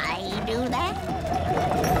I do that?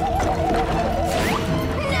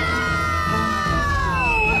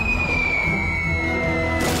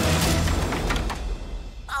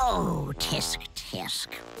 Oh, tisk,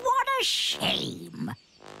 tisk. What a shame.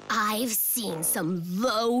 I've seen some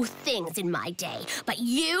low things in my day, but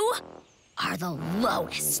you are the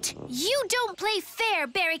lowest. You don't play fair,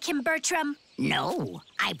 Berrykin Bertram. No,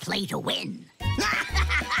 I play to win.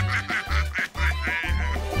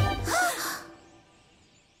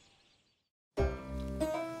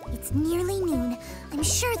 It's nearly noon. I'm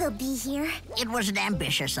sure they'll be here. It was an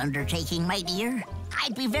ambitious undertaking, my dear.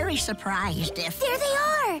 I'd be very surprised if... There they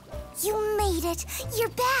are! You made it. You're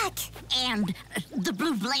back. And the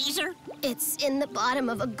blue blazer? It's in the bottom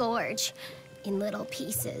of a gorge, in little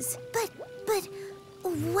pieces. But,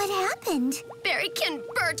 what happened? Berrykin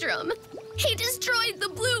Bertram! He destroyed the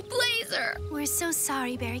blue blazer! We're so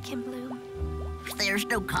sorry, Berrykin Bloom. There's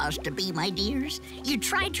no cause to be, my dears. You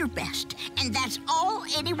tried your best, and that's all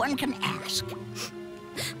anyone can ask.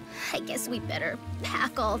 I guess we better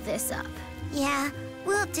pack all this up. Yeah,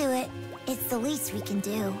 we'll do it. It's the least we can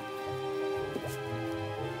do.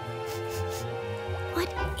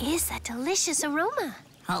 What is that delicious aroma?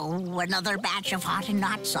 Oh, another batch of hot and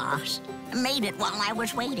not sauce. Made it while I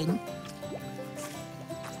was waiting.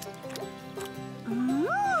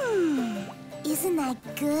 Isn't that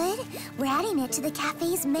good? We're adding it to the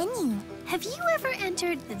cafe's menu. Have you ever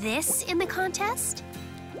entered this in the contest?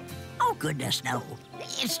 Oh, goodness, no.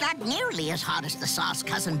 It's not nearly as hot as the sauce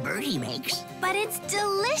Cousin Bertie makes. But it's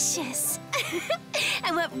delicious.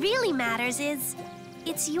 And what really matters is,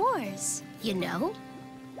 it's yours. You know,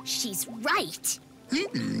 she's right.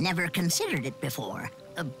 Never considered it before.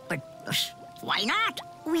 But why not?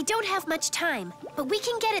 We don't have much time, but we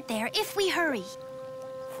can get it there if we hurry.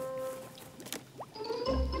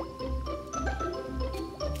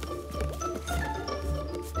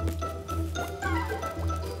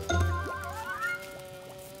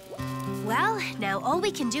 Well, now all we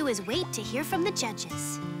can do is wait to hear from the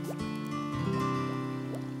judges.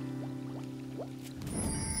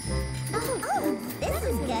 Oh, this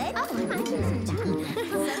is good. Oh,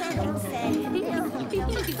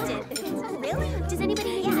 Really? Does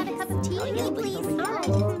anybody have a cup of tea? Me, please.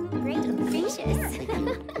 Oh, great gracious.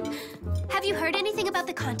 Have you heard anything about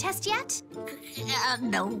the contest yet?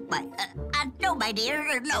 No, my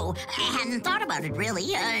dear, no. I hadn't thought about it,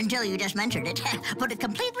 really, until you just mentioned it. Put it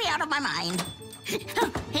completely out of my mind.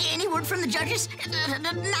 Hey, any word from the judges?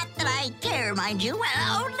 Not that I care, mind you.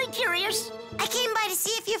 Only curious. I came by to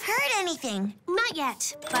see if you've heard anything. Not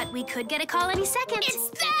yet, but we could get a call any second. It's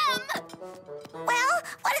them! Well,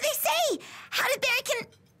 what did they say? How did Berrykin...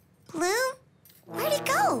 Bloom? Where'd he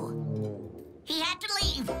go? He had to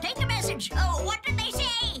leave. Take a message. Oh, what did they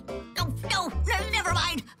say? No, never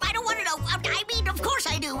mind. I don't want to know. I mean, of course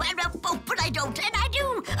I do. But I don't. And I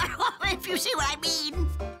do. If you see what I mean.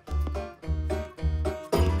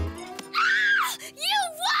 You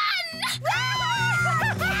won!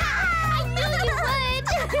 I knew you would!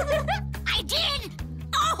 I did.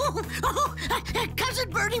 Oh, Cousin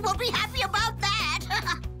Bertie will be happy about that.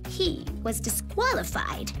 He was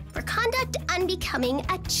disqualified for conduct unbecoming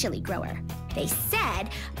a chili grower. They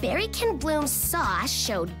said Berrykin Bloom's sauce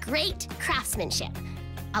showed great craftsmanship.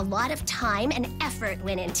 A lot of time and effort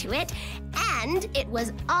went into it, and it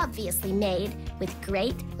was obviously made with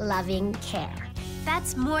great loving care.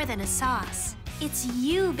 That's more than a sauce. It's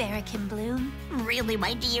you, Berrykin Bloom. Really,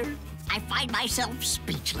 my dear, I find myself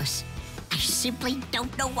speechless. I simply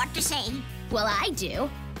don't know what to say. Well, I do.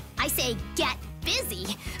 I say get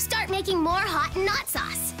busy. Start making more hot and not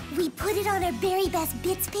sauce. We put it on our Berry Best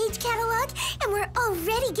Bits page catalog, and we're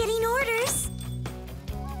already getting orders.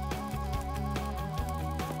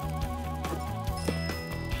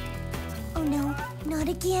 Oh no, not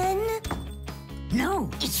again. No,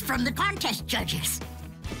 it's from the contest judges.